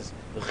Tes says,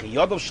 that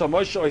Klal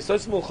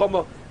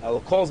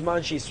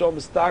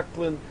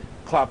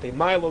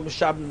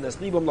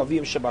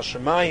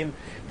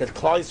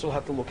Yisrael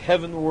had to look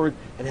heavenward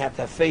and had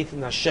to have faith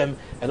in Hashem,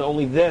 and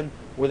only then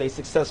were they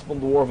successful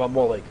in the war of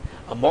Amalek.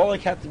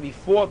 Amalek had to be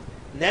fought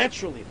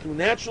naturally, through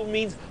natural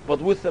means, but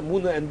with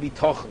emunah and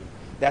bitachon.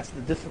 That's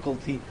the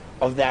difficulty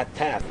of that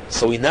task.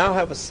 So we now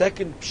have a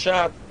second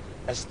pshat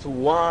as to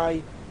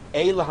why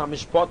Eila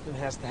HaMishpatim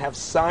has to have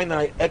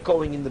Sinai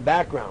echoing in the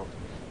background.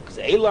 Because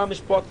Eila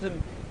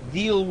HaMishpatim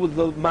deal with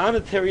the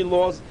monetary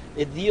laws,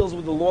 it deals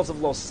with the laws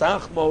of Lo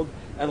Sachmod,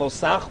 and Lo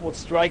Sachmod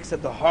strikes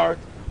at the heart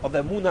of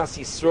Emunas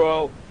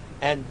Yisrael,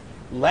 and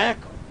lack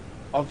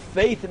of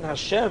faith in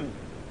Hashem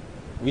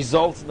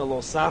results in the Lo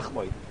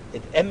Sachmod.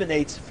 It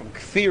emanates from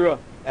Kfira,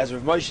 as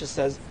Rav Moshe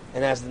says,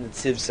 and as the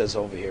Netziv says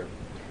over here.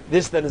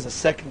 This then is a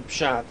second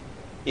pshat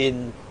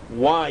in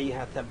why you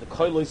have to have the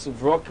Koilos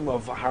Uvrokim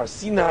of Har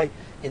Sinai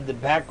in the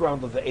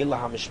background of the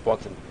Eila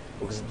HaMishpatim,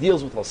 because it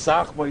deals with Lo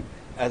Sachmod,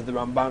 as the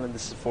Ramban and the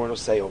Seforno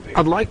say over here.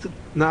 I'd like to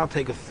now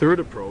take a third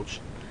approach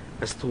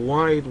as to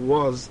why it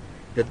was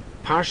that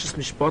Parshas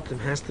Mishpatim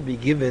has to be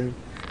given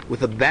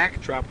with a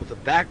backdrop, with a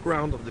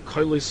background of the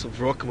Koilos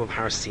Uvrokim of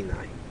Har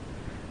Sinai.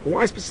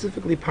 Why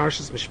specifically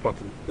Parshas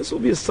Mishpatim? This will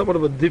be somewhat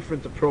of a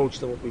different approach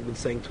than what we've been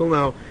saying till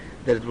now,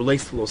 that it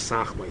relates to Lo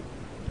Sachmod.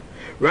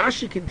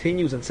 Rashi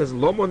continues and says,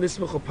 Loma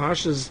nismach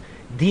Parshas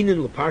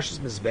Dinin Parshas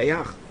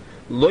Mizbeach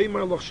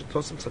Loymar Loch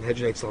Shetosim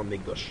Sanhedrin Eitzel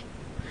HaMikdash.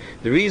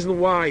 The reason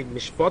why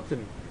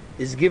Mishpatim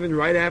is given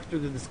right after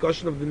the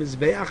discussion of the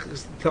Mizbeach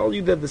is to tell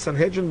you that the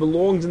Sanhedrin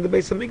belongs in the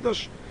Beis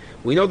HaMikdash.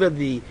 We know that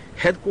the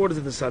headquarters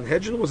of the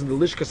Sanhedrin was in the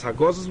Lishkas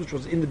HaGozes, which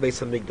was in the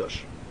Beis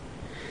HaMikdash.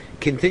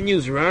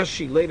 Continues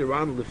Rashi later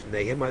on,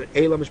 Lifneihem,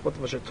 Eila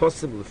Mishpatim Asher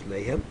Tosim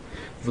Lifneihem,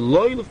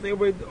 V'loi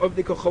Lifnei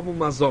Ovdei Kochovu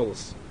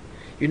Mazolos.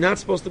 You're not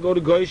supposed to go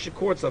to Goyish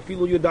courts,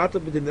 Afilu Yodata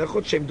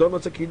B'dinechot Shem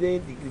Donot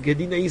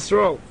Gedina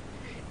Yisrael.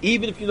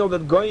 Even if you know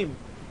that Goyim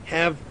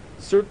have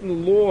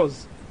certain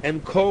laws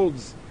and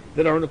codes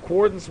that are in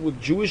accordance with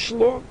Jewish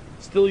law,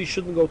 still you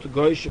shouldn't go to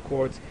Goyish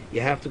courts,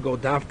 you have to go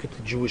Davka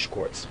to Jewish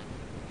courts.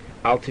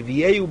 Al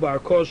tiviyeu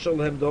ba'arkos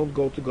shalhem, don't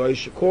go to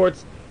Goyish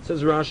courts,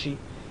 says Rashi.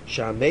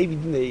 Sha'amei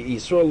v'dinei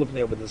Yisrael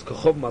lifnei b'des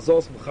kachov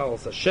mazos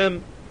m'chalas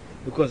Hashem,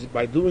 because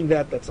by doing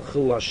that, that's a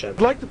chil Hashem.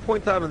 I'd like to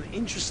point out an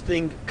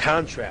interesting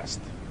contrast.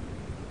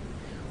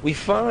 We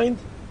find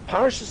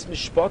Parshas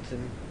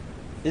Mishpatim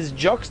is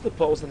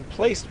juxtaposed and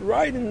placed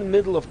right in the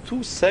middle of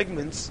two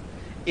segments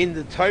in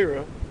the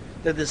Torah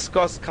that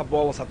discuss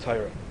Kabbalas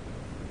HaTorah,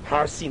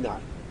 Har Sinai.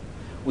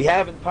 We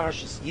have in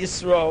Parshas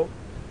Yisro,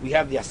 we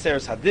have the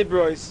Aseres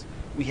HaDibros,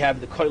 we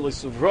have the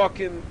Koilos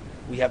Uvrokim,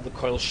 we have the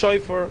Koil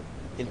Shofar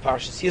in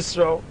Parshas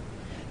Yisro.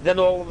 Then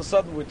all of a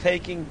sudden we're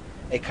taking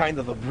a kind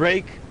of a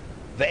break,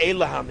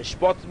 Ve'ela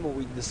HaMishpatim, where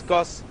we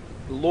discuss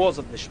the laws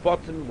of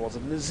Mishpatim, laws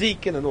of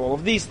Nezikin, and all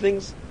of these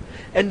things.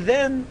 And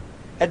then,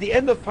 at the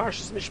end of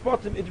Parshas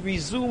Mishpatim, it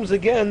resumes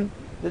again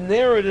the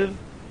narrative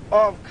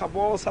of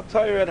Kabbalas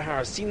HaTorah at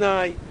Har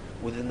Sinai,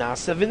 with the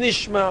Nasa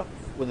v'Nishma,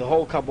 with the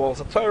whole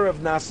Kabbalas HaTorah of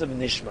Nasa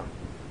v'Nishma.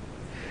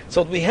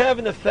 So what we have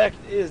in effect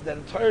is that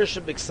in Torah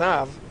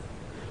Shebiksav,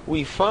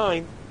 we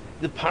find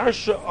the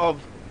Parsha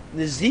of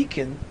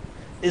Nezikin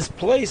is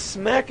placed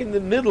smack in the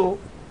middle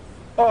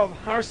of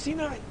Har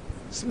Sinai,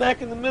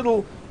 smack in the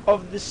middle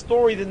of the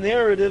story, the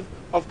narrative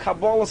of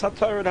Kabbalas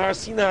HaTorah at Har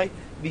Sinai,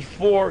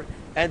 before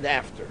and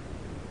after.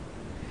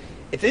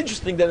 It's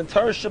interesting that in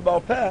Torah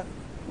Shebaal Peh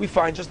we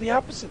find just the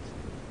opposite.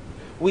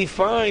 We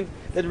find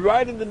that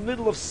right in the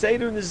middle of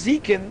Seder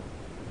Nezikin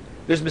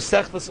there's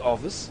Mesechtas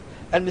Avos,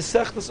 and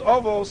Mesechtas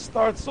Avos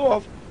starts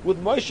off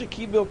with Moshe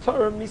Kibel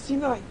Torah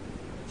Misinai.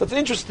 So it's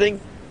interesting.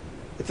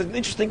 It's an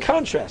interesting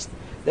contrast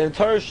that in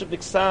Torah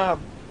Shebiksav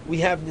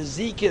we have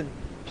Nezikin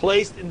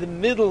placed in the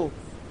middle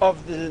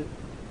of the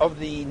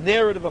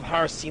narrative of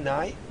Har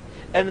Sinai,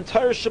 and in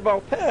Torah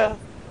Shebaal Peh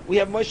we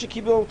have Moshe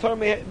Kibel Torah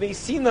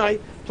Misinai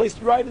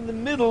placed right in the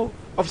middle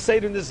of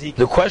Seder Nezikin.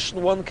 The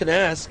question one can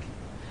ask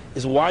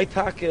is why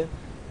Taka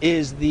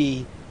is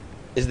the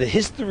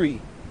history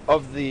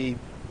of the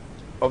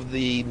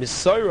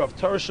Messiah of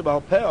Torah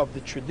Shebaal Peh, of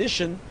the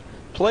tradition,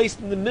 placed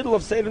in the middle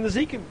of Seder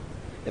Nezikin.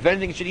 If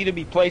anything, it should either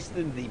be placed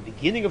in the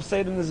beginning of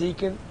Seder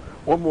Nezikin,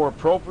 or more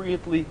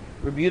appropriately,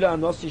 Rabbi Yehuda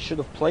Anossi should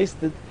have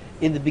placed it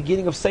in the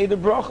beginning of Seder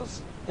Brachos,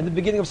 in the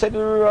beginning of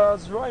Seder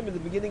Zeraim, in the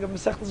beginning of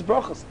Mesechtas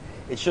Brachos.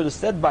 It should have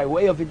said, by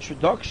way of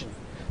introduction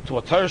to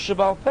a Torah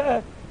Shebaal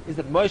Peh, is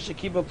that Moshe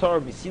Kibel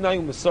Torah Misinai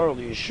U'Mesar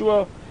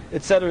Yeshua,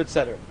 etc.,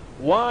 etc.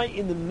 Why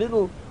in the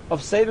middle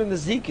of Seder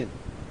Nezikin,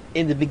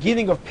 in the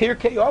beginning of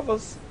Pirkei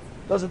Avos,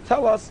 does it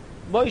tell us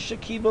Moshe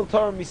Kibel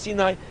Torah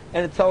Misinai,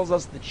 and it tells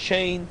us the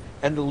chain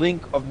and the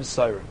link of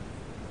Messiah?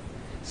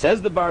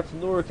 Says the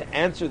Bartanura to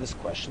answer this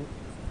question.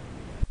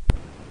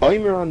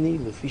 Since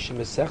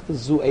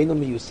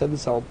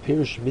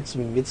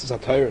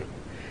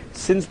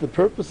the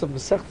purpose of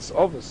Mesechtas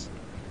Avos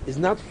is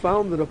not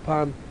founded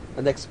upon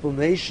an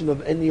explanation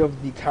of any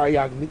of the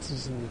Taryag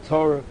mitzvahs in the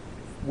Torah,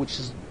 which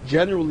is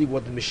generally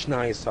what the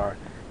Mishnayos are.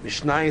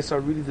 Mishnayos are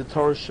really the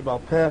Torah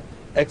Shebaal Peh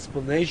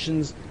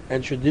explanations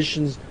and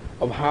traditions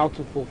of how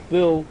to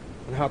fulfill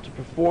and how to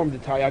perform the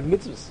Taryag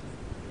mitzvahs.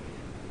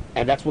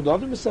 And that's what the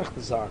other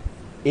Mesechtas are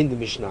in the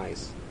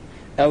Mishnayos.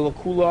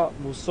 Elokula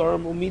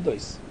Musarim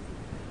Umidos.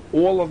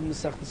 All of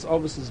Mesechtas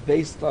Avos is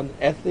based on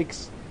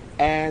ethics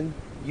and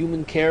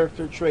human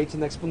character traits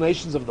and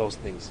explanations of those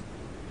things.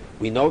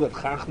 We know that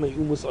Chachmei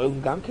Umus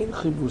Oilem Gam Kein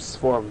Chibrus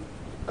form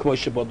Kmo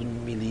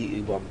Shebodum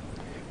Mili Ibam.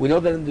 We know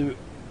that in the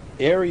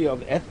area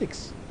of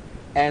ethics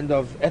and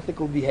of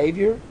ethical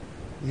behavior,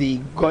 the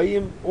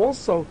Goyim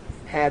also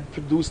had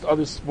produced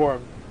other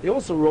Svarim. They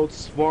also wrote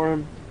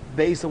Svarim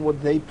based on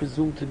what they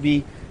presumed to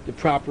be the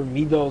proper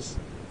midos,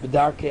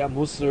 B'darkei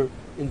HaMusar,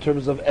 in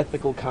terms of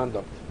ethical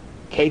conduct.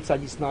 Keitzad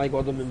Yisnaig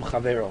Odom Im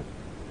Chavero.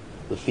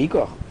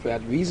 Lefikach, for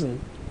that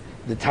reason,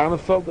 the Tana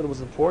felt that it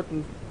was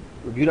important,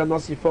 Rabbi Yehuda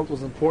Anossi felt it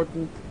was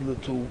important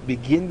to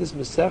begin this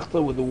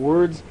Masechta with the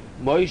words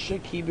Moshe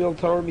Kibel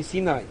Torah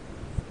Misinai,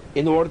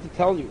 in order to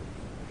tell you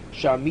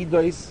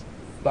Sha'amidos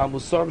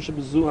Ba'musar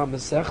Shebezu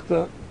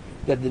HaMasechta,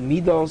 that the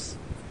midos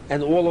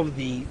and all of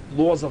the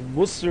laws of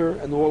Musar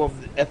and all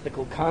of the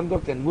ethical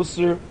conduct and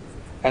Musar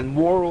and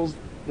morals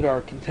that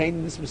are contained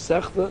in this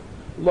Masechta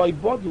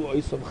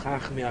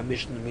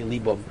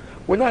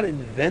were not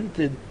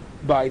invented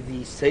by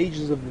the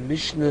sages of the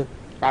Mishnah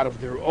out of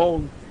their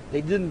own.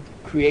 They didn't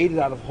create it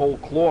out of whole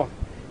cloth.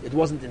 It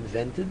wasn't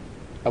invented.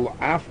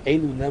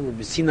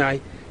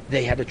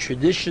 They had a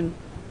tradition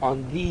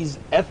on these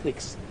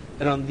ethics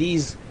and on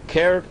these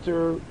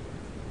character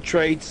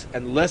traits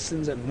and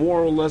lessons and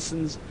moral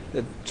lessons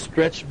that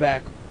stretch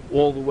back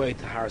all the way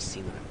to Har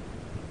Sinai.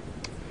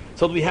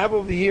 So what we have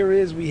over here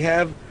is we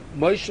have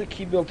Moshe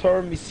Kibel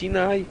Torah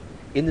Misinai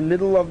in the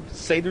middle of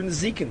Seder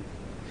Nezikin,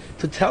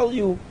 to tell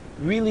you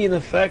really in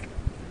effect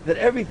that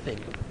everything,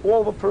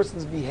 all of a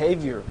person's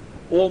behavior,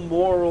 all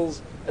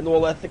morals and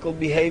all ethical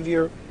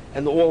behavior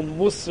and all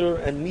Musar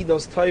and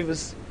Midos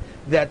Tovos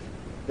that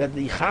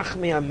the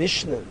Chachmei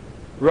HaMishnah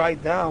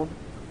write down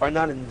are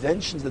not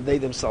inventions that they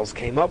themselves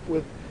came up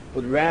with,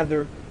 but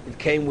rather it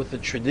came with a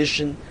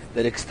tradition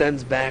that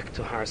extends back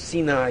to Har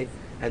Sinai,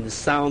 and the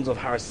sounds of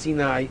Har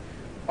Sinai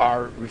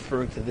are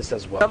referring to this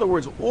as well. In other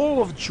words,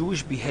 all of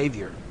Jewish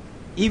behavior,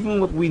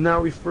 even what we now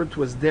refer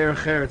to as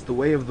Derech Eretz, the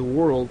way of the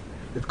world,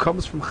 that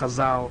comes from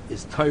Chazal,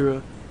 is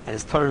Torah, and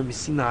is Torah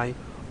Misinai,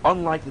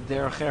 unlike the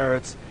Derech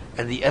Eretz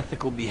and the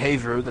ethical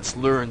behavior that's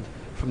learned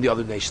from the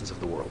other nations of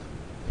the world.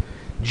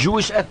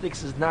 Jewish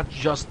ethics is not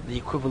just the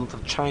equivalent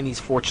of Chinese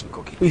fortune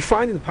cooking. We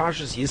find in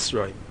Parshas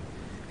Yisro,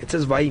 it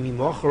says, Vayimi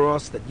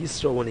Mocharos, that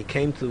Yisro, when he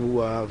came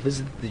to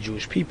visit the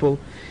Jewish people,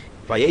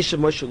 Vayesha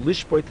Moshe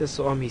Lishpoit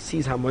Esoam, he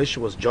sees how Moshe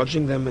was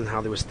judging them and how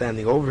they were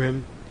standing over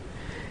him.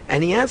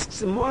 And he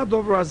asks him, what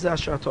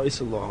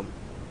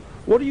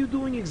are you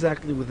doing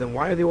exactly with them?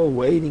 Why are they all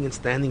waiting and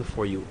standing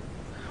for you?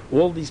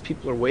 All these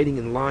people are waiting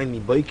in line,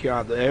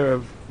 Mibaikir the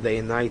Erev, day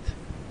and night.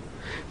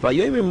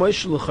 Vayomer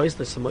Moshe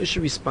L'chaisna, so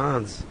Moshe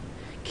responds,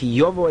 Ki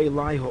yovo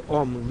elai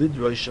ha'om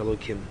lidrosh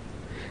Elokim.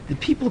 The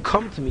people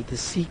come to me to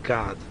seek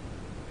God.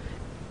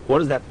 What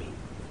does that mean?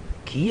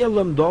 Ki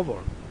yelam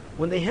dovar.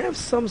 When they have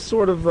some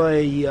sort of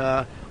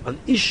an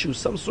issue,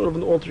 some sort of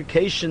an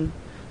altercation,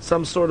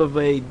 some sort of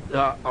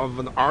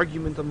an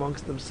argument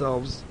amongst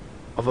themselves,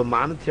 of a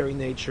monetary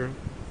nature,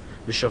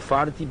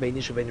 v'shafarati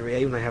beinishu bein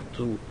re'eu, and I have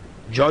to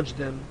judge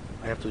them,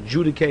 I have to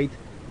adjudicate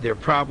their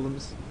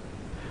problems.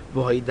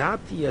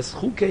 V'hoidati es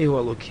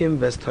chukehu Elokim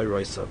ves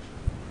Torah.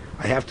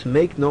 I have to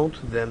make known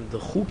to them the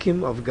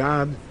chukim of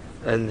God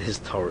and His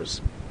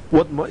Torahs.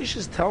 What Moshe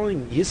is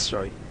telling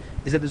Yisro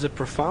is that there's a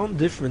profound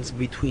difference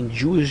between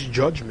Jewish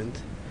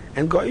judgment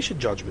and Goyish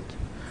judgment.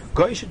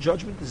 Goyish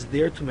judgment is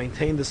there to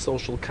maintain the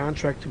social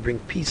contract, to bring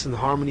peace and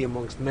harmony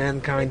amongst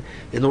mankind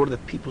in order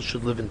that people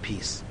should live in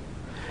peace.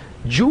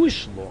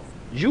 Jewish law,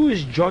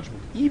 Jewish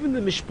judgment, even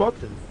the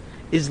Mishpatim,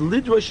 is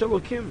Lidrosh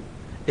Elokim.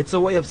 It's a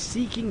way of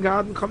seeking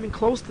God and coming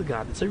close to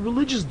God. It's a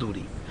religious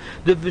duty.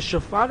 The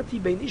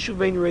Vishafarti Bein Ishu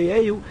Bein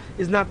Re'eu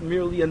is not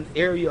merely an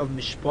area of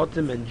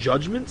Mishpatim and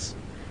judgments.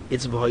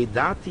 It's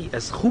V'hoidati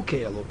es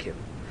Chukei Elokim.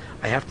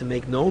 I have to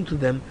make known to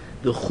them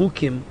the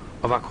chukim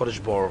of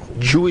HaKadosh Baruch Hu.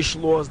 Jewish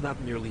law is not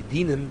merely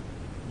dinim,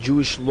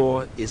 Jewish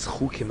law is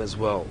chukim as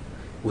well.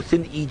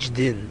 Within each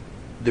din,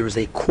 there is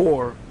a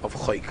core of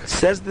chayk.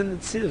 Says the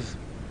Netziv,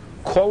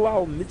 Kol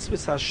al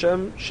mitzvahs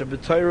Hashem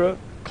sheb'Torah,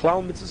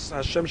 klal mitzvahs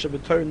Hashem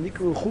sheb'Torah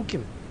nikru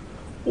chukim.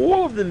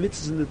 All of the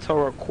mitzvahs in the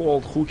Torah are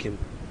called chukim.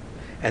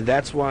 And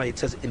that's why it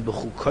says, in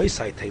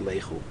b'chukoisai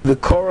teilechu. The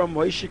Korah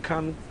Moshe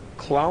kan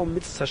klal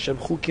mitzvahs Hashem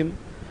chukim.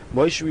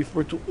 Moshe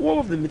referred to all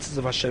of the mitzvahs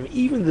of Hashem,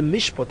 even the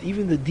mishpat,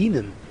 even the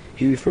dinim.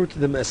 He referred to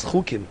them as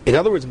chukim. In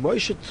other words,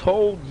 Moshe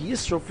told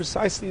Yisro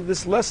precisely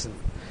this lesson,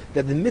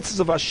 that the mitzvahs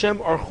of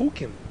Hashem are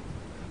chukim.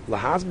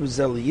 Lahaz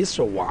b'zel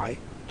Yisro, why?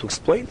 To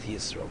explain to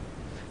Yisro.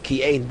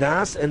 Ki ein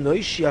das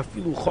enoishi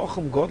afilu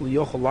chochem god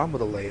liyochol lamad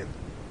alein.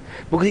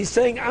 Because he's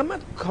saying, I'm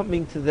not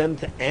coming to them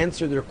to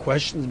answer their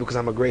questions because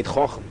I'm a great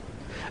chochem.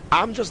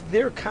 I'm just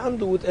their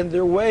conduit and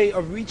their way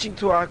of reaching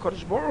to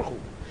HaKadosh Baruch Hu.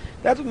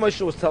 That's what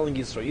Moshe was telling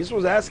Yisro. Yisro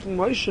was asking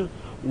Moshe,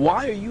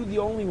 why are you the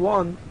only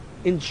one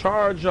in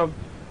charge of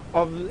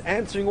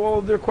answering all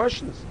of their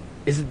questions?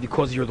 Is it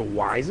because you're the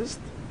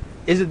wisest?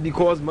 Is it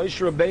because Moshe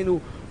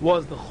Rabbeinu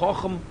was the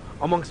Chacham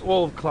amongst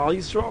all of Klal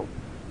Yisrael?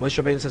 Moshe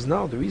Rabbeinu says,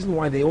 no, the reason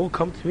why they all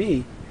come to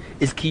me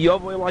is Ki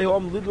Yovo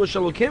Elayom Lidrosh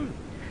Elokim.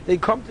 They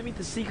come to me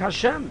to seek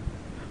Hashem.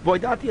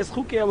 Voidati es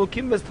Chukei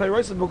Elokim ves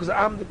Torah, because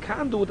I'm the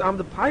conduit, I'm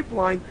the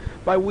pipeline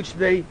by which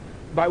they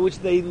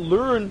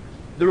learn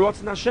the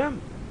Ratzon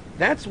Hashem.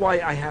 That's why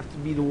I have to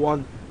be the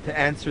one to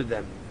answer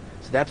them.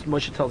 So that's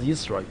what Moshe tells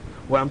Yisro.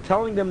 What I'm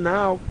telling them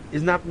now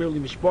is not merely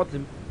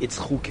mishpatim, it's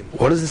chukim.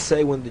 What does it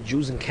say when the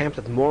Jews encamped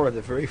at Morah,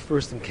 the very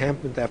first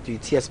encampment after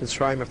Yetzias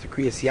Mitzrayim, after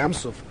Kriyas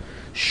Yamsuf?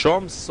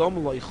 Shom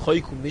som loy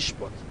choyku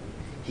mishpat.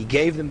 He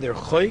gave them their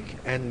choyk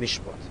and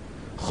mishpat.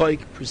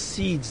 Choyk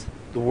precedes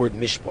the word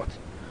mishpat.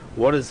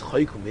 What is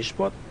choyku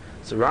mishpat?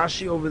 So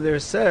Rashi over there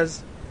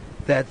says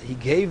that he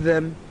gave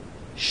them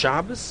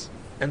Shabbos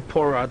and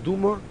Porah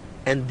Aduma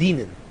and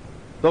Dinin.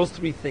 Those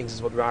three things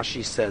is what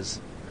Rashi says.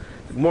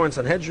 The Gemara in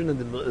Sanhedrin and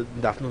the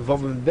Daf Nun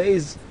Vav and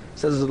Beis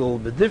says it a little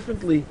bit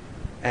differently,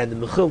 and the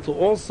Mechilta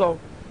also.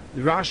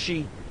 The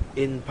Rashi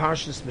in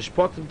Parshas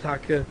Mishpatim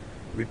Taka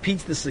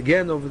repeats this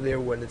again over there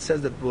when it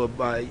says that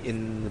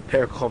in the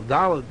Perek Chav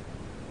Daled,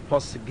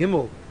 Pasuk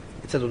Gimel,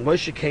 it says when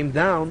Moshe came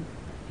down,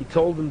 he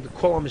told them to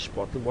call on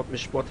Mishpatim. What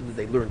Mishpatim did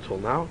they learn till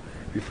now?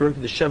 Referring to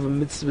the Sheva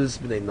Mitzvahs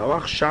B'nai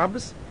Noach,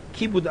 Shabbos,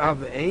 Kibud Av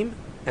V'Eim,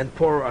 and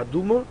Porah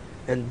Aduma,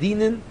 and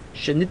Dinin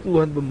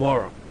Shenitlu and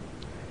B'Morah.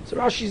 So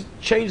Rashi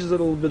changes it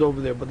a little bit over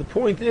there, but the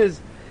point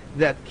is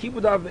that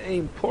Kibud Av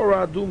V'Eim,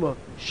 Porah Aduma,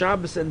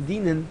 Shabbos, and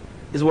Dinin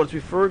is what it's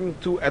referring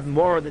to at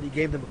Morah, that he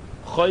gave them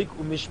Choyk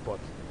u'Mishpat,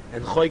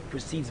 and Choyk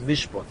precedes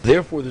Mishpat.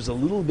 Therefore, there's a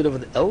little bit of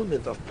an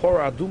element of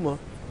Porah Aduma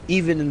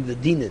even in the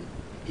Dinin.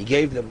 He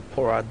gave them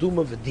Porah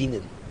Aduma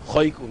v'Dinin,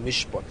 Choyk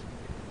u'Mishpat.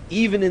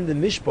 Even in the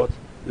Mishpat,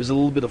 there's a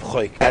little bit of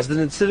choyk. As the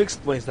Netziv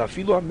explains,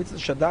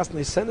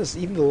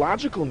 even the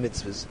logical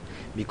mitzvahs,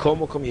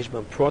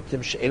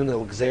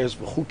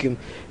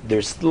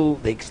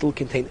 they still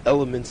contain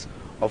elements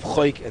of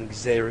choyk and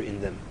gzeira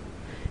in them.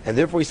 And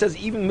therefore he says,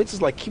 even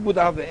mitzvahs like kibud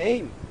av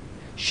v'eim,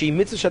 She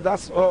mitzvah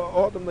shadas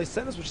adam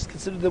leisenes, which is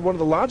considered one of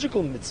the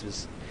logical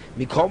mitzvahs.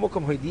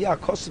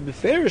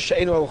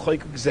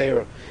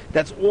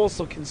 That's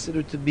also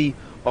considered to be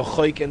a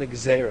choik and a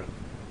gzeira.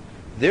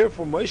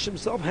 Therefore, Moshe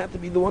himself had to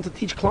be the one to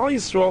teach Klal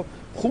Yisrael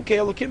Chukei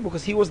Elokim,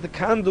 because he was the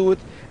conduit,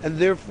 and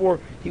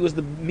therefore he was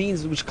the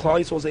means in which Klal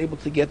Yisrael was able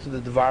to get to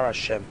the Devar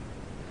Hashem.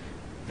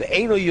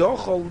 Ve'eino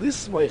yochol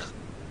lismoich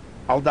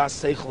al das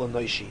seichel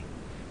anoishi,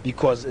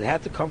 because it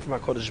had to come from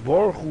HaKadosh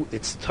Baruch Hu.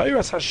 It's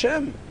Torah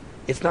Hashem.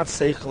 It's not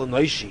seichel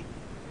anoishi.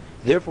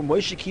 Therefore,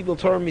 Moshe Kibel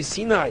Torah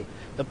Misinai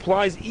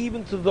applies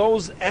even to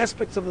those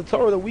aspects of the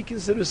Torah that we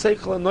consider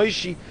seichel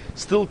anoishi,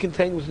 still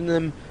contain within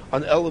them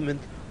an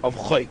element of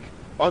choik.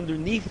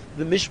 Underneath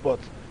the mishpat,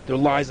 there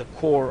lies a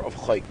core of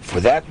choik. For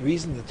that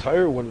reason, the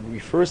Torah, when it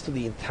refers to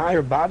the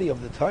entire body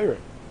of the Torah,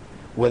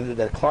 whether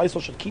that Klal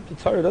Yisrael should keep the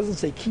Torah, it doesn't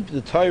say keep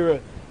the Torah,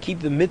 keep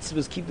the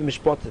mitzvahs, keep the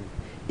mishpatim.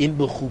 In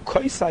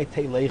b'chukoisai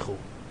teilechu,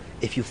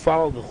 if you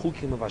follow the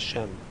chukim of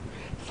Hashem.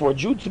 For a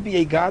Jew to be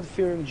a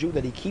God-fearing Jew,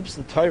 that he keeps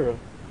the Torah,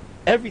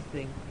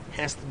 everything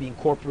has to be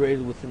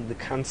incorporated within the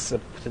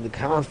concept, within the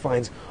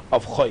confines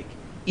of choik.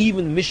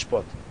 Even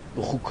mishpat,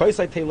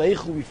 b'chukoisai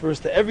teilechu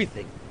refers to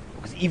everything,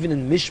 because even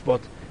in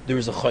mishpat there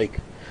is a choik.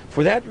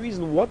 For that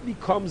reason, what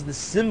becomes the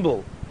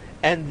symbol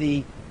and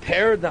the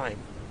paradigm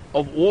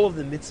of all of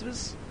the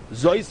mitzvahs?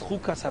 Zois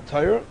chukas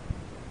haTorah,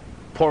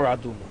 por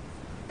aduma.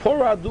 Por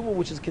aduma,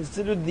 which is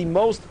considered the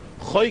most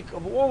choik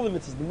of all the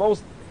mitzvahs, the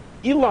most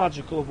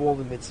illogical of all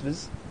the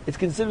mitzvahs. It's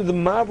considered the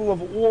model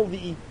of all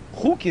the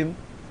chukim.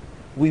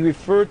 We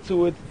refer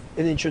to it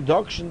in the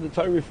introduction. The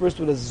Torah refers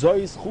to it as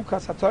Zois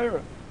chukas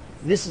haTorah.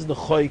 This is the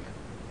choik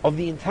of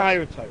the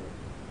entire Torah,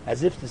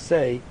 as if to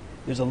say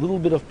there's a little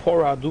bit of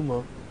por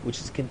aduma which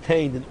is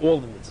contained in all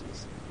the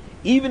mitzvahs.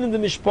 Even in the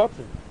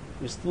mishpatim,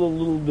 there's still a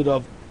little bit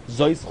of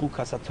Zois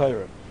chukas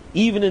haTorah.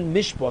 Even in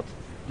mishpat,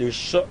 there's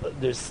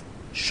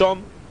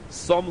sham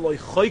som loy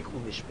choik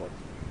mishpat.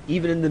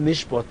 Even in the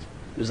mishpat,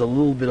 there's a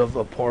little bit of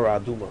a por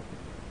aduma.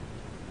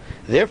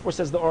 Therefore,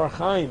 says the Or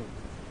HaChaim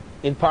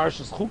in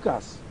Parashas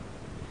Chukas,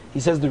 he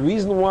says the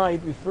reason why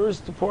it refers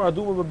to por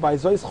aduma by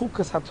Zois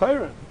chukas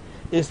haTorah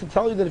is to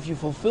tell you that if you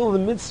fulfill the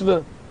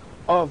mitzvah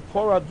of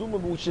por aduma,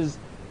 which is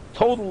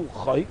total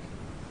choik,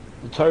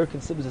 the Torah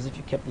considers as if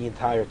you kept the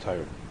entire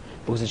Torah,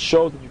 because it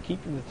shows that you're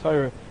keeping the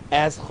Torah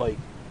as choik,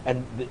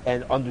 and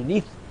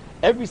underneath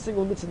every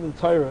single mitzvah in the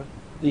Torah,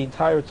 the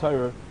entire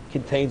Torah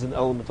contains an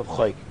element of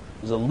choik.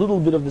 There's a little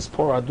bit of this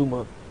por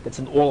aduma that's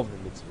in all of the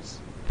mitzvahs.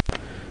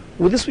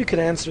 With this, we could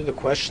answer the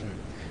question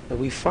that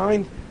we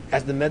find,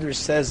 as the Medrash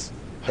says,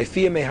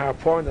 Haifiyah mehar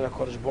por, that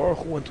HaKadosh Baruch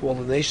Hu went to all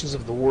the nations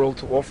of the world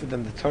to offer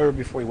them the Torah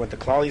before he went to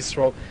Klal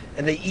Yisrael,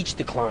 and they each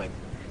declined.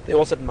 They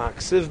all said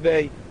Maksiv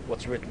Bey,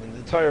 what's written in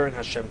the Torah, and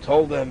Hashem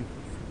told them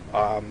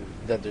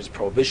that there's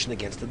prohibition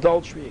against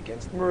adultery,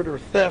 against murder,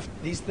 theft,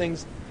 these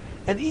things.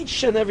 And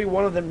each and every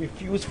one of them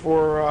refused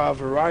for a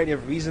variety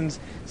of reasons,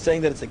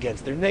 saying that it's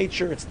against their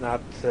nature, it's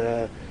not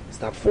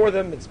for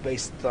them, it's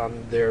based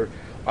on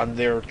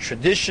their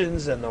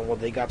traditions and on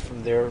what they got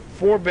from their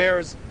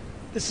forebears.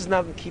 This is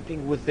not in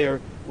keeping with their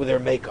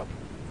makeup.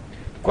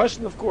 The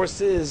question, of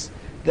course, is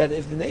that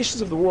if the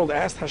nations of the world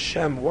asked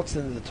Hashem what's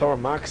in the Torah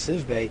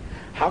Maksiv Bey,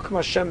 how come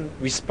Hashem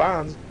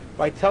responds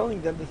by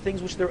telling them the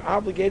things which they're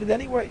obligated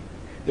anyway?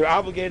 They're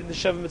obligated in the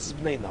Sheva Mitzvahs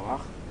B'nai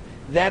Noach,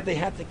 that they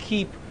had to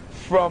keep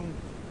from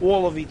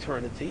all of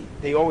eternity.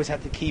 They always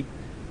had to keep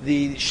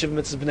the Sheva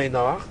Mitzvahs B'nai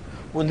Noach.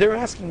 When they're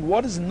asking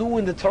what is new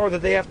in the Torah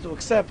that they have to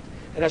accept,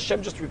 and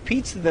Hashem just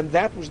repeats to them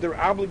that which they're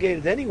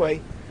obligated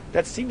anyway,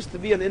 that seems to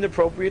be an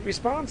inappropriate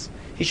response.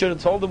 He should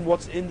have told them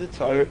what's in the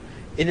Torah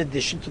in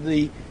addition to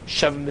the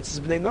Sheva Mitzvahs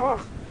B'nai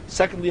Noach.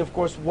 Secondly, of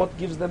course, what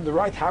gives them the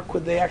right? How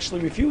could they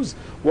actually refuse?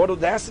 What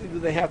audacity do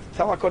they have to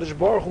tell HaKadosh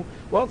Baruch Hu,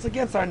 well, it's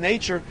against our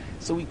nature,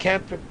 so we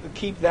can't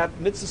keep that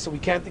mitzvah, so we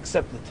can't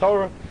accept the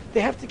Torah.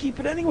 They have to keep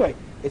it anyway.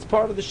 It's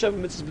part of the Sheva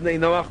Mitzvahs B'nai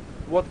Noach.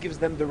 What gives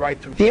them the right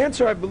to? The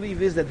answer, I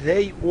believe, is that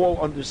they all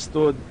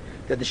understood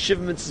that the Sheva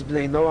Mitzvahs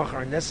B'nai Noach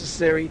are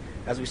necessary,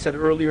 as we said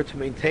earlier, to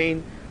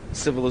maintain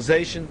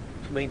civilization,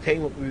 to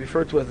maintain what we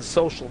refer to as a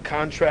social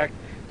contract,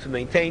 to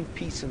maintain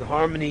peace and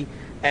harmony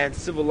and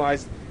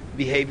civilized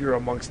behavior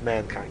amongst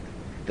mankind.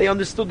 They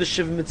understood the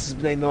Sheva Mitzvahs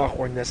B'nai Noach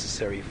were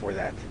necessary for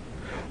that.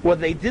 What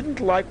they didn't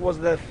like was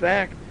the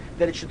fact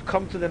that it should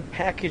come to them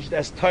packaged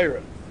as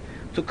Torah.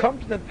 To come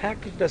to them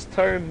packaged as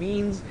Torah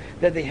means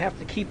that they have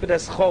to keep it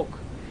as chok.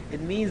 It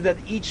means that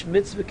each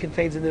mitzvah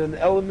contains an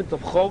element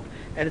of chok,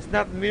 and it's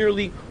not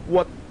merely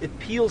what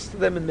appeals to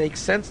them and makes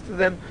sense to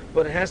them,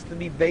 but it has to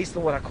be based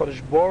on what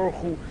HaKadosh Baruch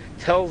Hu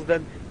tells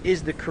them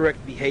is the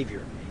correct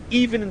behavior.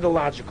 Even in the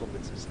logical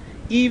mitzvahs.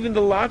 Even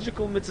the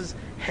logical mitzvahs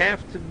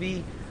have to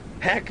be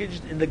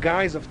packaged in the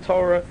guise of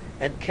Torah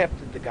and kept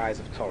in the guise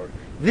of Torah.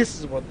 This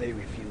is what they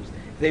refused.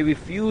 They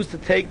refused to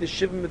take the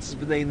Sheva Mitzvahs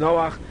B'nai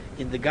Noach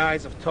in the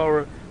guise of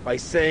Torah by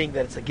saying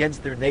that it's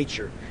against their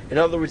nature. In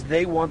other words,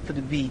 they wanted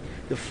to be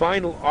the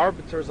final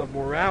arbiters of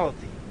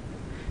morality.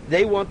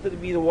 They wanted to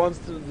be the ones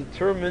to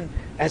determine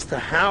as to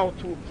how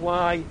to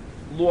apply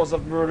laws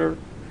of murder.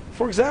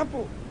 For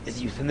example,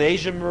 Is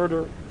euthanasia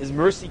murder? Is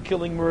mercy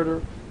killing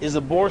murder? Is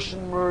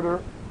abortion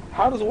murder?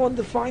 How does one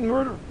define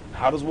murder?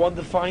 How does one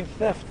define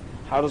theft?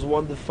 How does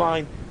one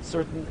define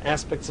certain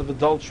aspects of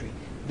adultery?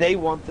 They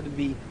wanted to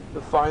be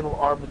the final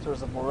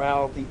arbiters of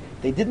morality.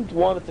 They didn't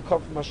want it to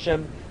come from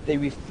Hashem. They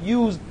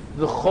refused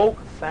the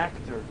chok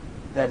factor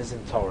that is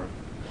in Torah.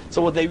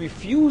 So what they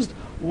refused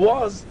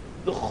was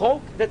the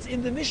chok that's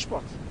in the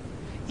mishpat.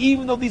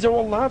 Even though these are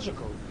all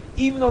logical,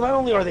 even though not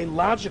only are they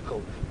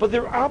logical, but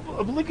they're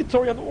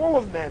obligatory on all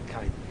of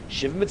mankind.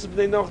 Shiv mitzvah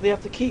b'nei Noach they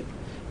have to keep.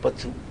 But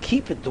to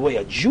keep it the way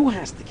a Jew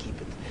has to keep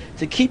it,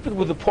 to keep it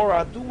with the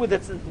Porah Aduma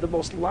that's the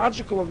most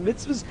logical of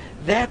mitzvahs,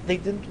 that they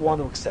didn't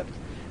want to accept.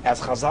 As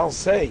Chazal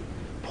say,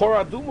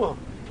 Porah Aduma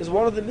is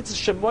one of the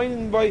mitzvahs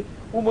shemoinin by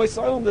Umoy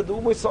Soilam, that the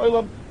Umoy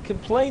Soilam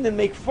complain and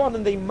make fun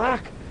and they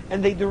mock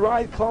and they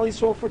deride Klal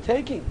Yisrael for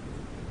taking.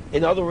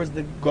 In other words,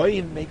 the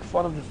Goyim make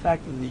fun of the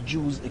fact that the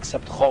Jews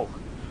accept Chok.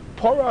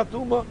 Porah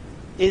Aduma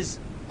is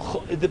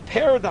the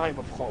paradigm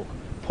of Chok.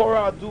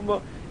 Porah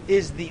Aduma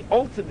is the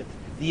ultimate,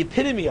 the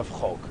epitome of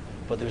Chok.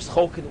 But there's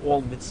Chok in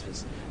all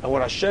mitzvahs. And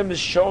what Hashem is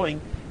showing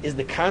is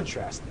the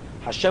contrast.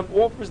 Hashem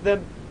offers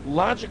them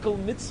logical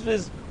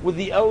mitzvahs with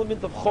the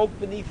element of Chok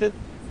beneath it.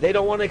 They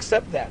don't want to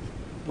accept that.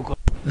 Because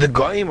the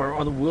Goyim are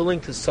unwilling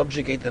to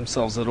subjugate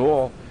themselves at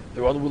all.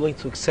 They're unwilling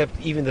to accept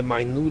even the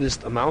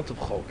minutest amount of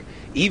Chok.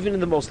 Even in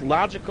the most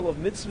logical of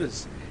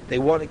mitzvahs, they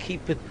want to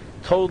keep it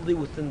totally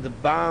within the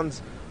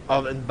bounds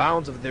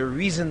of their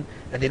reason,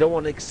 and they don't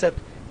want to accept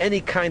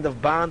any kind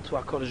of bond to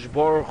HaKadosh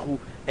Baruch Hu,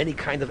 any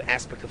kind of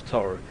aspect of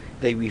Torah.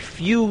 They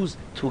refuse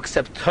to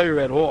accept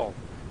Torah at all.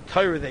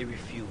 Torah they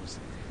refuse.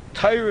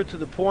 Torah to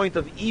the point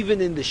of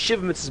even in the Shiv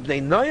Mitzvahs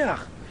B'nei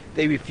Noach,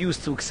 they refuse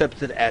to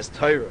accept it as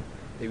Torah.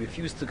 They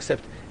refuse to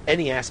accept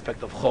any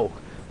aspect of Chok,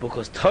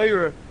 because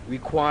Torah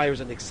requires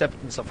an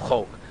acceptance of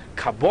Chok.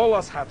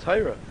 Kabbalas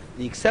HaTorah,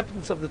 the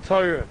acceptance of the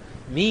Torah,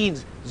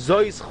 means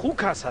Zois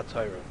Chukas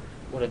HaTorah.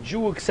 When a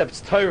Jew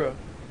accepts Torah,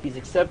 he's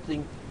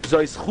accepting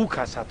Zois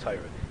Chukas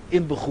HaTorah.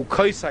 In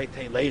B'chukoisai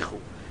Teilechu.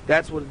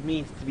 That's what it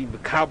means to be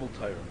Mekabel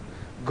Torah.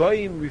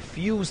 Goyim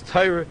refuse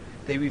Torah.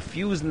 They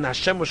refuse, and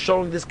Hashem was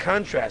showing this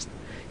contrast.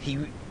 He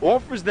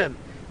offers them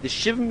the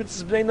Shiv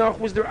Mitzvahs B'nei Noach,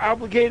 was they're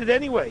obligated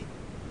anyway.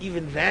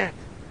 Even that,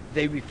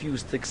 they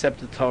refuse to accept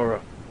the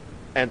Torah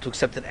and to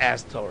accept it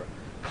as Torah.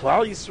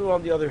 Klal Yisrael,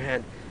 on the other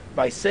hand,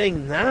 by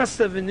saying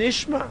Nasa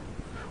v'Nishma,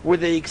 where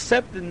they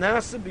accept the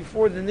Nasa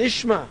before the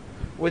Nishma,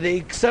 where they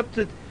accept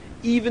it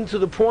even to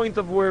the point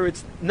of where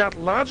it's not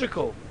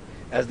logical,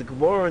 as the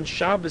Gemara on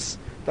Shabbos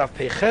Daf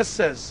Peiches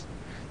says,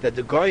 that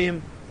the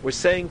Goyim were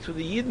saying to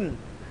the Yidden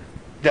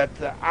that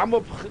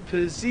Amop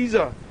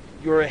Pesiza,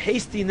 you're a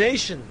hasty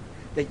nation,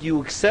 that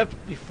you accept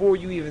before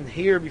you even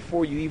hear,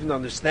 before you even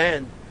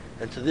understand.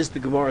 And to this the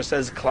Gemara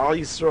says Klal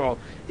Yisrael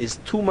is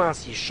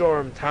Tumas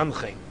Yishorim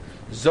Tamching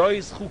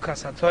Zois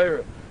Chukas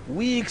HaTorah.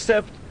 We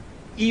accept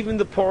even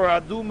the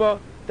Porah Aduma,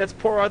 that's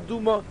Porah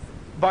Aduma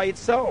by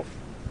itself.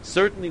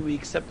 Certainly we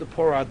accept the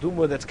Porah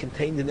Aduma that's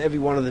contained in every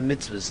one of the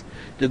mitzvahs.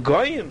 The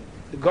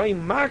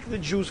Goyim mock the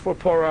Jews for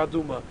Porah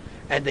Aduma,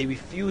 and they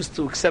refuse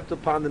to accept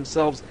upon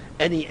themselves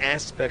any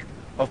aspect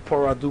of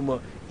Porah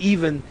Aduma,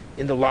 even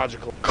in the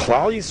logical.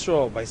 Klal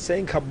Yisrael, by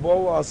saying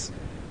Kabbalas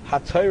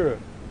HaTorah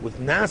with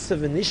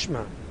Nasa and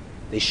Nishma,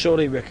 they showed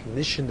a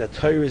recognition that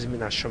Torah is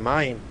min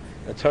Hashemayim,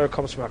 that Torah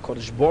comes from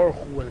HaKadosh Baruch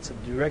Hu, and it's a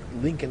direct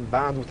link and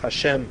bond with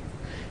Hashem.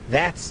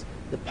 That's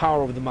the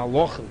power of the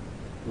Malachim,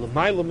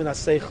 l'mayla min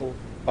haseichel,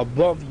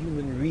 above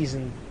human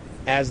reason,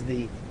 as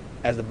the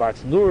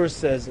Bartanura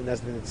says, and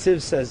as the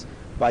Netziv says.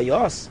 By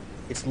us,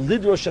 it's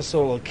lidrosh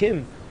asol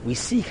alkim. We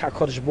seek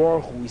HaKadosh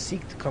Baruch Hu. We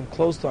seek to come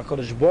close to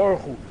HaKadosh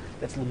Baruch Hu.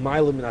 That's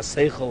l'mayla min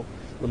haseichel,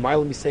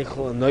 l'mayla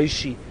miseichel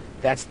anoishi.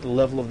 That's the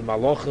level of the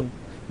Malachim.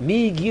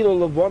 Mi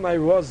gilo levonai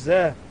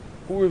rozeh,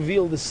 who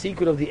revealed the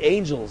secret of the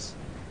angels,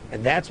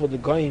 and that's what the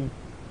Goyim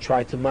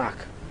tried to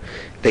mock.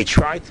 They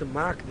tried to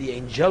mock the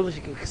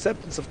angelic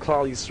acceptance of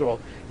Klal Yisrael,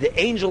 the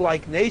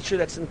angel-like nature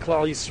that's in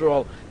Klal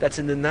Yisrael, that's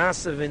in the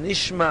Nasa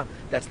v'Nishma,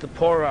 that's the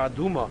Porah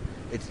Aduma.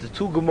 It's the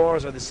two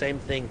Gemaras are the same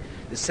thing.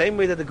 The same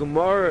way that the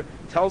Gemara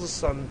tells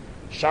us on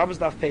Shabbos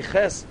Daf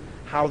Peiches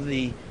how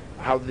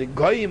the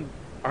Goyim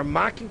are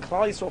mocking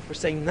Klal Yisrael for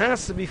saying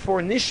Nasa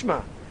before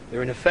Nishma.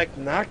 They're in effect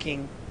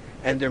knocking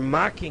and they're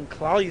mocking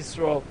Klal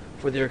Yisrael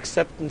for their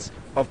acceptance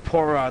of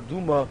Porah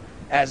Aduma,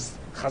 as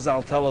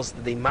Chazal tell us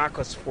that they mock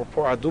us for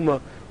Porah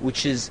Aduma,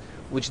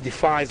 which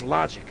defies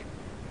logic.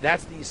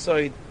 That's the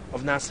Yisoid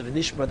of Nasa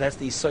v'Nishma. That's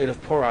the Yisoid of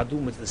Porah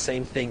Aduma. It's the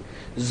same thing.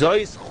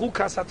 Zois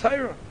Chukas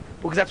HaTorah,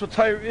 because that's what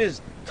Torah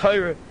is.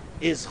 Torah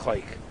is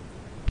Chayk.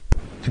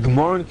 The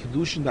Gemara in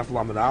Kedushin Daf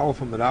Lamed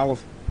Aleph and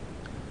Aleph,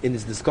 in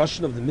his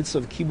discussion of the mitzvah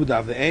of Kibud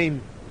Aveim,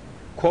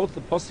 quotes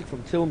the pasuk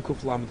from Tilim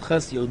Kuf Lamed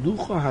Ches,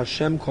 Yoducha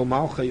Hashem Kol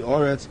Malchei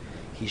Oretz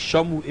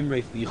Hishamu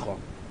Imrei Ficha,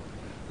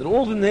 that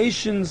all the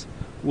nations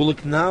will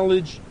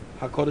acknowledge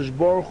HaKadosh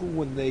Baruch Hu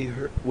when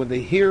they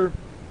hear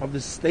of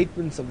the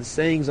statements, of the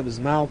sayings of his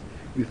mouth,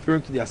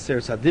 referring to the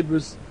Aseret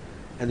HaDibros.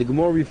 And the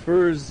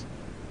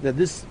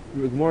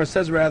Gemara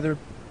says rather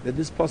that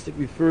this pasuk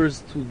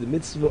refers to the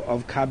mitzvah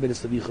of Kabed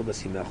Savicha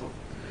Basimecha.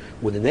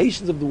 When the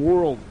nations of the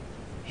world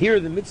hear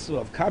the mitzvah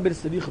of Kabed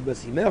Savicha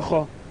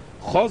Basimecha,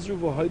 Chazru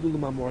v'hoidu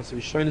l'mamoras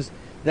rishonos,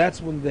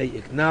 that's when they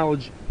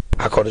acknowledge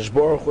HaKadosh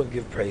Baruch Hu and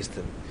give praise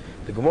to Him.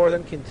 The Gemara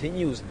then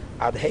continues,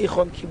 Ad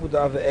heichon kibud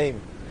aveim.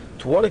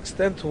 To what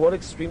extent, to what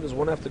extreme does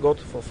one have to go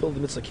to fulfill the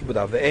mitzvah kibud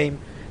aveim?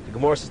 The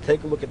Gemara says,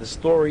 take a look at the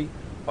story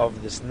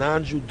of this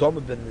non-Jew,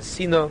 Doma ben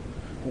Nesina,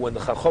 who when the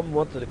Chacham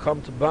wanted to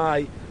come to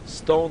buy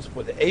stones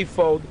for the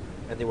ephod,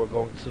 and they were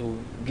going to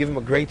give him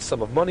a great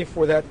sum of money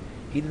for that,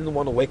 he didn't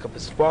want to wake up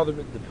his father.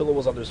 The pillow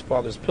was under his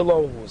father's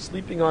pillow, who was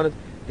sleeping on it.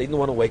 They didn't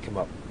want to wake him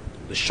up.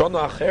 The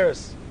Shona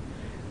Acheres,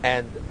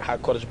 and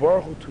HaKadosh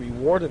Baruch Hu, to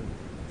reward him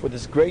for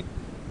this great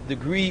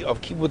degree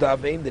of kibud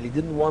avein, that he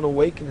didn't want to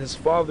awaken his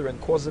father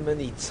and cause him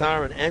any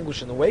tsar and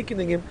anguish in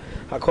awakening him,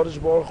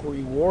 HaKadosh Baruch Hu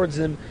rewards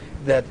him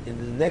that in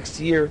the next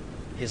year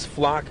his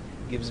flock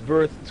gives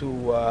birth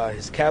to,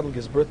 his cattle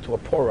gives birth to a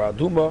Pora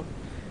Aduma,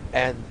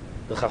 and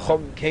the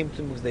Chacham came to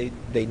him because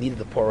they needed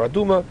the Pora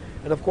Aduma,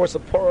 and of course a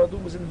Pora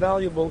Aduma was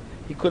invaluable.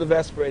 He could have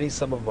asked for any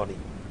sum of money.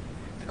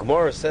 The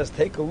Gemara says,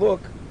 take a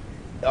look,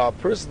 a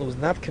person who is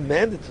not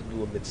commanded to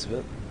do a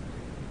mitzvah,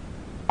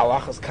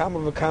 alachas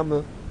kama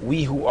v'kama,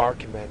 we who are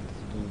commanded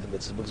to do the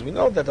mitzvah, because we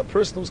know that a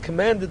person who's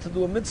commanded to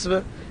do a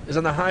mitzvah is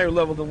on a higher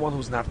level than one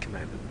who's not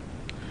commanded.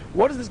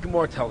 What is this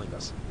Gemara telling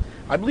us?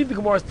 I believe the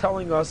Gemara is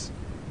telling us,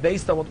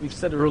 based on what we've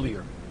said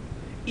earlier,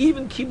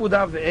 even kibud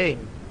aveim,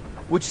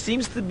 which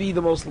seems to be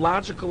the most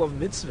logical of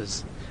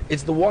mitzvahs,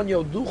 it's the one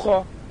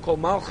yoducha kol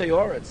malchei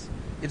oretz,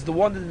 it's the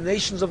one that the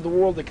nations of the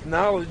world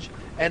acknowledge,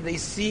 and they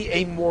see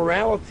a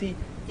morality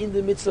in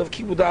the mitzvah of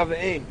kibud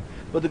aveim.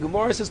 But the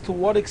Gemara says, to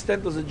what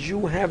extent does a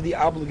Jew have the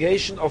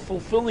obligation of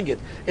fulfilling it?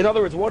 In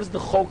other words, what is the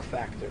chok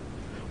factor?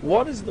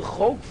 What is the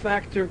chok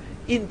factor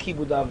in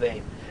kibud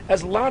aveim?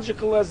 As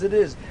logical as it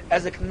is,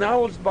 as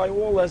acknowledged by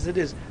all as it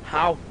is,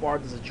 how far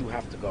does a Jew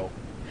have to go?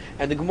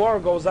 And the Gemara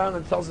goes on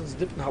and tells us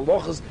different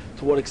halachas,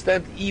 to what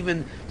extent,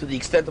 even to the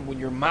extent of when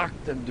you're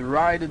mocked and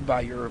derided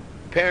by your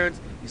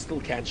parents, you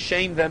still can't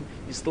shame them,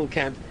 you still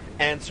can't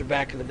answer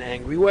back in an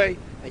angry way,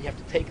 and you have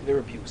to take their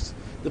abuse.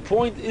 The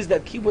point is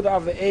that kibud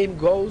aveim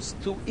goes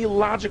to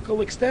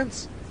illogical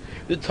extents.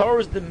 The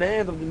Torah's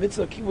demand of the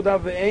mitzvah of kibud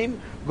aveim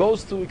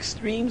goes to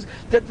extremes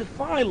that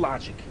defy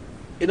logic.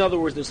 In other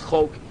words, there's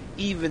chok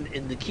even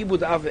in the kibud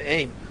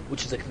aveim,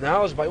 which is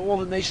acknowledged by all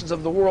the nations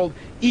of the world.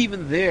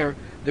 Even there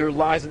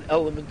lies an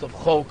element of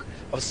chok,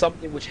 of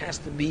something which has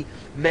to be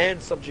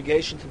man's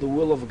subjugation to the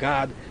will of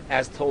God,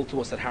 as told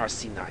to us at Har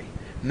Sinai.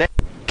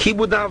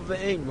 Kibud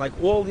aveim, like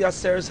all the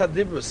Aseres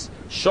Hadibros,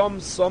 shom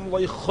som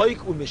loy choik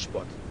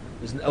u'mishpat.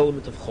 There's an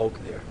element of chok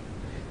there.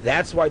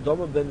 That's why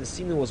Doma ben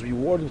Nesina was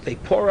rewarded with a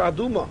Pora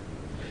Aduma,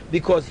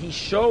 because he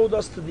showed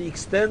us to the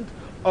extent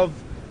of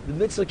the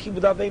mitzvah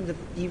kibud aveim that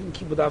even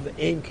kibud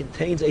aveim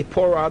contains a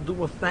Pora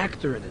Aduma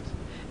factor in it.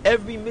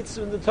 Every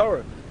mitzvah in the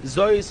Torah,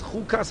 zois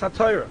chukas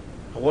haTorah.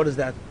 And what is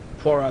that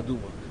Pora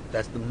Aduma?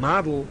 That's the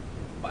model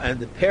and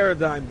the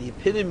paradigm, the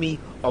epitome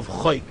of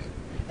chok.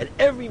 And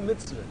every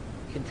mitzvah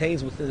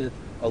contains within it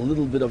a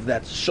little bit of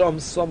that. Sham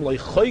sam loy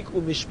choik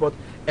u'mishpat.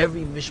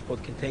 Every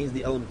mishpat contains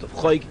the element of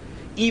choik.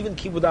 Even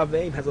kibud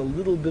aveim has a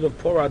little bit of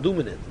Pora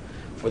Aduma in it.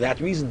 For that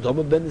reason,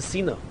 Doma ben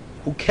Nesina,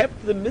 who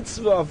kept the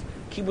mitzvah of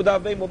kibud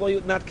aveim, although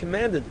not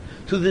commanded,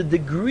 to the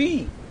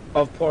degree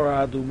of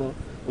Pora Aduma,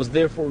 was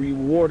therefore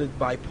rewarded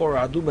by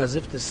Pora Aduma, as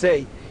if to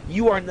say,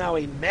 you are now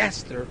a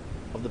master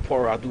of the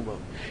Pora Aduma.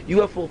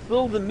 You have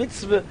fulfilled the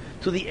mitzvah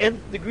to the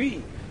nth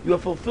degree. You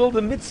have fulfilled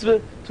the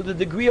mitzvah to the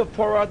degree of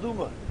Pora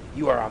Aduma.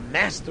 You are a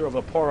master of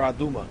a Pora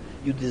Aduma.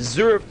 You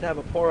deserve to have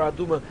a Pora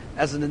Aduma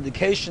as an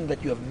indication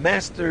that you have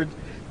mastered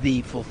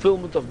the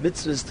fulfillment of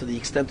mitzvahs to the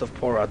extent of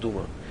Pora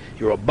Aduma.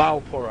 You're a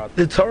Baal Pora Aduma.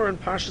 The Torah in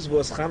Parshas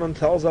V'Eschanan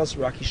tells us,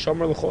 Raki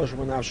shomer l'chol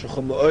shemanav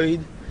shechom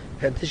l'oid,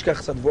 pen tishkach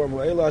tzadvor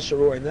mo'ela asher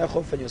ro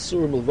einecho, fen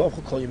yosur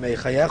milvochu kol yimei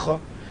chayecha,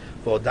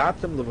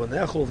 v'odatem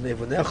levonecho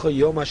v'nevonecho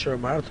yom asher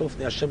amarto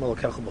v'nei Hashem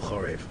elokecho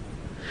b'chorev.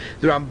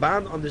 The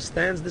Ramban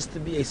understands this to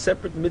be a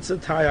separate mitzvah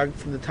tayag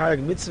from the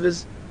tayag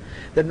mitzvahs,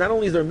 that not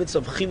only is there a mitzvah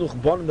of chinuch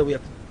bonim that we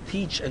have to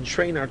teach and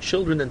train our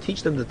children and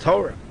teach them the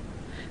Torah.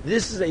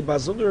 This is a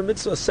bazunder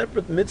mitzvah, a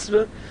separate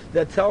mitzvah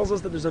that tells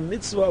us that there's a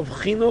mitzvah of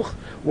chinuch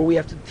where we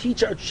have to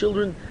teach our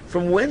children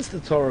from whence the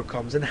Torah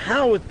comes and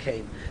how it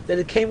came. That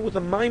it came with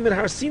a Maimon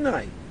Har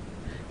Sinai.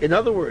 In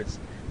other words,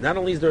 not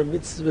only is there a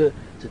mitzvah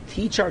to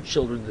teach our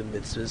children the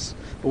mitzvahs,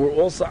 but we're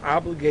also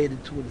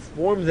obligated to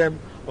inform them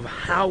of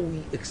how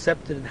we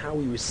accepted and how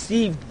we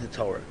received the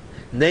Torah.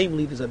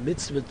 Namely, there's a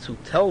mitzvah to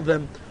tell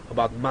them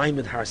about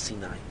Maimon Har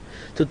Sinai.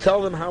 To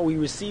tell them how we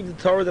received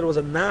the Torah, that it was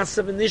a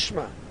nasa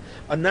v'nishma,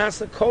 a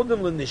nasa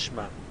kodem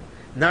l'nishma,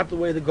 not the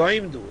way the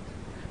goyim do it,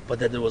 but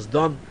that it was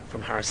done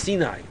from Har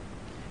Sinai.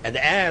 And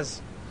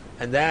as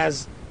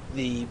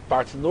the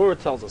Bartanura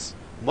tells us,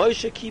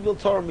 Moshe kibel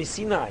Torah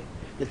misinai,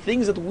 the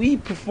things that we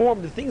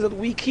perform, the things that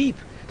we keep,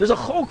 there's a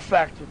chok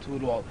factor to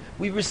it all.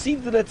 We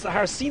received it at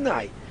Har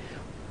Sinai.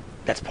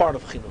 That's part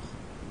of chinuch.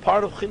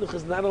 Part of chinuch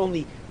is not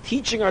only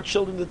teaching our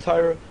children the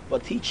Torah,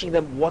 but teaching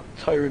them what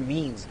Torah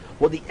means,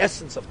 what the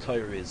essence of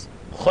Torah is.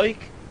 Choik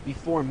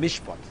before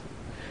mishpat.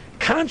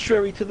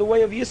 Contrary to the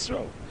way of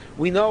Yisro.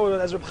 We know,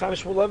 as Reb Chaim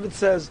Shmulevitz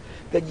says,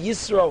 that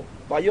Yisro,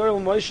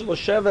 Vayoel Moshe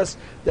Losheves,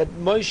 that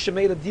Moshe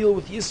made a deal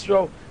with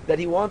Yisro, that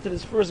he wanted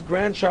his first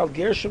grandchild,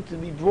 Gershom, to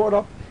be brought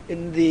up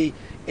in the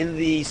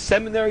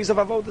seminaries of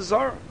Avodah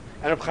Zarah.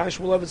 And Reb Chaim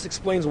Shmulevitz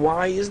explains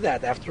why is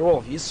that. After all,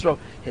 if Yisro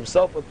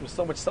himself went through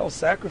so much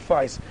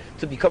self-sacrifice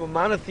to become a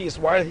monotheist,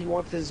 why did he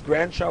want his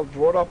grandchild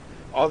brought up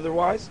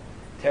otherwise?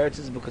 Teretz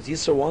is because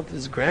Yisro wanted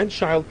his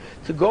grandchild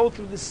to go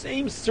through the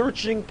same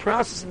searching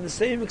process and the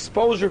same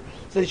exposure,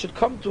 so he should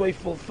come to a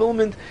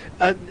fulfillment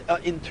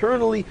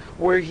internally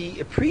where he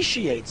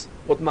appreciates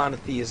what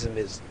monotheism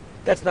is.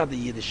 That's not the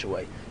Yiddish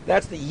way.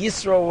 That's the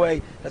Yisro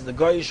way. That's the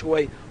Goyish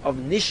way of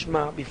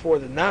Nishma before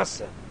the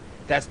Nasa.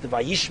 That's the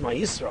Vayishma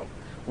Yisro.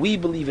 We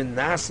believe in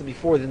Nasa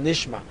before the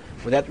Nishma.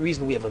 For that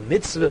reason, we have a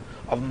mitzvah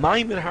of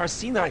Maimon Har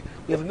Sinai.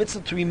 We have a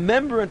mitzvah to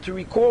remember and to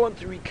recall and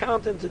to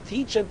recount and to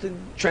teach and to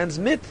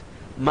transmit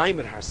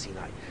Maimon Har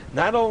Sinai.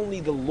 Not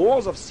only the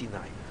laws of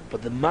Sinai,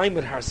 but the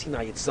Maimon Har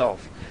Sinai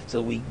itself.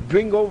 So we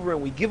bring over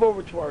and we give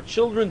over to our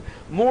children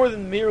more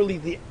than merely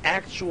the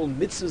actual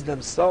mitzvahs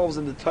themselves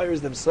and the Torahs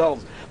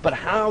themselves, but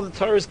how the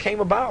Torahs came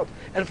about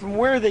and from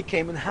where they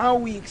came and how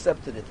we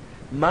accepted it.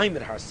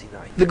 Maimon Har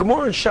Sinai. The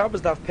Gemara in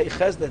Shabbos Daf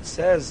Peiches that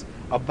says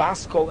a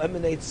bas kol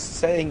emanates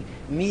saying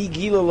Mi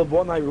Gila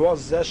Lebonai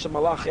Roz Zeh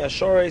Malachi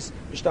Ashores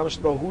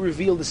who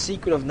revealed the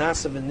secret of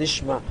Nasav and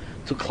Nishma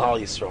to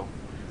Klal Yisrael.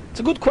 It's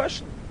a good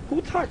question.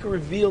 Who Taka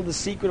revealed the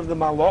secret of the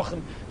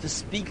Malachim to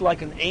speak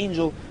like an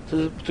angel,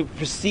 to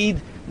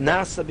precede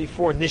Nasa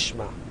before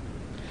Nishma?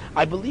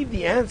 I believe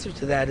the answer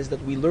to that is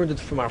that we learned it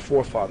from our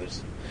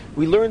forefathers.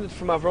 We learned it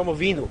from Avram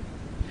Avinu.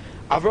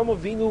 Avram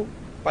Avinu,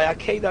 by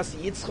Akedas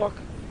Yitzchak,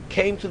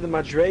 came to the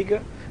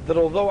Madrega that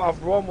although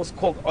Avram was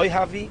called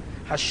Oyhavi,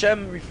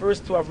 Hashem refers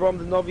to Avram,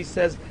 the Novi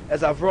says,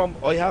 as Avram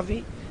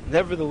Oyhavi.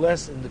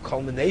 Nevertheless, in the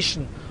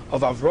culmination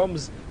of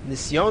Avram's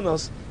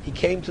Nisyonos, he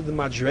came to the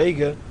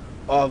Madrega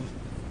of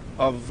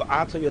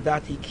Ato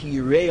Yodati Ki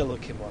Yirei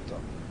Elokim Oto,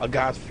 a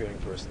God-fearing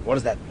person. What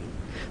does that mean?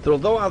 That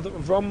although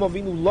Avram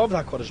Avinu loved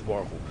HaKadosh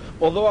Baruch Hu,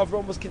 although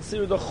Avram was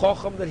considered a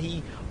Chocham, that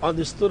he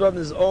understood on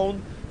his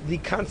own the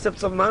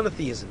concepts of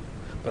monotheism,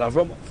 but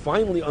Avram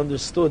finally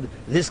understood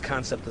this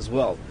concept as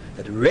well,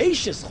 that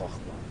Reishis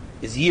Chochma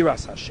is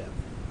Yiras Hashem,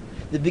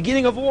 the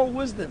beginning of all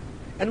wisdom,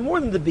 and more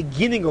than the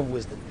beginning of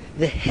wisdom,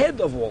 the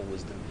head of all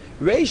wisdom.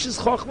 Reishis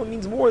Chochma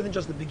means more than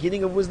just the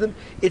beginning of wisdom.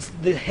 It's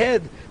the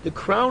head, the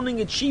crowning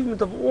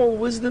achievement of all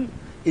wisdom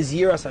is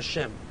Yiras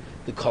Hashem.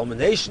 The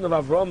culmination of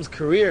Avram's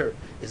career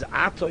is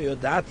Ato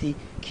Yodati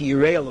Ki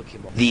Yirei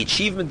Elokim. The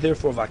achievement,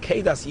 therefore, of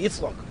Akedas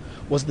Yitzchak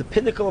was the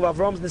pinnacle of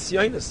Avram's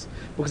Nisyonis,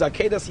 because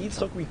Akedas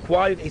Yitzchak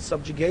required a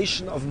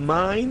subjugation of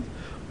mind,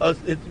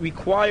 it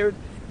required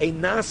a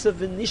Nasa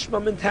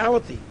v'Nishma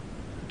mentality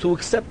to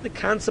accept the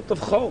concept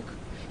of Chok.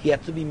 He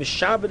had to be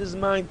mishabed his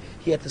mind,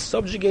 he had to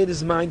subjugate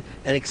his mind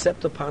and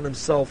accept upon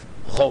himself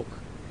Chok.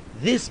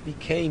 This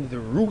became the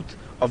root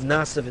of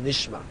Nasa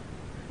v'Nishma.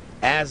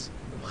 As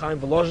Chaim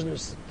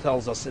Volozhiner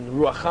tells us in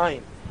Ruach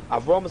Chaim,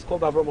 Avram is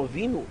called Avram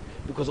Avinu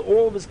because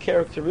all of his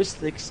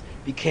characteristics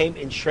became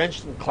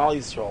entrenched in Klal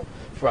Yisrael.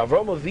 For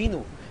Avram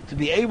Avinu to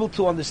be able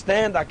to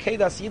understand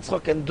Akedas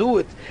Yitzchak and do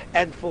it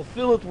and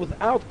fulfill it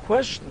without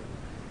question,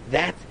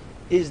 that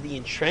is the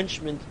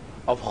entrenchment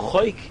of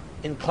Choik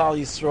in Klal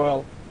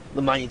Yisrael.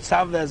 The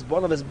fact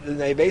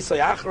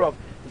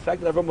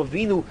that Avram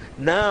Avinu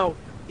now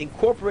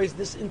incorporates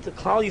this into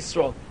Klal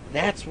Yisrael,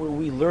 that's where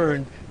we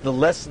learned the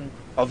lesson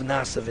of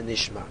Nasa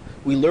v'Nishma.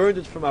 We learned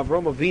it from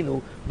Avram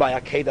Avinu by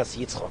Akedas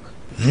Yitzchak.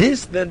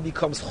 This then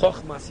becomes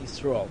Chochmas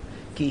Yisrael.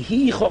 Ki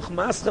hi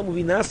chochmaschem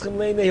uvinaschem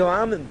leinei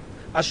ha'amim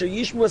asher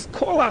yishmu es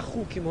kol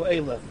hachukim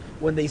ha'ela.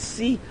 When they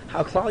see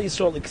how Klal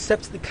Yisrael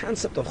accepts the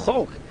concept of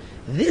Chok,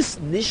 this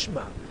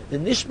Nishma, the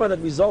Nishma that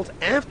results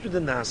after the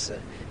Nasa,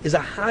 is a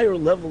higher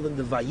level than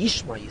the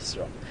Vayishma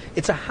Yisrael.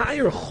 It's a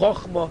higher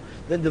Chochma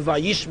than the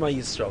Vayishma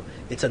Yisrael.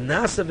 It's a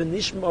Nasa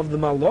v'Nishma of the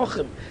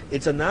Malachim.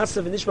 It's a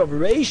Nasa v'Nishma of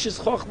Reishis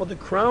Chochma. The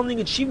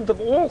crowning achievement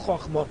of all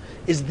Chochma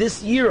is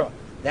this Yira.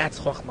 That's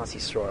Chochmas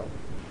Yisrael.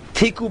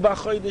 Tiku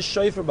b'choy the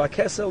shofar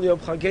b'kesel yom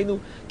chagenu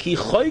ki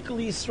choik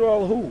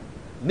liYisrael hu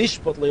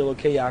mishpat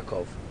le'elokei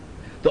Yaakov.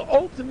 The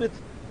ultimate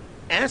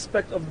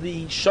aspect of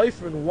the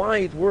shofar and why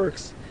it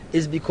works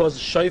is because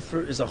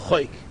shofar is a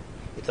choik.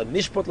 It's a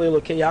mishpat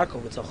le'elokei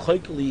Yaakov. It's a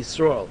choik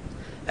liYisrael.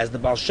 As the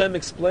Baal Shem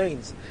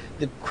explains,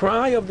 the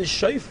cry of the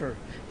shofar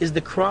is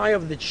the cry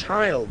of the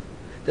child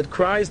that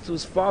cries to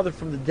his father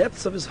from the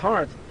depths of his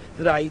heart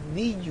that I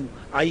need you,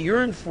 I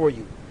yearn for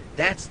you.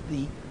 That's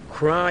the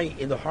cry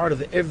in the heart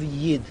of every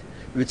Yid.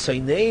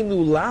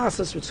 Ritzaynenu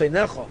la'asas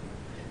ritzaynecha.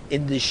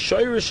 In the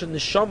shirish and the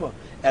neshama,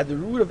 at the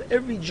root of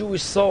every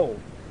Jewish soul,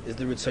 is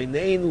the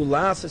Ritzaynenu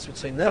la'asas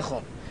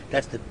ritzaynecha.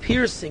 That's the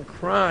piercing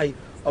cry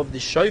of the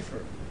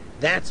shofar.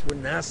 That's where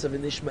Nasa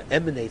v'Nishma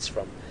emanates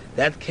from.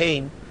 That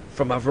came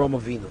from Avram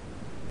Avinu.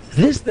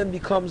 This then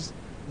becomes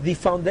the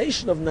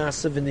foundation of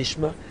Nasa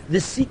v'Nishma, the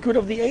secret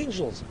of the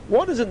angels.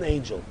 What is an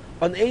angel?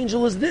 An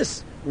angel is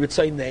this: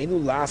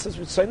 Ritzaynenu lasas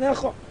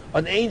ritzaynecha.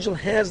 An angel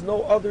has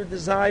no other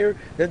desire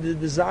than the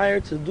desire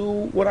to do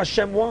what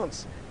Hashem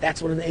wants.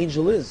 That's what an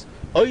angel is.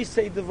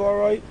 Oisei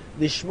devarai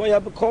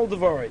lishmoya b'kol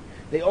devarai.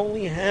 They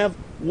only have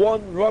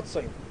one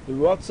Ratzon, the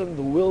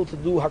will to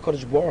do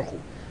HaKadosh Baruch Hu.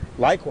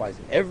 Likewise,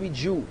 every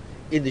Jew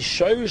in the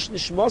Shorish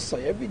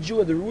Nishmasai, every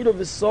Jew at the root of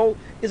his soul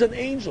is an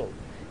angel.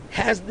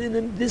 Has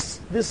in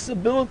this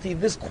ability,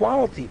 this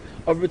quality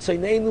of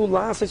Ritzaynenu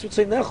Lasas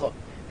Ritzaynecha.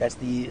 That's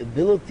the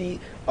ability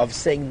of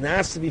saying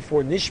Nasa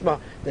before Nishma.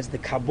 That's the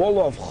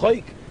Kabbalah of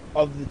Chayk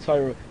of the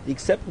Torah, the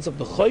acceptance of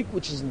the Chayk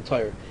which is in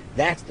Torah.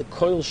 That's the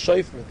Koil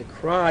Shofar, the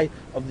cry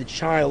of the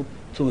child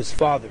to his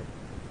father.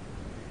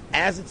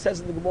 As it says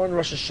in the Gemara in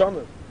Rosh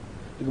Hashanah,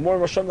 the Gemara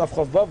in Rosh Hashanah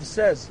Chavav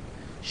says,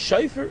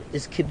 Shofar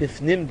is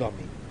kibifnim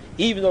dami.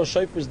 Even though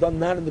Shofar is done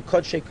not in the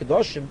Kodshei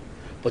Kedoshim,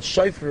 but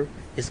Shofar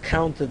is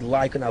counted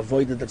like an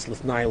avodah that's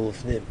lifnai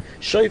lifnim.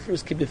 Shofar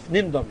is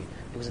kibifnim dami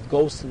because it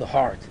goes to the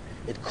heart.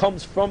 It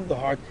comes from the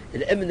heart.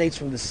 It emanates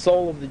from the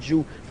soul of the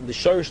Jew, from the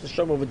Shorish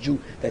Neshama of a Jew.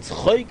 That's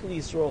Chayk li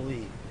Yisrael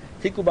hi.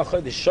 Tiku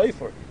b'chay the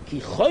Shofar ki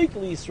Chayk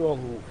li Yisrael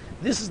hu.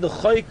 This is the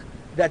Chayk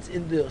that's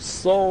in the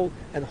soul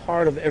and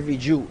heart of every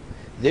Jew.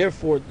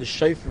 Therefore, the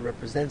Shofar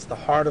represents the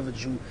heart of a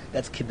Jew.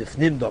 That's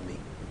kibifnim dami.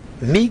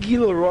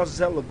 Migil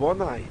rozel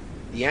lebonai.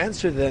 The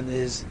answer then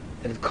is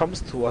that it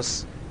comes to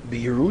us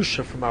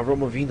b'Yerusha from Avram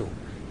Avinu.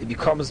 It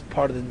becomes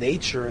part of the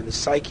nature and the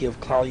psyche of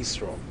Klal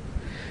Yisrael.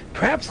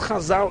 Perhaps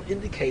Chazal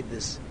indicate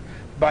this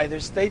by their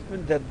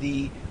statement that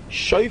the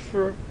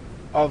Shofar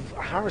of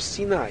Har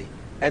Sinai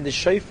and the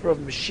Shofar of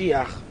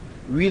Mashiach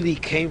really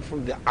came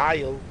from the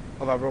Ayil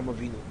of Avram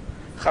Avinu.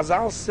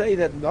 Chazal say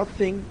that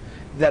nothing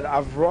that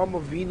Avram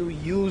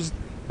Avinu used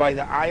by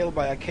the Ayil,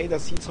 by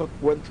Akedas Yitzchak,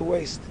 went to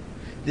waste.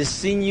 The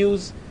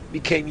sinews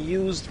became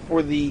used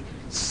for the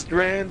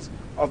strands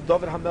of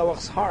David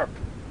HaMelech's harp.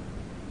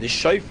 The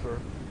Shofar,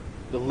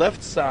 the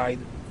left side,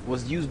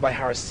 was used by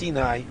Har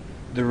Sinai.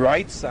 The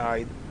right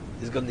side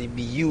is going to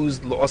be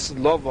used L'Osad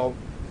Lovo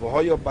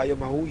V'Hoyo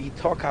Bayamahu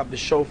Yitoka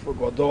B'Shofar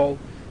Godol.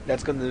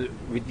 That's going to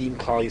redeem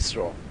Klal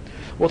Yisrael.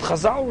 What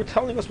Chazal were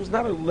telling us was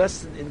not a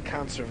lesson in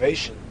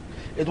conservation.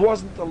 It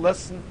wasn't a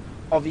lesson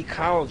of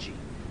ecology.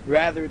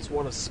 Rather, it's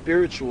one of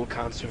spiritual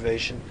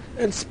conservation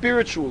and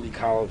spiritual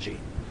ecology.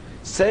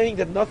 Saying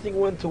that nothing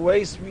went to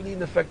waste really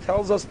in effect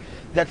tells us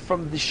that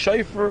from the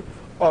Shofar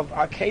of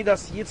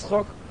Akedas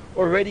Yitzchak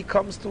already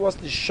comes to us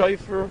the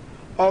Shofar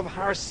of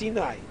Har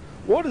Sinai.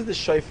 What is the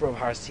Shofar of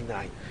Har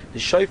Sinai? The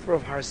Shofar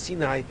of Har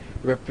Sinai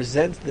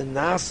represents the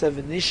Nasa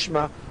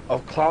v'Nishma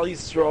of Klal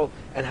Yisrael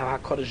and how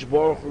HaKadosh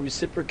Baruch Hu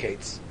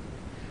reciprocates.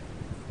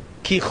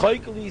 Ki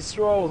chayk li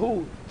Yisrael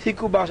hu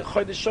tiku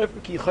b'chayk the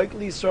Shofar ki chayk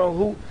li Yisrael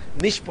hu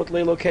nishpot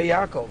le'elokei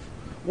Yaakov.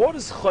 What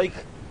is chayk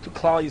to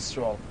Klal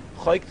Yisrael?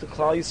 Chayk to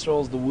Klal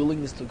Yisrael is the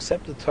willingness to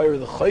accept the Torah,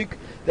 the chayk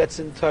that's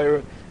in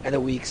Torah, and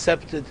that we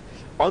accept it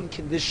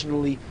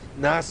unconditionally,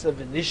 Nasa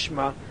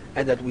v'Nishma,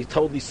 and that we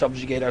totally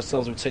subjugate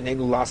ourselves with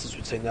Tzeinenu Lasas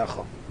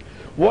Tzeinecha.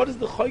 What is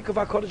the Chayk of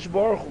HaKadosh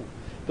Baruch Hu?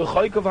 The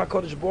Chayk of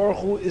HaKadosh Baruch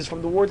Hu is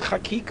from the word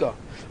Chakika,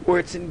 where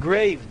it's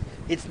engraved.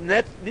 It's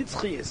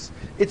Nitzchias.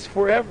 It's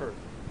forever.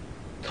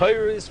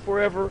 Torah is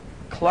forever.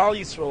 Klal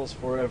Yisrael is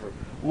forever.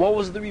 What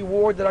was the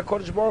reward that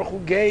HaKadosh Baruch Hu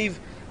gave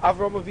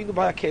Avram Avinu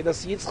by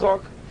Akedas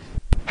Yitzchak?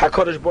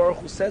 HaKadosh Baruch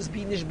Hu says, Bi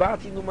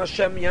nishbati num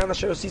Hashem yan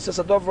asher osisa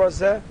sadov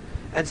razeh.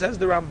 And says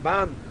the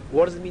Ramban,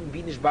 what does it mean,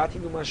 Bi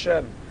nishbati num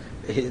Hashem?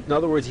 In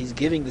other words, he's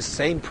giving the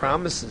same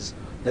promises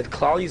that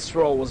Klal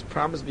Yisrael was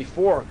promised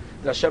before,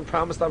 that Hashem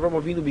promised Avram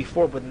Avinu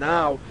before, but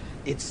now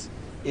it's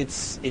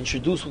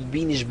introduced with Bi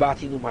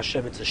nishbati num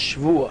Hashem. It's a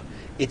shvuah.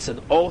 It's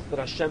an oath that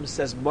Hashem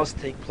says must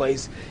take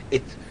place.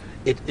 It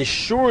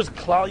assures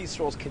Klal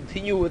Yisrael's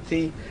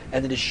continuity,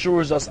 and it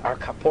assures us our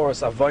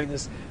kaporas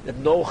avonis, that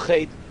no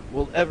chait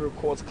will ever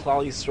cause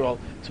Klal Yisrael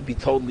to be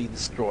totally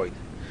destroyed.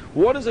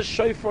 What does a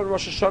shofar and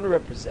Rosh Hashanah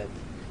represent?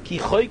 Ki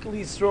chayk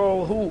li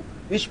Yisrael hu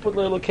mishpot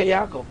le'elokei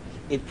Yaakov.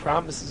 It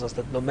promises us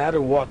that no matter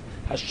what,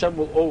 Hashem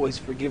will always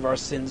forgive our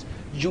sins.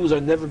 Jews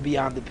are never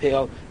beyond the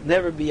pale,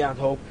 never beyond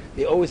hope.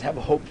 They always have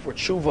a hope for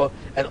tshuva,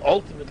 and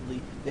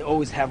ultimately, they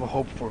always have a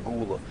hope for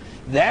Geula.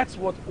 That's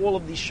what all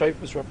of these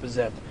shofars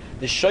represent.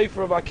 The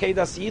shofar of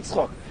Akedas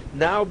Yitzchak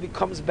now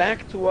becomes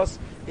back to us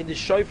in the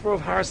shofar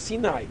of Har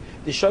Sinai.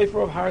 The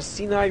shofar of Har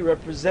Sinai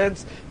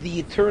represents the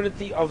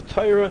eternity of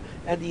Torah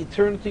and the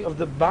eternity of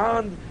the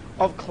bond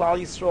of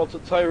Klal Yisrael to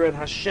Torah and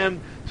Hashem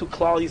to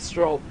Klal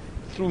Yisrael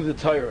through the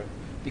Torah.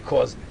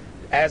 Because,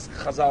 as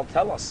Chazal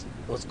tell us,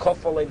 it was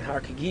Kofalein Har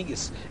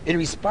Kegigis. In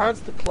response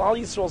to Klal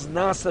Yisrael's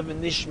Nasa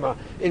v'Nishma,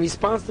 in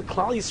response to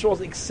Klal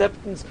Yisrael's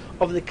acceptance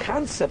of the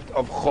concept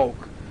of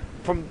Chok,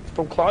 from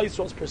Klal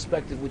Yisrael's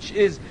perspective, which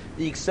is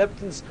the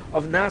acceptance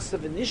of Nasa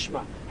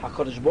v'Nishma,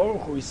 HaKadosh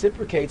Baruch Hu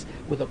reciprocates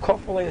with a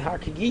Kofalein Har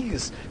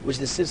Kegigis, which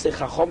the Sifsei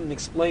Chacham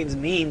explains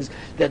means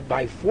that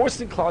by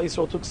forcing Klal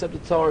Yisrael to accept the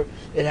Torah,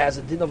 it has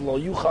a din of Lo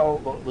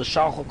Yuchal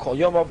L'Shalchol Kol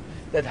Yomav,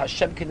 that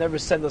Hashem can never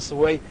send us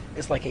away.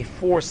 It's like a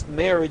forced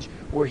marriage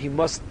where He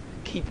must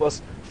keep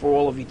us for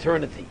all of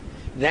eternity.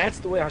 That's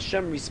the way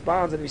Hashem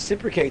responds and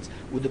reciprocates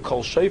with the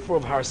Kol Shofar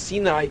of Har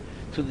Sinai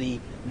to the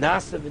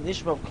Nasa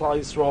v'Nishma of Klal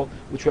Yisrael,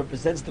 which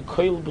represents the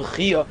Koil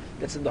B'chia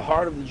that's in the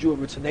heart of the Jew.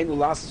 That's the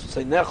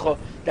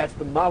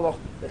Malach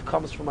that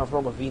comes from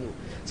Avram Avinu.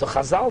 So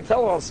Chazal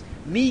tell us,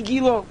 Mi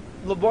Gilo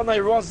L'Bonai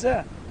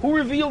Rozeh. Who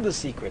revealed the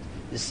secret?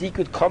 The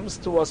secret comes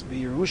to us by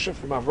Yerusha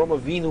from Avram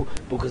Avinu,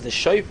 because the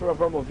shofar of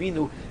Avram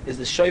Avinu is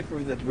the shofar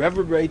that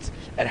reverberates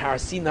at Har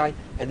Sinai,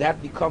 and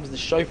that becomes the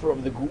shofar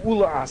of the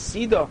Geula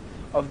Asida,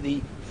 of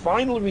the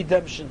final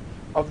redemption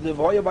of the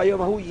Vaya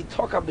Bayamahu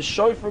Yitok, the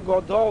shofar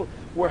Gadol,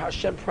 where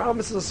Hashem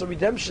promises us a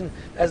redemption,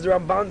 as the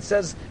Ramban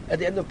says at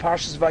the end of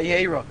Parshas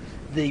Vayera.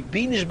 The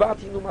Binish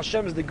Batinum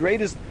Hashem is the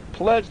greatest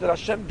pledge that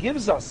Hashem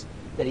gives us,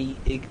 that He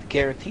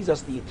guarantees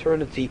us the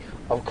eternity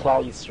of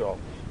Klal Yisrael.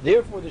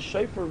 Therefore, the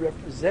shofar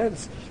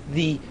represents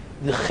the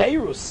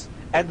cherus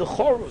and the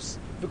chorus,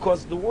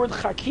 because the word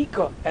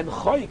chakika and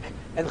choik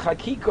and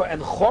chakika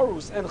and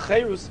chorus and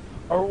cherus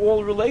are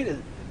all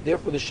related.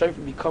 Therefore, the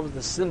shofar becomes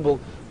the symbol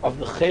of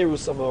the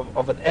cherus of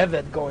an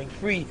eved going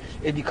free.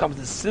 It becomes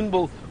the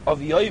symbol of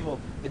yovel.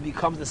 It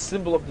becomes the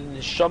symbol of the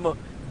neshama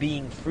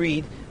being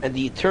freed, and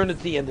the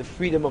eternity and the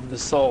freedom of the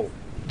soul.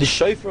 The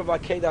shofar of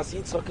Akedas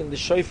Yitzchak and the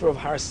shofar of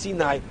Har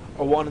Sinai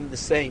are one and the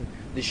same.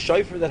 The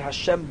shofar that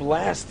Hashem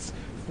blasts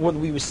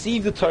when we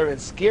received the Torah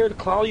and scared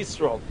Klal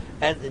Yisrael,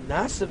 and the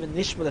Nasav and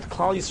Nishma that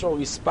Klal Yisrael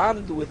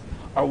responded with,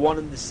 are one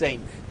and the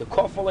same. The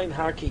Kofalein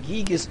Har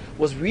Kegigis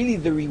was really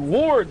the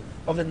reward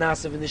of the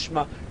Nasav and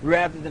Nishma,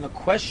 rather than a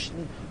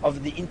question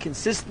of the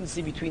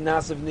inconsistency between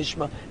Nasav and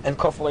Nishma and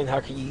Kofalein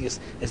Har Kegigis.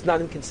 It's not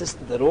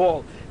inconsistent at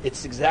all.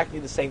 It's exactly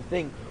the same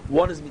thing.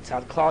 One is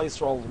Mitzad Klal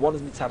Yisrael, one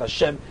is Mitzad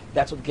Hashem.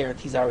 That's what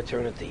guarantees our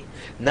eternity.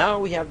 Now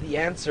we have the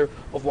answer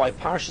of why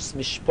Parshas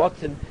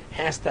Mishpatim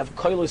has to have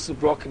Koilos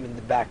Ubrokim in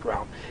the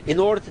background, in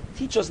order to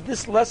teach us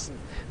this lesson,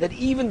 that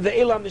even the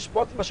Ve'ela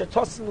Mishpatim Asher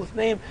Tosim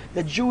Lifneim,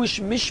 the Jewish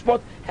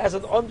Mishpat has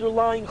an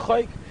underlying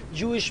chayk.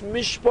 Jewish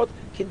Mishpat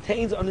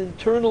contains an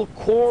internal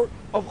core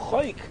of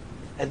chayk,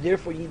 and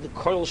therefore you need the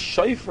Koil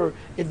Shofar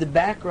in the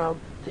background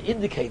to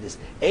indicate this.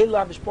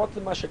 Eila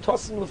Mishpatim Asher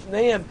Tosim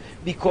Lifneim,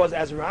 because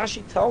as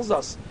Rashi tells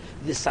us,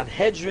 the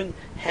Sanhedrin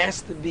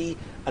has to be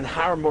on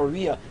Har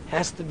Moriah,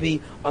 has to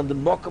be on the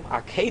Mokum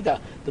Akedah,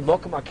 the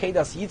Mokum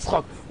Akedas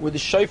Yitzchak, where the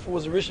shofar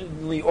was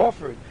originally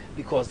offered,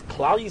 because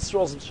Klal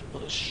Yisrael's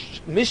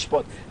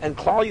Mishpat and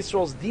Klal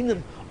Yisrael's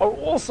Dinim are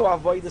also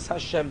Avodas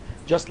Hashem,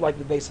 just like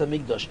the Beis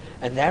HaMikdash.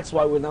 And that's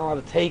why we're not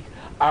allowed to take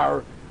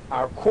our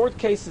court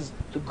cases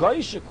to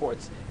Goyish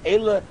courts.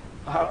 Eila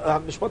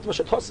Mishpat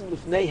Mashatosim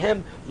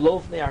Lifneihem Lo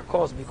Lifnei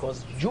Arkos,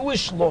 because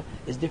Jewish law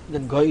is different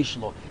than Goyish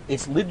law.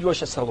 It's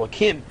Lidrosh as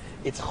Elokim,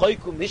 it's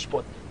Choyku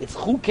Mishpat, it's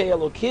Chukei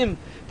Elokim,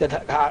 that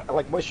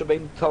like Moshe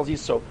Rabbeinu tells you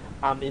so.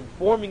 I'm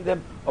informing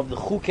them of the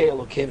Chukei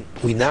Elokim.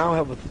 We now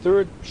have a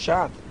third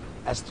shot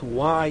as to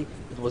why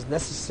it was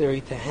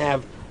necessary to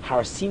have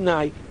Har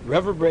Sinai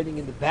reverberating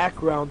in the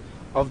background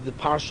of the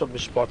Parsha of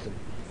Mishpatim.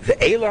 The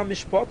Eila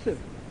Mishpatim,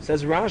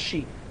 says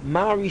Rashi,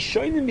 Ma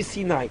Rishonim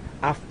Misinai,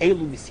 Af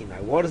Elu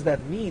Misinai. What does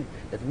that mean?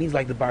 That means,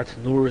 like the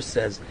Bartanura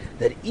says,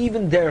 that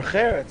even Der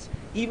Cheretz,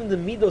 even the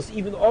Midos,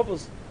 even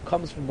Ovos,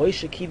 comes from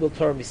Moshe Kibel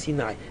Torah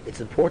Misinai.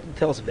 It's important to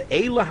tell us the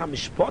Eila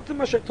HaMishpatim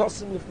Asher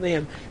Tosim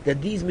Lifneihem,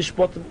 that these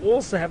Mishpatim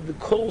also have the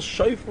Kol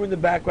Shofar in the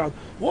background.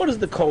 What is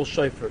the Kol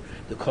Shofar?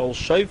 The Kol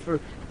Shofar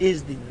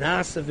is the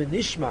Nasa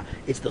v'Nishma.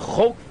 It's the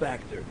Chok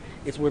factor.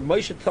 It's where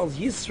Moshe tells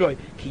Yisro,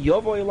 Ki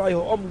Yovo Elai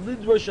Ha'om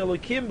Lidrosh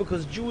Elokim,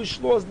 because Jewish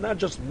law is not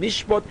just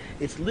Mishpat,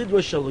 it's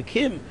Lidrosh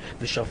Elokim.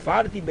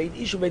 V'shafarti bein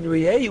Ishu bein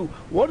Re'ehu.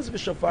 What is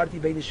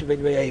V'shafarti bein Ishu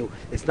bein Re'ehu?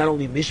 It's not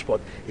only Mishpat,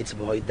 it's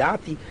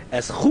V'hoidati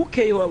as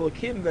Chukei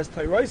Elokim v'es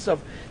Tayroisav,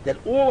 that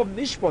all of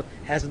Mishpat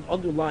has an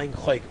underlying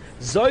Chayk.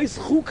 Zois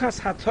Chukas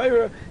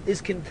HaTorah is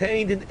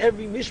contained in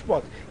every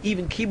Mishpat.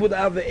 Even Kibud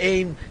Av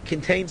Ve'eim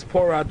contains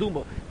Porah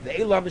Aduma. The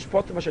Eila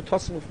Mishpatim Asher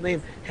Tosim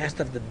Lifneihem has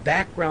to have the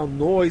background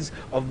noise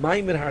of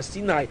Maimed Har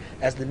Sinai,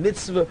 as the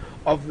mitzvah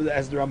of,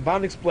 as the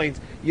Ramban explains,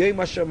 Yom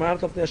Asher Ma'arat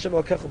Lifnei Hashem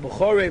Elokecha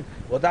B'chorev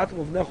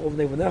V'odatem Uvnecha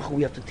Uvnei V'necha.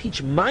 We have to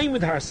teach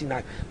Maimed Har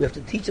Sinai. We have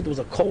to teach that there was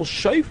a Kol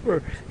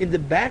Shofar in the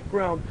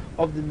background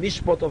of the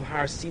Mishpat of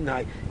Har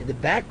Sinai, in the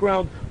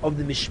background of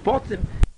the Mishpatim,